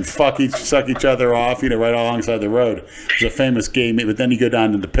used to call them suck each other off, right alongside the road. It was a famous game. But then you go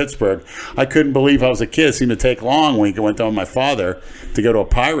down into Pittsburgh. I couldn't believe I was a kid. It seemed to take long when we went down with my father to go to a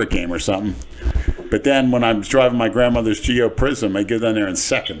pirate game or something. But then when I was driving my grandmother's Geo Prism, I get down there in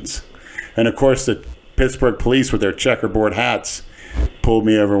seconds. And of course, the Pittsburgh police with their checkerboard hats pulled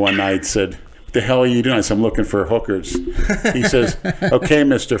me over one night and said, "What the hell are you doing?" I said, "I'm looking for hookers." He says, "Okay,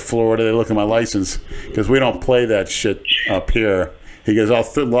 Mr. Florida." They look at my license because we don't play that shit up here. He goes, "I'll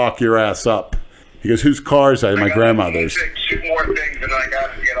lock your ass up." He goes, "Whose car is that?" My grandmother's. Two more things, and then I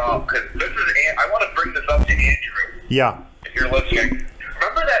got to get off because I want to bring this up to Andrew. Yeah. If you're listening,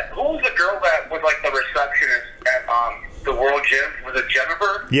 remember that? Who was the girl that was like the receptionist at the World Gym? Was it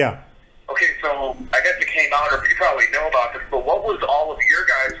Jennifer? Yeah. Okay, so I guess it came out, or you probably know about this, but what was all of your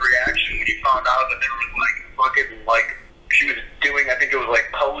guys' reaction when you found out that there was she was doing, I think it was like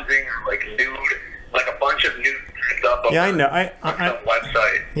posing or like nude, like a bunch of nude stuff up Yeah, I on know. some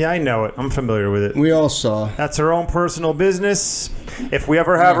website. Yeah, I know it. I'm familiar with it. We all saw. That's her own personal business. If we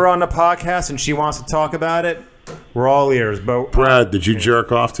ever have her on the podcast and she wants to talk about it, we're all ears. But Brad, did you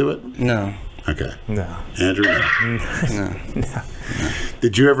jerk off to it? No. Okay. no. Andrew? No.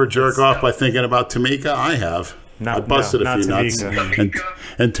 Did you ever jerk off by thinking about Tamika? I have. No, I busted no, a few not nuts. Tamika.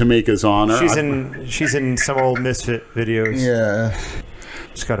 And Tamika's on her. She's in some old Misfit videos. Yeah.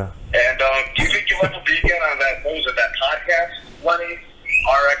 Just gotta. And do you think you'll ever be again on that, what was it, that podcast, Lenny?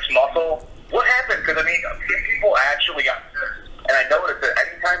 RX Muscle? What happened? Because, I mean, a few people actually got pissed. And I noticed that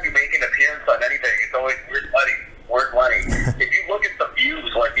anytime you make an appearance on anything, it's always Where's Lenny? Where's Lenny? If you look at the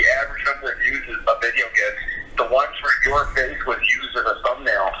views, like the average number of views a video gets, the ones where your face was used as a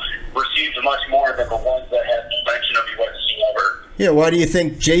thumbnail received much more than the ones that had no mention of you whatsoever. Yeah, why do you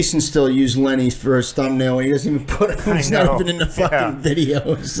think Jason still used Lenny for his thumbnail when he doesn't even put it? He's not even in the fucking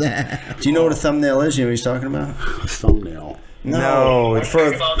videos. Do you know what a thumbnail is? You know what he's talking about? A thumbnail. No, it's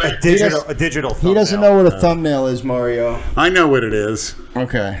for a digital. He doesn't know what a thumbnail is, Mario. I know what it is.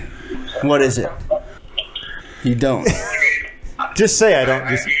 Okay. What is it? You don't. Just say I don't.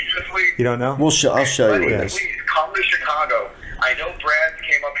 Just, Usually, you don't know? I'll show you what it is. please come to Chicago. I know Brad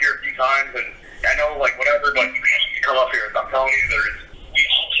came up here a few times, and I know, like, whatever, but you come up here. I'm telling you, we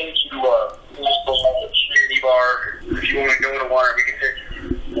all take you to a charity bar. If you want to go to one, we can take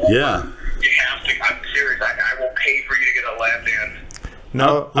you. Yeah. You have to. I'm serious. I will pay for you to get a lap dance.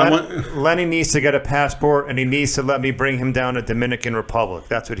 No, Lenny needs to get a passport, and he needs to let me bring him down to Dominican Republic.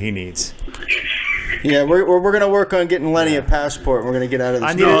 That's what he needs. Yeah, we're gonna work on getting Lenny a passport. We're gonna get out of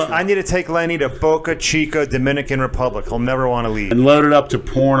this. I need to take Lenny to Boca Chica, Dominican Republic. He'll never want to leave. And load it up to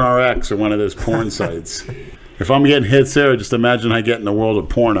Porn RX or one of those porn sites. If I'm getting hits there, just imagine I get in the world of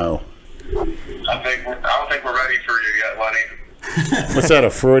porno. I don't think we're ready for you yet, Lenny. What's that, a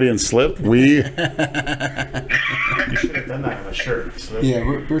Freudian slip? We? Then I have a shirt. Yeah,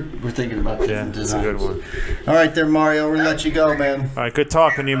 we're thinking about different That's a designs. good one. All right, there, Mario. We're gonna let you go, man. All right, good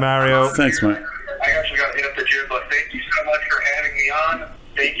talking to you, Mario. Thanks, man. I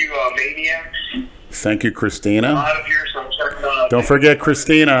Thank you, Maniacs. Thank you, Christina. Out of here, so I'm checking Don't forget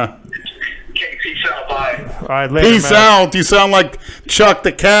Christina. Okay, peace out. Bye. All right, later, Peace man. out. You sound like Chuck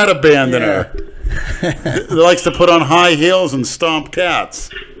the cat abandoner. He likes to put on high heels and stomp cats.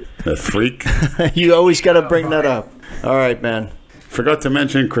 That freak. You always got to bring that up. All right, man. Forgot to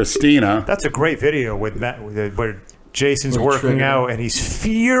mention Christina. That's a great video with Matt, where Jason's working trigger. out and he's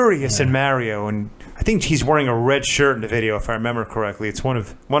furious in Mario, and I think he's wearing a red shirt in the video, if I remember correctly. It's one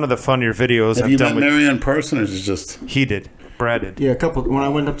of the funnier videos Have I've you done met with. Mary in person, or is it just... He did. Brad did. Yeah, a couple. When I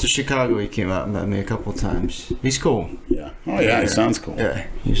went up to Chicago, he came out and met me a couple times. He's cool. Yeah. Oh, yeah, he sounds cool. Yeah,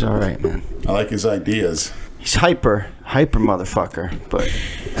 he's all right, man. I like his ideas. He's hyper motherfucker, but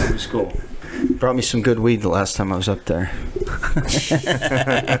he's cool. Brought me some good weed the last time I was up there.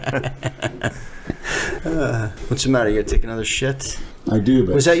 What's the matter? You gotta take another shit? I do,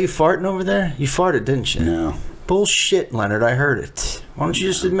 but... Was that you farting over there? You farted, didn't you? No. Bullshit, Leonard. I heard it. Why don't you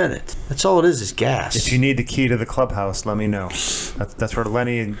just admit it? That's all it is gas. If you need the key to the clubhouse, let me know. That's where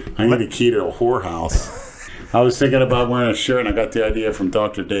Lenny and I need a key to a whorehouse. I was thinking about wearing a shirt, and I got the idea from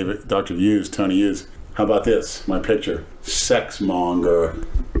Dr. Hughes, Tony Hughes. How about this? My picture. Sex monger.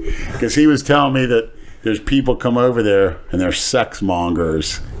 Because he was telling me that there's people come over there, and they're sex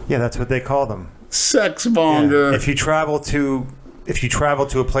mongers. yeah, that's what they call them. Sex monger. Yeah. If you travel to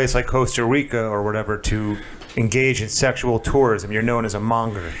a place like Costa Rica or whatever to engage in sexual tourism, you're known as a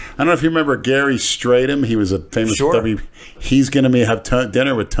monger. I don't know if you remember Gary Stratham. He was a famous Sure. He's going to have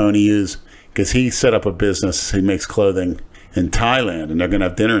dinner with Tony Hughes because he set up a business. He makes clothing in Thailand, and they're going to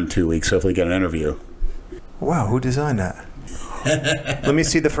have dinner in 2 weeks. Hopefully get an interview. Wow, who designed that? Let me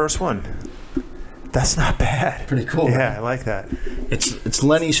see the first one. That's not bad. Pretty cool. Yeah, I like that. It's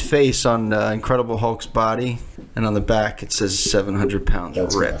Lenny's face on Incredible Hulk's body, and on the back it says 700 pounds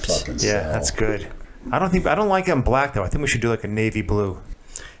That's gonna ripped. fucking Yeah, sell. that's good. I don't like it in black though. I think we should do like a navy blue.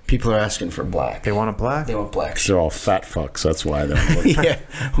 People are asking for black. They want it black? They want black. They're all fat fucks. That's why they don't look. Yeah,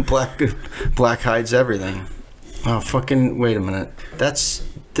 black hides everything. Oh, fucking wait a minute. That's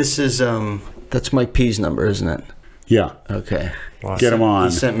Mike P's number, isn't it? Yeah. Okay. Get him on.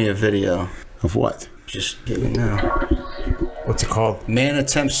 He sent me a video. Of what? Just give me now. What's it called? Man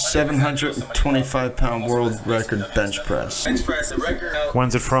attempts 725-pound world record bench press.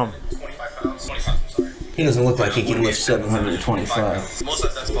 When's it from? He doesn't look like he can lift 725. Most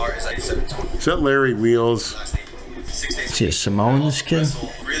of that bar is like 720. Is that Larry Wheels? Is he a Samoan, this kid?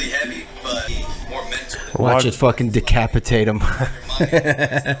 Really heavy, but more mental. Watch it fucking decapitate him.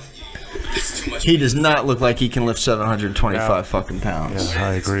 He does not look like he can lift 725 fucking pounds. Yeah,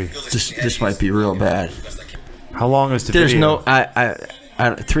 I agree. This might be real bad. How long is the There's video?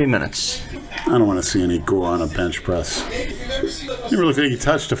 no 3 minutes. I don't want to see any gore on a bench press. You ever look like you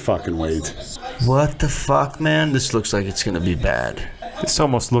touched a fucking weight? What the fuck, man? This looks like it's gonna be bad. This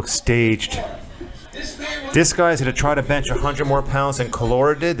almost looks staged. This guy's gonna try to bench 100 more pounds than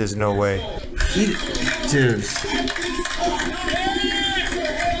Calora did? There's no way. Dude.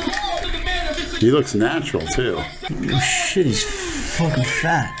 He looks natural too. Oh shit, he's fucking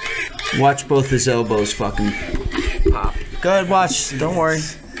fat. Watch both his elbows fucking pop. Go ahead, watch. Don't worry.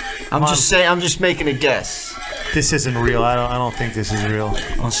 I'm just saying. I'm just making a guess. This isn't real. I don't think this is real.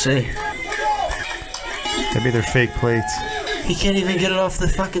 I'll see. Maybe they're fake plates. He can't even get it off the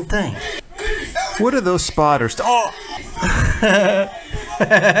fucking thing. What are those spotters? Oh!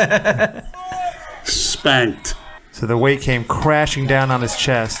 Spanked. So the weight came crashing down on his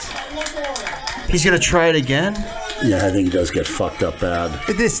chest. He's gonna try it again. Yeah, I think he does get fucked up bad.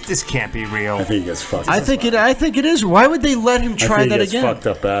 This can't be real. I think he gets fucked. I think it is. Why would they let him try I think that he gets again? fucked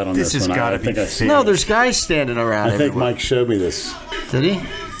up bad on This this has one. gotta I think be I've seen. No, it. there's guys standing around. I think everywhere. Mike showed me this. Did he?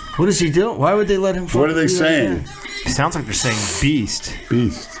 What does he do? Why would they let him? What are they do that saying? again? Sounds like they're saying beast.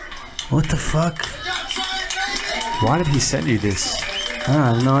 Beast. What the fuck? Why did he send you this? I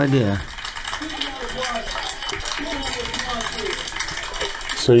have no idea.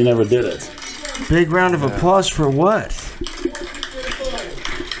 So you never did it. Big round of applause for what?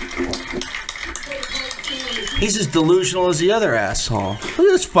 He's as delusional as the other asshole. Look at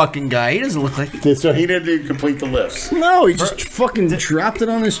this fucking guy. He doesn't look like... So he didn't complete the lifts. No, he just fucking dropped it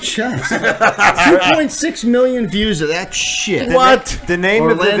on his chest. 2.6 million views of that shit. What? The name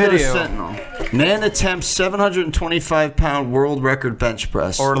Orlando of the video. Sentinel. Man attempts 725-pound world record bench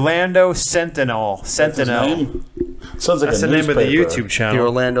press. Orlando Sentinel. Sentinel. Sounds like That's a the name of the newspaper. YouTube the channel.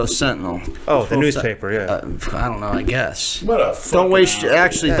 Orlando Sentinel. Oh, the newspaper, yeah. I don't know, I guess. What a Don't fucking waste your,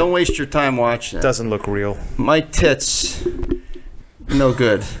 ass. don't waste your time watching it. Doesn't look real. Mike Tits, no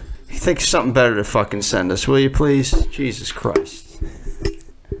good. Think of something better to fucking send us, will you please? Jesus Christ.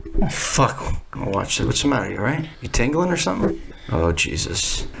 Oh, fuck. I'll watch it. What's the matter, you alright? You tingling or something? Oh,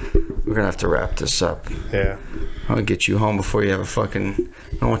 Jesus. We're going to have to wrap this up. Yeah. I'll get you home before you have a fucking...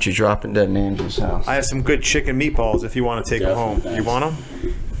 I don't want you dropping dead in Angel's house. I have some good chicken meatballs if you want to take them home. Thanks. You want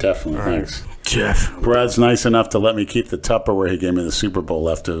them? Definitely, thanks. Jeff. Brad's nice enough to let me keep the Tupperware he gave me the Super Bowl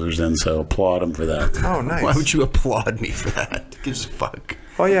leftovers in, so applaud him for that. Oh, nice. Why would you applaud me for that? Who gives a fuck?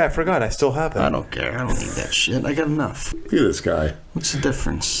 Oh, yeah, I forgot. I still have them. I don't care. I don't need that shit. I got enough. Look at this guy. What's the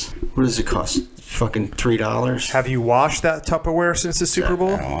difference? What does it cost? Fucking $3? Have you washed that Tupperware since the Super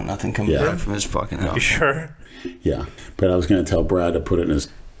Bowl? I don't want nothing coming back from his fucking house. You sure? Yeah, but I was going to tell Brad to put it in his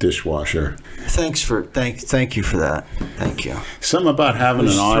dishwasher. Thank you for that. Thank you. Something about having an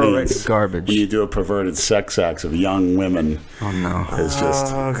Just throw it right in audience the garbage. when you do a perverted sex acts of young women. Oh no. It's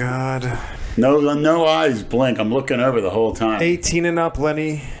just Oh, God. no eyes blink. I'm looking over the whole time. 18 and up,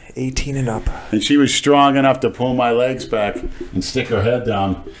 Lenny. 18 and up. And she was strong enough to pull my legs back and stick her head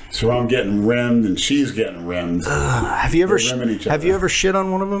down. So I'm getting rimmed and she's getting rimmed. Have you ever They're rimming each have other. you ever shit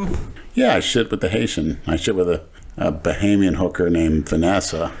on one of them? Yeah, I shit with the Haitian. I shit with a Bahamian hooker named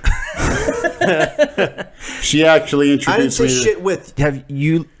Vanessa. She actually I didn't introduced say me to, shit with. Have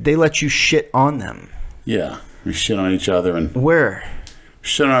you? They let you shit on them. Yeah, we shit on each other and Where?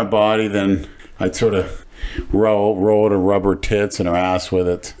 shit on our body. Then I'd sort of roll her rubber tits and her ass with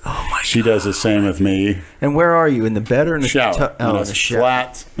it. Oh my She does the same with me. And where are you? In the bed or in the Shower. Oh, In in a the shower.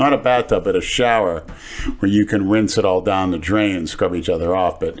 flat, not a bathtub, but a shower where you can rinse it all down the drain and scrub each other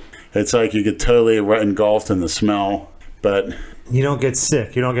off. But it's like you get totally engulfed in the smell. But You don't get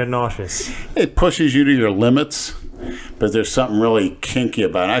sick. You don't get nauseous. it pushes you to your limits. But there's something really kinky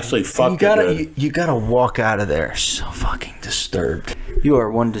about it. Actually, fuck You gotta good. you gotta walk out of there so fucking disturbed. You are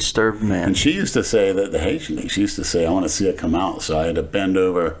one disturbed man. And she used to say that the Haitian thing, she used to say, I want to see it come out. So I had to bend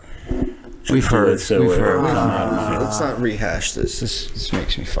over. We've heard. So We've it heard. come out. Let's not rehash this. This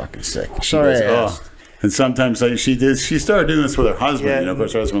makes me fucking sick. She Sorry, goes, I asked. And sometimes like, she started doing this with her husband. Yeah. You know, of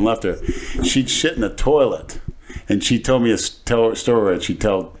course, her husband left her. She'd shit in the toilet. And she told me a story where she'd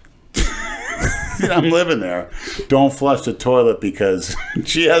tell, I'm living there. Don't flush the toilet because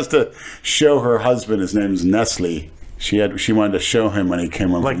she has to show her husband. His name's Nestle. She wanted to show him when he came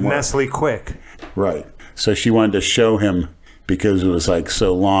home Like from work. Nestle Quick. Right. So she wanted to show him because it was like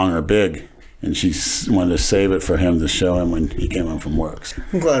so long or big. And she wanted to save it for him to show him when he came home from work.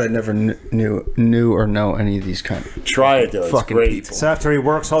 I'm glad I never knew or know any of these kind of Try it though. It's fucking great. people. So after he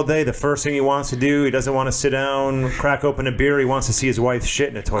works all day, the first thing he wants to do, he doesn't want to sit down, crack open a beer. He wants to see his wife shit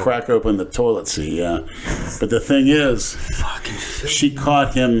in a toilet. Crack open the toilet seat, yeah. But the thing is, she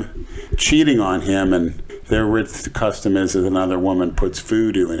caught him cheating on him, and their custom is that another woman puts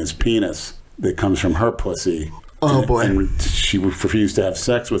voodoo in his penis that comes from her pussy. Oh, boy. And she refused to have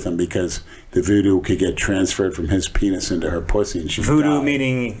sex with him because the voodoo could get transferred from his penis into her pussy, and she Voodoo died.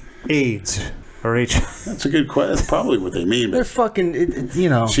 meaning AIDS or H. That's a good question. That's probably what they mean. They're But fucking, you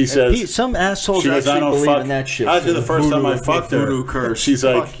know. She says- some assholes she goes, actually I don't believe fuck. in that shit. After the first time I fucked her, voodoo curse. she's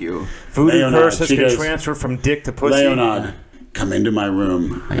like, Fuck you. Voodoo Leonard, curses she can goes, transfer from dick to pussy. Leonard, come into my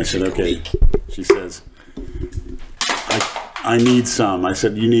room. I said, okay. She says, I need some. I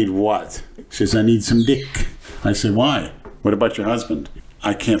said, you need what? She says, I need some dick. I said, why? What about your husband?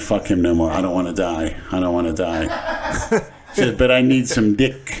 I can't fuck him no more. I don't want to die. I don't want to die. She said, but I need some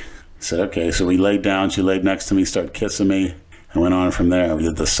dick. I said, okay. So we laid down. She laid next to me, started kissing me, and went on from there. We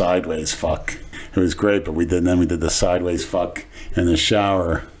did the sideways fuck. It was great, but we did the sideways fuck in the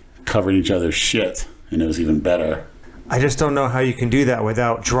shower, covered each other's shit, and it was even better. I just don't know how you can do that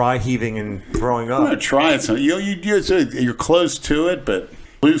without dry heaving and throwing I'm gonna up. try it. You're close to it, but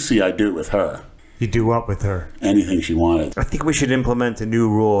Lucy, I do it with her. You do up with her. Anything she wanted. I think we should implement a new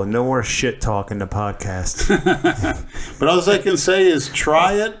rule. No more shit talk in the podcast. But all I can say is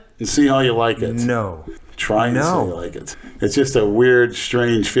try it and see how you like it. No. Try and see how you like it. It's just a weird,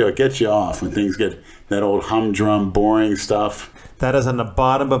 strange feel. It gets you off when things get that old humdrum, boring stuff. That is on the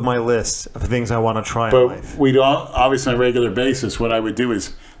bottom of my list of things I want to try in But life. we'd obviously on a regular basis, what I would do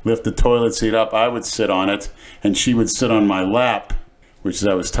is lift the toilet seat up. I would sit on it, and she would sit on my lap, which is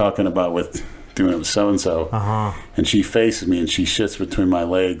I was talking about with doing it with so-and-so. And she faces me, and she shits between my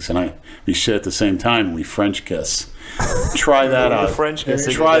legs, and we shit at the same time, and we French kiss. Try that out. French kiss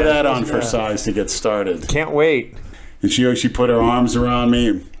Try again. that on for size to get started. Can't wait. And she put her arms around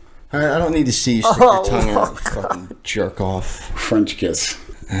me. I don't need to see you stick your tongue in and fucking jerk off. French kiss.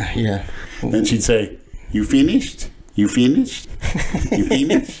 Yeah. Then she'd say, you finished? You finished? You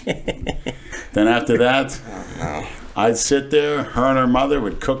finished? Then after that, I'd sit there. Her and her mother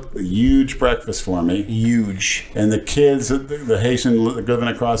would cook a huge breakfast for me. Huge. And the kids, the Haitian living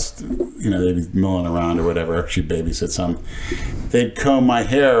across, they'd be milling around or whatever. She'd babysit some. They'd comb my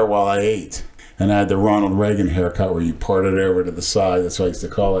hair while I ate. and I had the Ronald Reagan haircut where you parted it over to the side. That's what I used to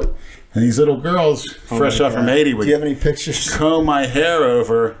call it. And these little girls, fresh off from Haiti, would Do you have any pictures? comb my hair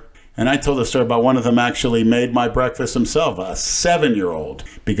over. And I told a story about one of them actually made my breakfast himself, a 7-year-old,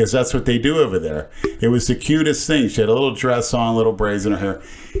 because that's what they do over there. It was the cutest thing. She had a little dress on, little braids in her hair.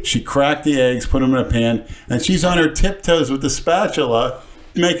 She cracked the eggs, put them in a pan, and she's on her tiptoes with the spatula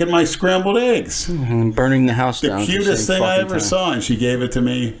making my scrambled eggs. Burning the house down. The cutest thing I ever saw, and she gave it to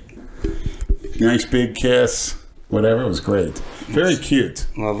me. Nice big kiss. Whatever, it was great. Very cute.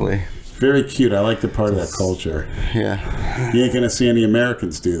 Lovely. Very cute. I like the part of that culture. Yeah. You ain't going to see any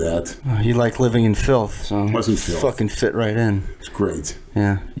Americans do that. You like living in filth, so It wasn't filth. fucking fit right in. It's great.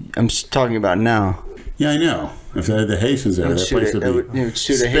 Yeah. I'm talking about now. Yeah, I know. If they had the Haitians there, that place would be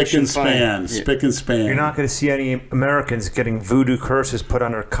spick and span. Spick and span. You're not going to see any Americans getting voodoo curses put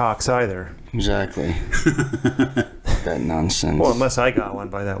on their cocks either. Exactly. That nonsense. Well, unless I got one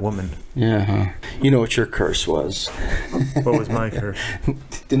by that woman. Yeah, huh? You know what your curse was. What was my curse?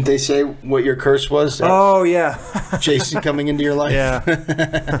 Didn't they say what your curse was? Oh, yeah. Jason coming into your life? Yeah.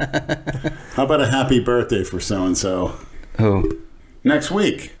 How about a happy birthday for so-and-so? Who? Next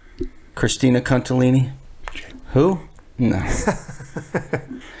week. Christina Contalini? Who? No.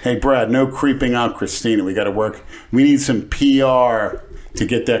 Hey, Brad, no creeping out Christina. We got to work. We need some PR to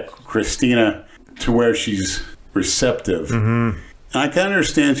get that Christina to where she's receptive. Mm-hmm. I can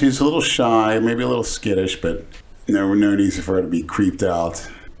understand she's a little shy, maybe a little skittish, but no need for her to be creeped out.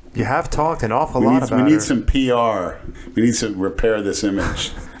 You have talked an awful lot about her. We need some PR. We need to repair this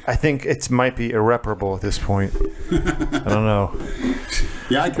image. I think it might be irreparable at this point. I don't know.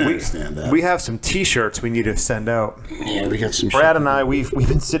 Yeah, I can understand that. We have some T-shirts we need to send out. Yeah, we got some Brad and I, we've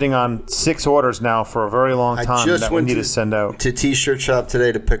been sitting on 6 orders now for a very long time that we need to send out. To T-shirt shop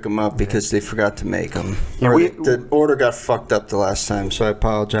today to pick them up because they forgot to make them. Yeah, the order got fucked up the last time, so I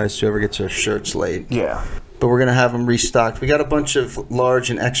apologize to whoever gets their shirts late. Yeah. But we're going to have them restocked. We got a bunch of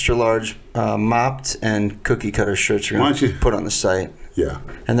large and extra large mopped and cookie cutter shirts we're going to put on the site. Yeah.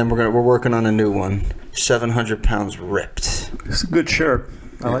 And then we're working on a new one. 700 pounds ripped. It's a good shirt.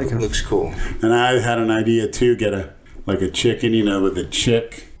 I like it. It looks cool. And I had an idea too, get a chicken, with a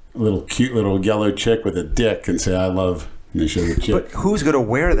chick, a little cute little yellow chick with a dick, and say I love, and they show the chick. But who's going to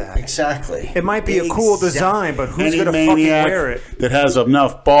wear that? Exactly. It might be a cool design, but who's going to fucking wear it? That has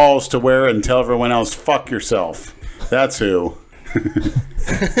enough balls to wear it and tell everyone else, fuck yourself. That's who.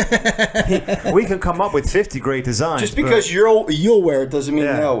 We can come up with 50 great designs. Just because you'll wear it doesn't mean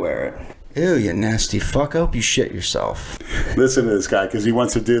Yeah. they'll wear it. Ew, you nasty fuck. I hope you shit yourself. Listen to this guy, because he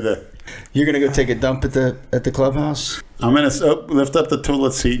wants to do the... You're going to go take a dump at the clubhouse? I'm going to lift up the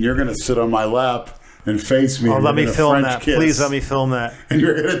toilet seat, and you're going to sit on my lap and face me. Oh, let me film French that. kiss. Please let me film that. And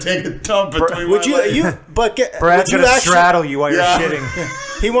you're going to take a dump between Would my legs. Brad's going to straddle you while you're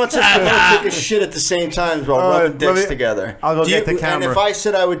shitting. He wants us to both take a shit at the same time while rubbing dicks together. I'll go get the camera. And if I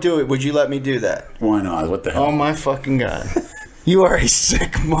said I would do it, would you let me do that? Why not? What the hell? Oh my fucking God. You are a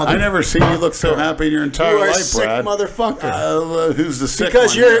sick motherfucker. I never seen you look so happy in your entire You are life, a sick Brad. motherfucker. Who's the sick one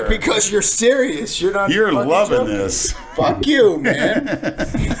here? Because you're serious. You're not. You're fucking loving joking. this. Fuck you, man.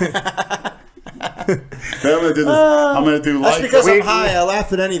 I'm gonna do That's life. because I'm high. I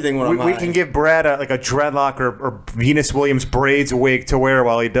laugh at anything when I'm high. We can give Brad a dreadlock or Venus Williams braids wig to wear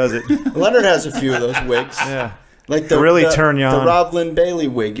while he does it. Leonard has a few of those wigs. Yeah. Like turn you on. The Rob Lynn Bailey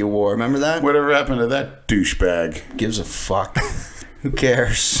wig you wore. Remember that? Whatever happened to that douchebag? Gives a fuck. Who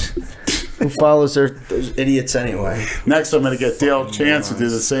cares? Who follows those idiots anyway? Next, I'm gonna get Dale Chance to do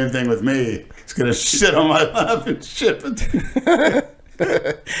the same thing with me. He's gonna shit on my lap and ship it.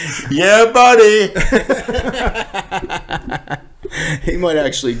 Yeah, buddy. He might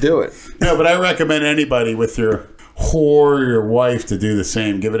actually do it. No, but I recommend anybody with your whore or your wife to do the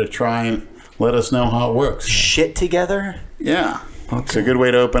same. Give it a try and let us know how it works. Shit together? Yeah. Okay. It's a good way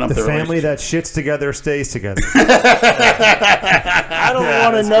to open up The the family that shits together stays together. I don't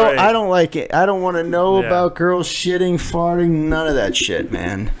want to know. great. I don't like it. I don't want to know about girls shitting, farting, none of that shit,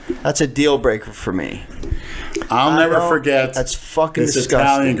 man. That's a deal breaker for me. I'll never forget. That's fucking this disgusting.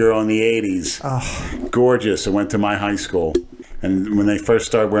 Italian girl in the 80s. Gorgeous. I went to my high school. And when they first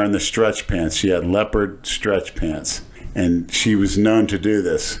started wearing the stretch pants, she had leopard stretch pants. And she was known to do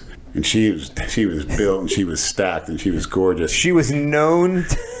this. And she was built and she was stacked and she was gorgeous. She was known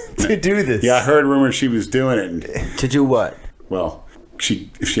to do this. Yeah, I heard rumors she was doing it. And, To do what? well,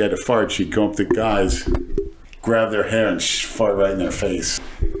 if she had to fart, she'd go up to guys, grab their hair, and fart right in their face.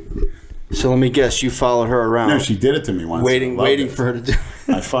 So let me guess, you followed her around. No, she did it to me once. waiting for her to do.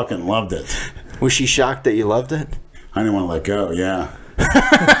 I fucking loved it. Was she shocked that you loved it? I didn't want to let go. Yeah.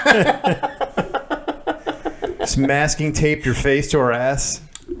 Just masking tape your face to her ass.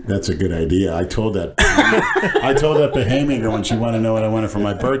 That's a good idea. I told that Bahamian girl when she wanted to know what I wanted for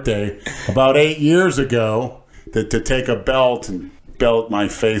my birthday about 8 years ago that to take a belt and belt my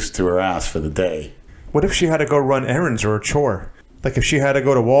face to her ass for the day. What if she had to go run errands or a chore? Like if she had to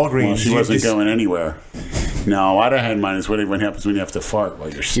go to Walgreens. Well, she wasn't going anywhere. No, I don't have in mind is what happens when you have to fart while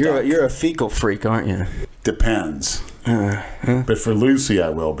you're stuck. You're a fecal freak, aren't you? Depends. But for Lucy,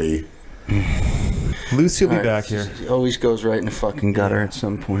 I will be. Lucy will be back here. She always goes right in the fucking gutter at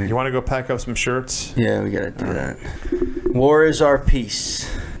some point. You want to go pack up some shirts? Yeah, we gotta do that. War is our peace.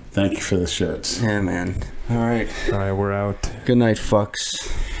 Thank you for the shirts. Yeah, man. All right, we're out. Good night, fucks.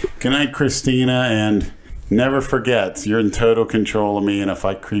 Good night, Christina, and never forget, you're in total control of me, and if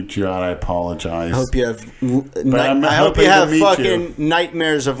I creeped you out, I apologize. I hope you have. I hope you have fucking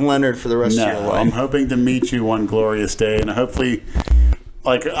nightmares of Leonard for the rest of your life. I'm hoping to meet you one glorious day, and hopefully,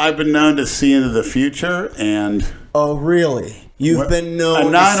 like I've been known to see into the future, and oh really? You've been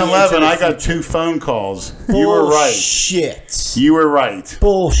known. At 9/11, I got 2 phone calls. You were right. Shit. You were right.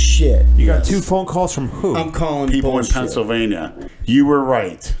 Bullshit. You got 2 phone calls from who? I'm calling people bullshit. in Pennsylvania. You were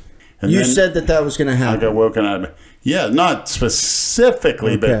right. And you said that was going to happen. I got woken up. Yeah, not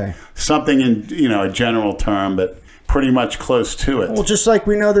specifically, but something in a general term, but pretty much close to it. Well, just like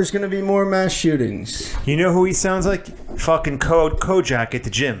we know there's going to be more mass shootings. You know who he sounds like? Fucking Kojak at the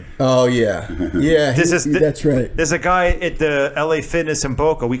gym. Oh yeah, yeah. That's right. There's a guy at the LA Fitness in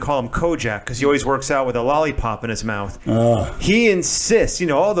Boca. We call him Kojak because he always works out with a lollipop in his mouth. He insists.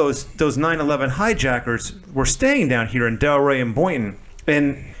 All those 9/11 hijackers were staying down here in Delray and Boynton,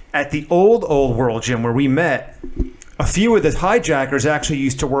 and at the old World Gym where we met, a few of the hijackers actually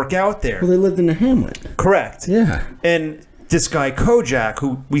used to work out there. Well, they lived in the hamlet. Correct. Yeah. And this guy Kojak,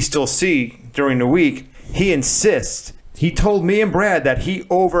 who we still see during the week, he insists. He told me and Brad that he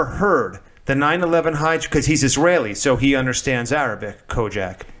overheard the 9/11 hijack, because he's Israeli, so he understands Arabic,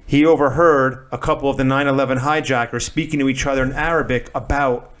 Kojak. He overheard a couple of the 9/11 hijackers speaking to each other in Arabic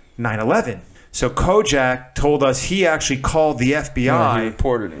about 9/11. So Kojak told us he actually called the FBI. Yeah, he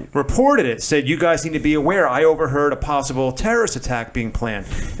reported it. Said, you guys need to be aware. I overheard a possible terrorist attack being planned.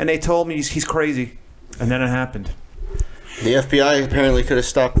 And they told me he's crazy. And then it happened. The FBI apparently could have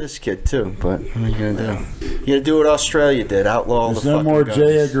stopped this kid too, but what are you going to do? You got to do what Australia did, outlaw all the fucking guns. There's no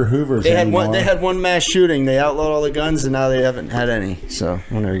more J. Edgar Hoovers anymore. They had one mass shooting. They outlawed all the guns, and now they haven't had any. So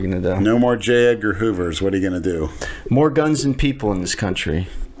what are you going to do? No more J. Edgar Hoovers. What are you going to do? More guns than people in this country.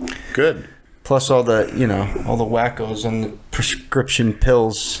 Good. Plus all the, all the wackos and the prescription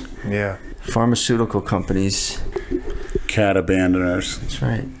pills. Yeah. Pharmaceutical companies. Cat abandoners. That's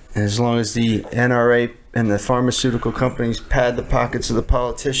right. And as long as the NRA and the pharmaceutical companies pad the pockets of the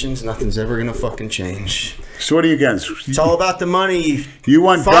politicians, nothing's ever going to fucking change. So what are you against? It's all about the money. You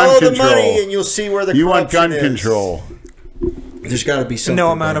want Follow gun control. Follow the money and you'll see where the corruption is. You want gun control. There's got to be something.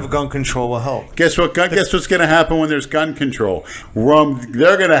 No amount of gun control will help. Guess what? Guess what's going to happen when there's gun control?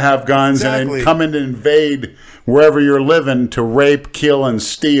 They're going to have guns and come in and invade wherever you're living to rape, kill, and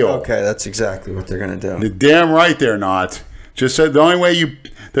steal. Okay, that's exactly what they're going to do. You're damn right they're not. Just said the only way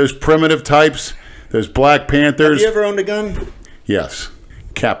those primitive types, those Black Panthers. Have you ever owned a gun? Yes,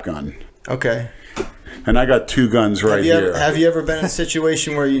 cap gun. Okay. And I got 2 guns right here. Have you ever been in a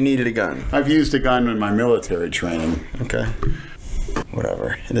situation where you needed a gun? I've used a gun in my military training. Okay.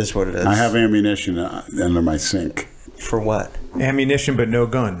 Whatever. It is what it is. I have ammunition under my sink. For what? Ammunition, but no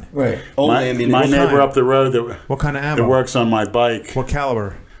gun. Right. Only ammunition. My neighbor up the road what kind of ammo? That works on my bike. What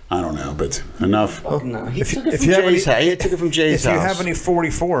caliber? I don't know, but enough. Oh, no. He took it from Jay's house. If you have any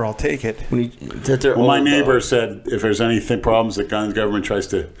 44, I'll take it. My neighbor said if there's any problems that the government tries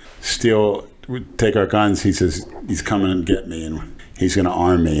to take our guns, he says he's coming and get me and he's going to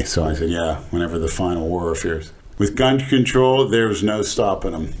arm me. So I said, yeah, whenever the final war appears. With gun control, there's no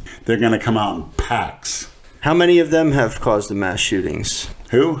stopping them. They're going to come out in packs. How many of them have caused the mass shootings?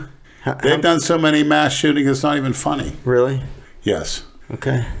 Who? They've done so many mass shootings, it's not even funny. Really? Yes.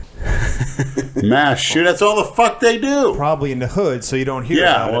 Okay. Mass shoot. That's all the fuck they do. Probably in the hood, so you don't hear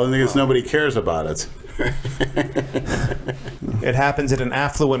about it. Yeah, well, I think nobody cares about it. It happens at an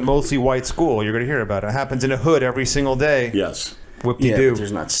affluent, mostly white school. You're going to hear about it. It happens in a hood every single day. Yes. Whoop-de-doo.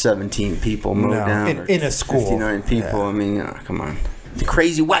 There's not 17 people mowed down. In a school. 59 people. Yeah. I mean, come on. The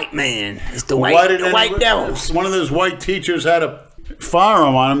crazy white man. It's the white devil. One of those white teachers had a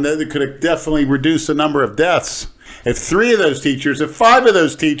firearm on him that could have definitely reduced the number of deaths. If 3 of those teachers, if 5 of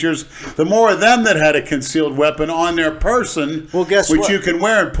those teachers, the more of them that had a concealed weapon on their person, which you can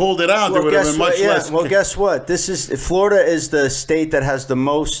wear and pulled it out, there would have been much less. Well, guess what? Florida is the state that has the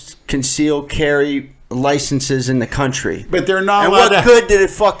most concealed carry licenses in the country. But they're not allowed. And what good did it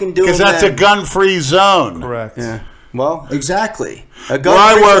fucking do? Because that's a gun-free zone. Correct. Yeah. Well, exactly. Where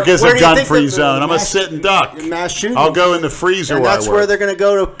I work is a gun-free zone. I'm a sitting duck. Mass shooting. I'll go in the freezer and where I that's work. where they're going to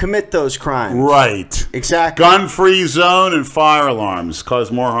go to commit those crimes. Right. Exactly. Gun-free zone and fire alarms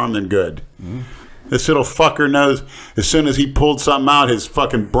cause more harm than good. This little fucker knows as soon as he pulled something out, his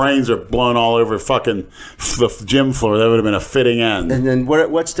fucking brains are blown all over fucking the gym floor. That would have been a fitting end. And then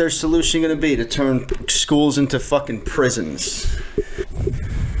what's their solution going to be? To turn schools into fucking prisons?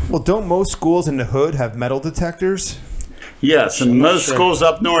 Well, don't most schools in the hood have metal detectors? Yes, in most schools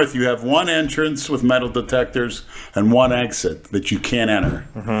up north, you have one entrance with metal detectors and one exit that you can't enter.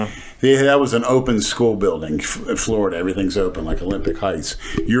 Yeah, that was an open school building. Florida, everything's open, like Olympic Heights.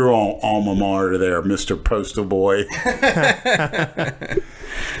 Your alma mater there, Mr. Postal Boy.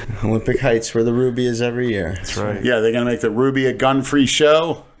 Olympic Heights, where the Ruby is every year. That's right. Yeah, they're going to make the Ruby a gun-free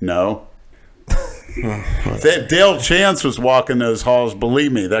show? No. If Dale Chance was walking those halls,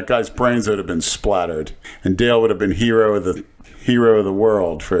 believe me, that guy's brains would have been splattered, and Dale would have been hero of the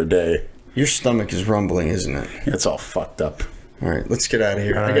world for a day. Your stomach is rumbling, isn't it? It's all fucked up. All right, let's get out of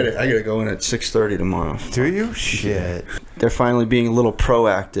here. I gotta go in at 6:30 tomorrow. Do you? Shit. They're finally being a little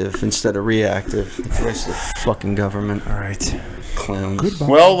proactive instead of reactive. The rest of the fucking government. All right. Clowns. Goodbye.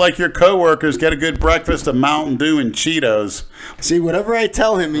 Well, like your coworkers, get a good breakfast of Mountain Dew and Cheetos. See, whatever I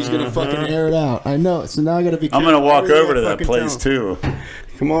tell him, he's gonna fucking air it out. I know. So now I gotta be. I'm gonna walk everything over I to that fucking place tell him. too.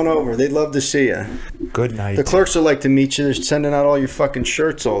 Come on over. They'd love to see you. Good night. The clerks would like to meet you. They're sending out all your fucking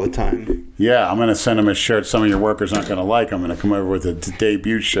shirts all the time. Yeah, I'm gonna send them a shirt some of your workers aren't gonna like. I'm gonna come over with a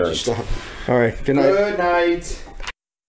debut shirt. All right. Good night. Good night.